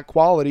bring that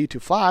quality to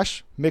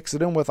Flash, mix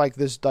it in with like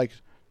this like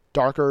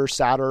darker,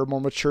 sadder,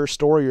 more mature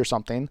story or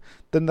something,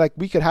 then like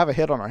we could have a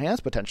hit on our hands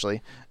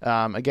potentially.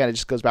 Again, it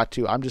just goes back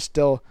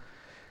to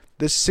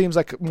this seems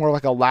like more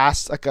like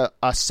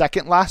a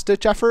second last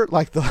ditch effort.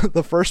 Like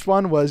the first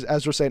one was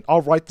Ezra saying,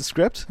 I'll write the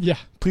script. Yeah.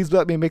 Please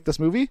let me make this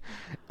movie.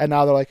 And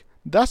now they're like,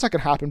 that's not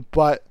going to happen,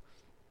 but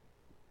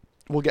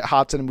we'll get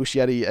Hodson and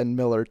Muschietti and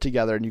Miller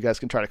together and you guys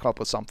can try to come up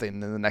with something in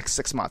the next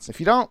 6 months. If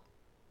you don't,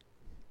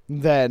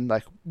 then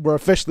like we're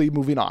officially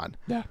moving on.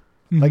 Yeah.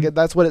 Like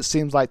that's what it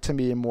seems like to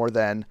me more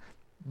than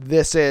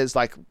this is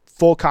like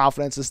full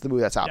confidence. This is the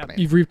movie that's happening.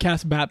 You've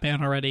recast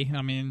Batman already.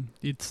 I mean,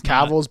 it's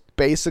Cavill's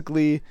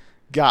basically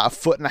got a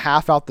foot and a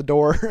half out the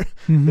door.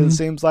 It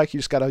seems like you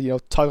just got to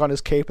tug on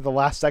his cape at the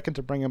last second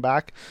to bring him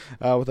back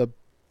with a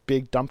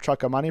big dump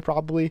truck of money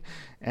probably.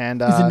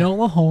 And is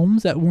Enola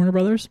Holmes at Warner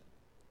Brothers?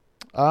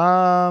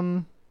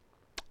 I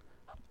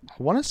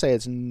want to say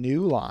it's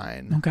New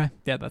Line. Okay,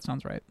 yeah, that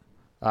sounds right.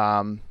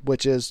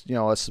 Which is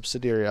a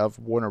subsidiary of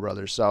Warner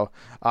Brothers. So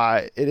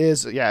it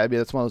is. Yeah, I mean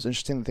that's one of those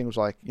interesting things.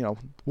 Like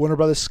Warner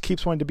Brothers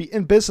keeps wanting to be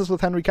in business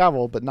with Henry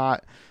Cavill, but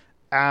not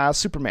as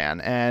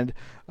Superman. And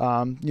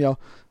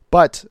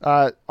But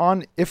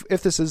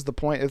if this is the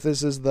point, if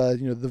this is the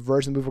the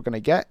version of the movie we're going to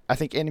get, I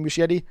think Andy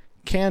Muschietti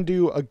can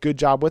do a good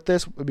job with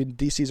this. I mean,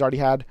 DC's already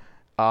had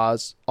a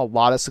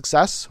lot of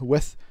success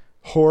with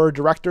horror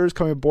directors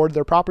coming aboard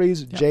their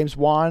properties. Yep. James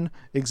Wan,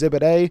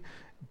 Exhibit A,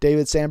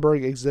 David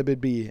Sandberg,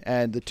 Exhibit B,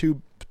 and the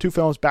two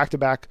films back to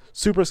back,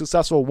 super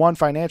successful. One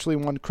financially,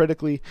 one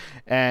critically,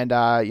 and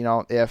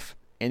if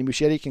Andy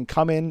Muschietti can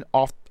come in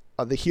off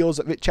the heels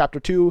of it, Chapter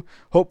 2,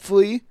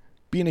 hopefully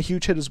being a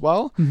huge hit as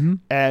well,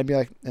 and be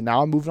like, and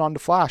now I'm moving on to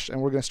Flash,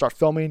 and we're going to start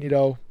filming,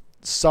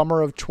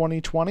 summer of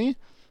 2020.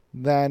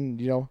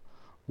 Then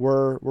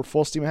we're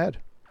full steam ahead.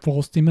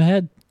 Full steam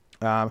ahead.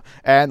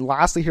 And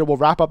lastly, here we'll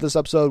wrap up this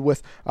episode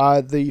with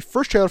the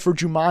first trailer for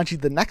Jumanji: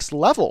 The Next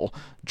Level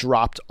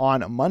dropped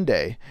on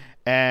Monday,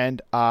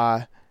 and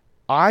I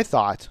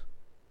thought,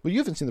 well, you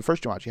haven't seen the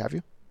first Jumanji, have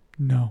you?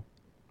 No.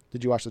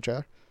 Did you watch the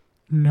trailer?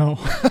 No.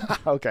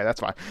 Okay,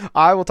 that's fine.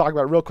 I will talk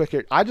about it real quick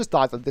here. I just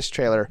thought that this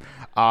trailer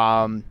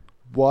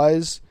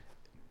was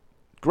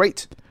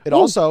great. It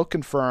also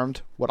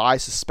confirmed what I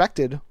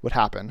suspected would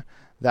happen,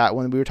 that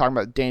when we were talking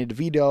about Danny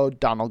DeVito,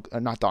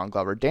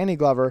 Danny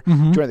Glover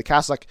joining the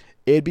cast, like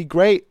it'd be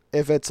great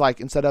if it's like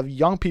instead of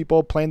young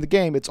people playing the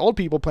game, it's old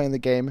people playing the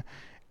game,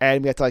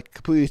 and we have to like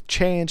completely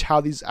change how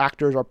these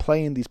actors are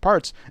playing these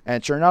parts.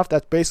 And sure enough,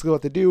 that's basically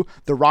what they do.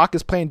 The Rock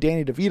is playing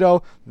Danny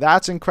DeVito.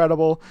 That's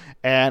incredible.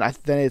 And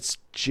then it's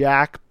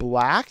Jack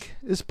Black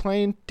is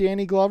playing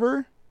Danny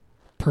Glover.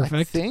 Perfect.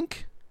 I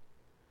think.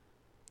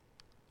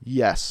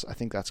 Yes, I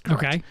think that's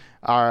correct. Okay.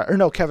 Or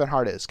no, Kevin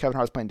Hart is. Kevin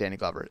Hart's playing Danny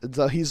Glover.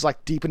 So he's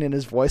like deepening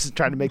his voice and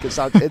trying to make it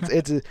sound.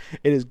 It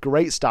is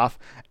great stuff,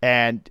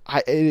 and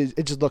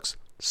it just looks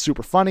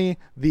super funny.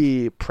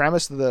 The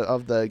premise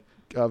of the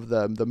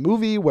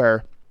movie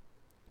where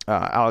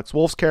Alex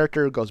Wolff's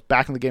character goes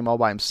back in the game all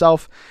by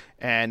himself,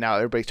 and now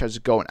everybody starts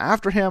going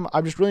after him.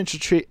 I'm just really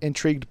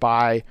intrigued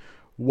by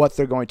what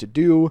they're going to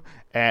do.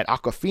 And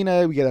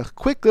Awkwafina, we get a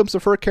quick glimpse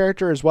of her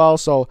character as well.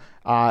 So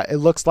it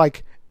looks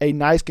like a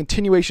nice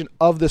continuation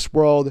of this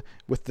world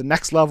with the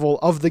next level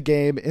of the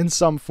game in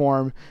some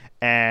form,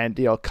 and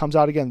it comes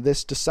out again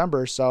this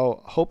December.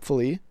 So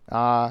hopefully,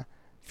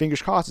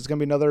 fingers crossed, it's going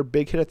to be another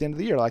big hit at the end of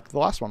the year like the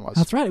last one was.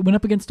 That's right. It went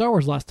up against Star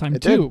Wars last time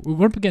too. It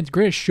went up against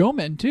Greatest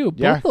Showman too.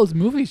 Both those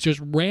movies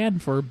just ran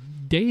for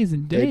days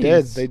and days.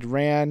 They did. They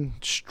ran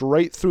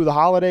straight through the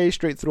holiday,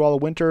 straight through all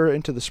the winter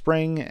into the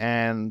spring,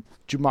 and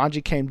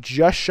Jumanji came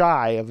just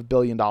shy of $1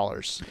 billion,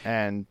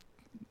 and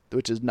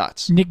which is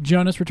nuts. Nick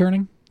Jonas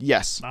returning?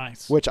 Yes.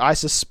 Nice. Which I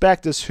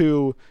suspect is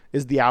who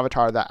is the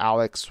avatar that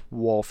Alex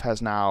Wolff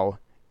has now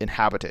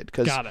inhabited.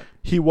 Because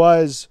he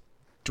was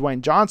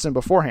Dwayne Johnson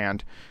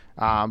beforehand,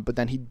 but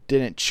then he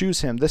didn't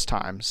choose him this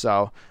time.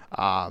 So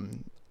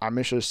I'm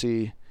interested to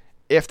see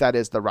if that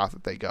is the route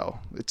that they go.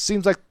 It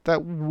seems like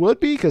that would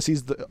be, because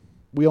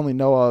we only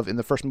know of, in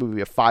the first movie,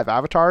 we have 5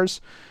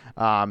 avatars,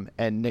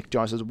 and Nick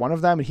Jonas is one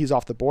of them, and he's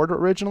off the board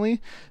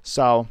originally.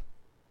 So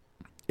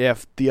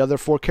if the other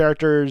 4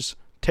 characters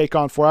take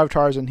on 4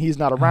 avatars and he's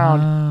not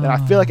around, then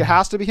I feel like it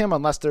has to be him,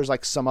 unless there's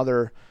like some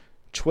other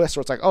twist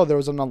where it's like, oh, there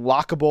was an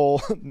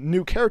unlockable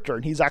new character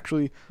and he's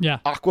actually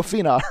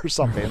Aquafina or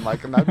something.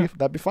 Like, and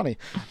that'd be funny.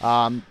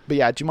 But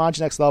yeah, Jumanji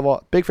Next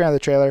Level, big fan of the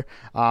trailer.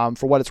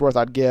 For what it's worth,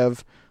 I'd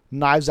give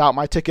Knives Out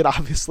my ticket,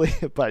 obviously,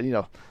 but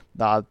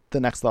the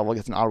Next Level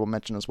gets an honorable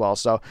mention as well.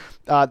 So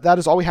that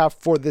is all we have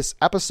for this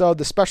episode,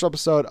 this special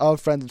episode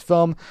of Friends and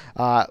Film.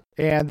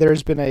 And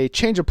there's been a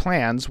change of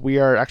plans. We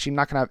are actually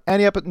not going to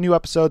have any new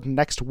episodes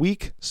next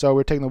week. So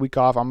we're taking the week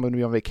off. I'm going to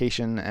be on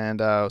vacation. And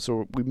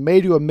so we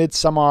may do a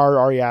Midsommar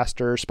Ari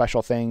Aster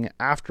special thing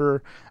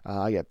after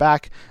I get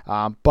back.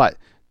 But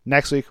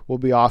next week we'll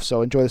be off.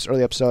 So enjoy this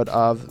early episode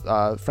of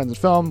Friends and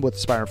Film with the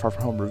Spider-Man Far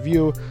From Home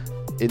review.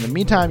 In the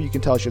meantime, you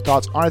can tell us your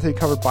thoughts on anything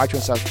covered by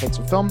iTunes Friends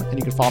and Film, and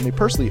you can follow me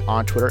personally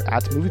on Twitter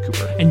at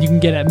MovieCooper. And you can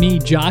get at me,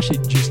 Josh,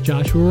 at just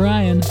Joshua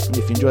Ryan. And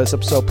if you enjoy this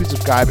episode, please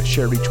subscribe,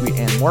 share, retweet,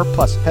 and more.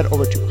 Plus, head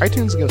over to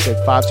iTunes and give us a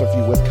 5-star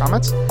review with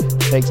comments.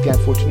 Thanks again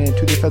for tuning in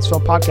to the Friends and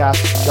Film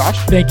podcast. Josh?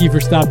 Thank you for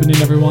stopping in,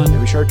 everyone. And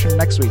be sure to tune in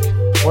next week,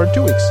 or in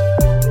 2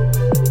 weeks.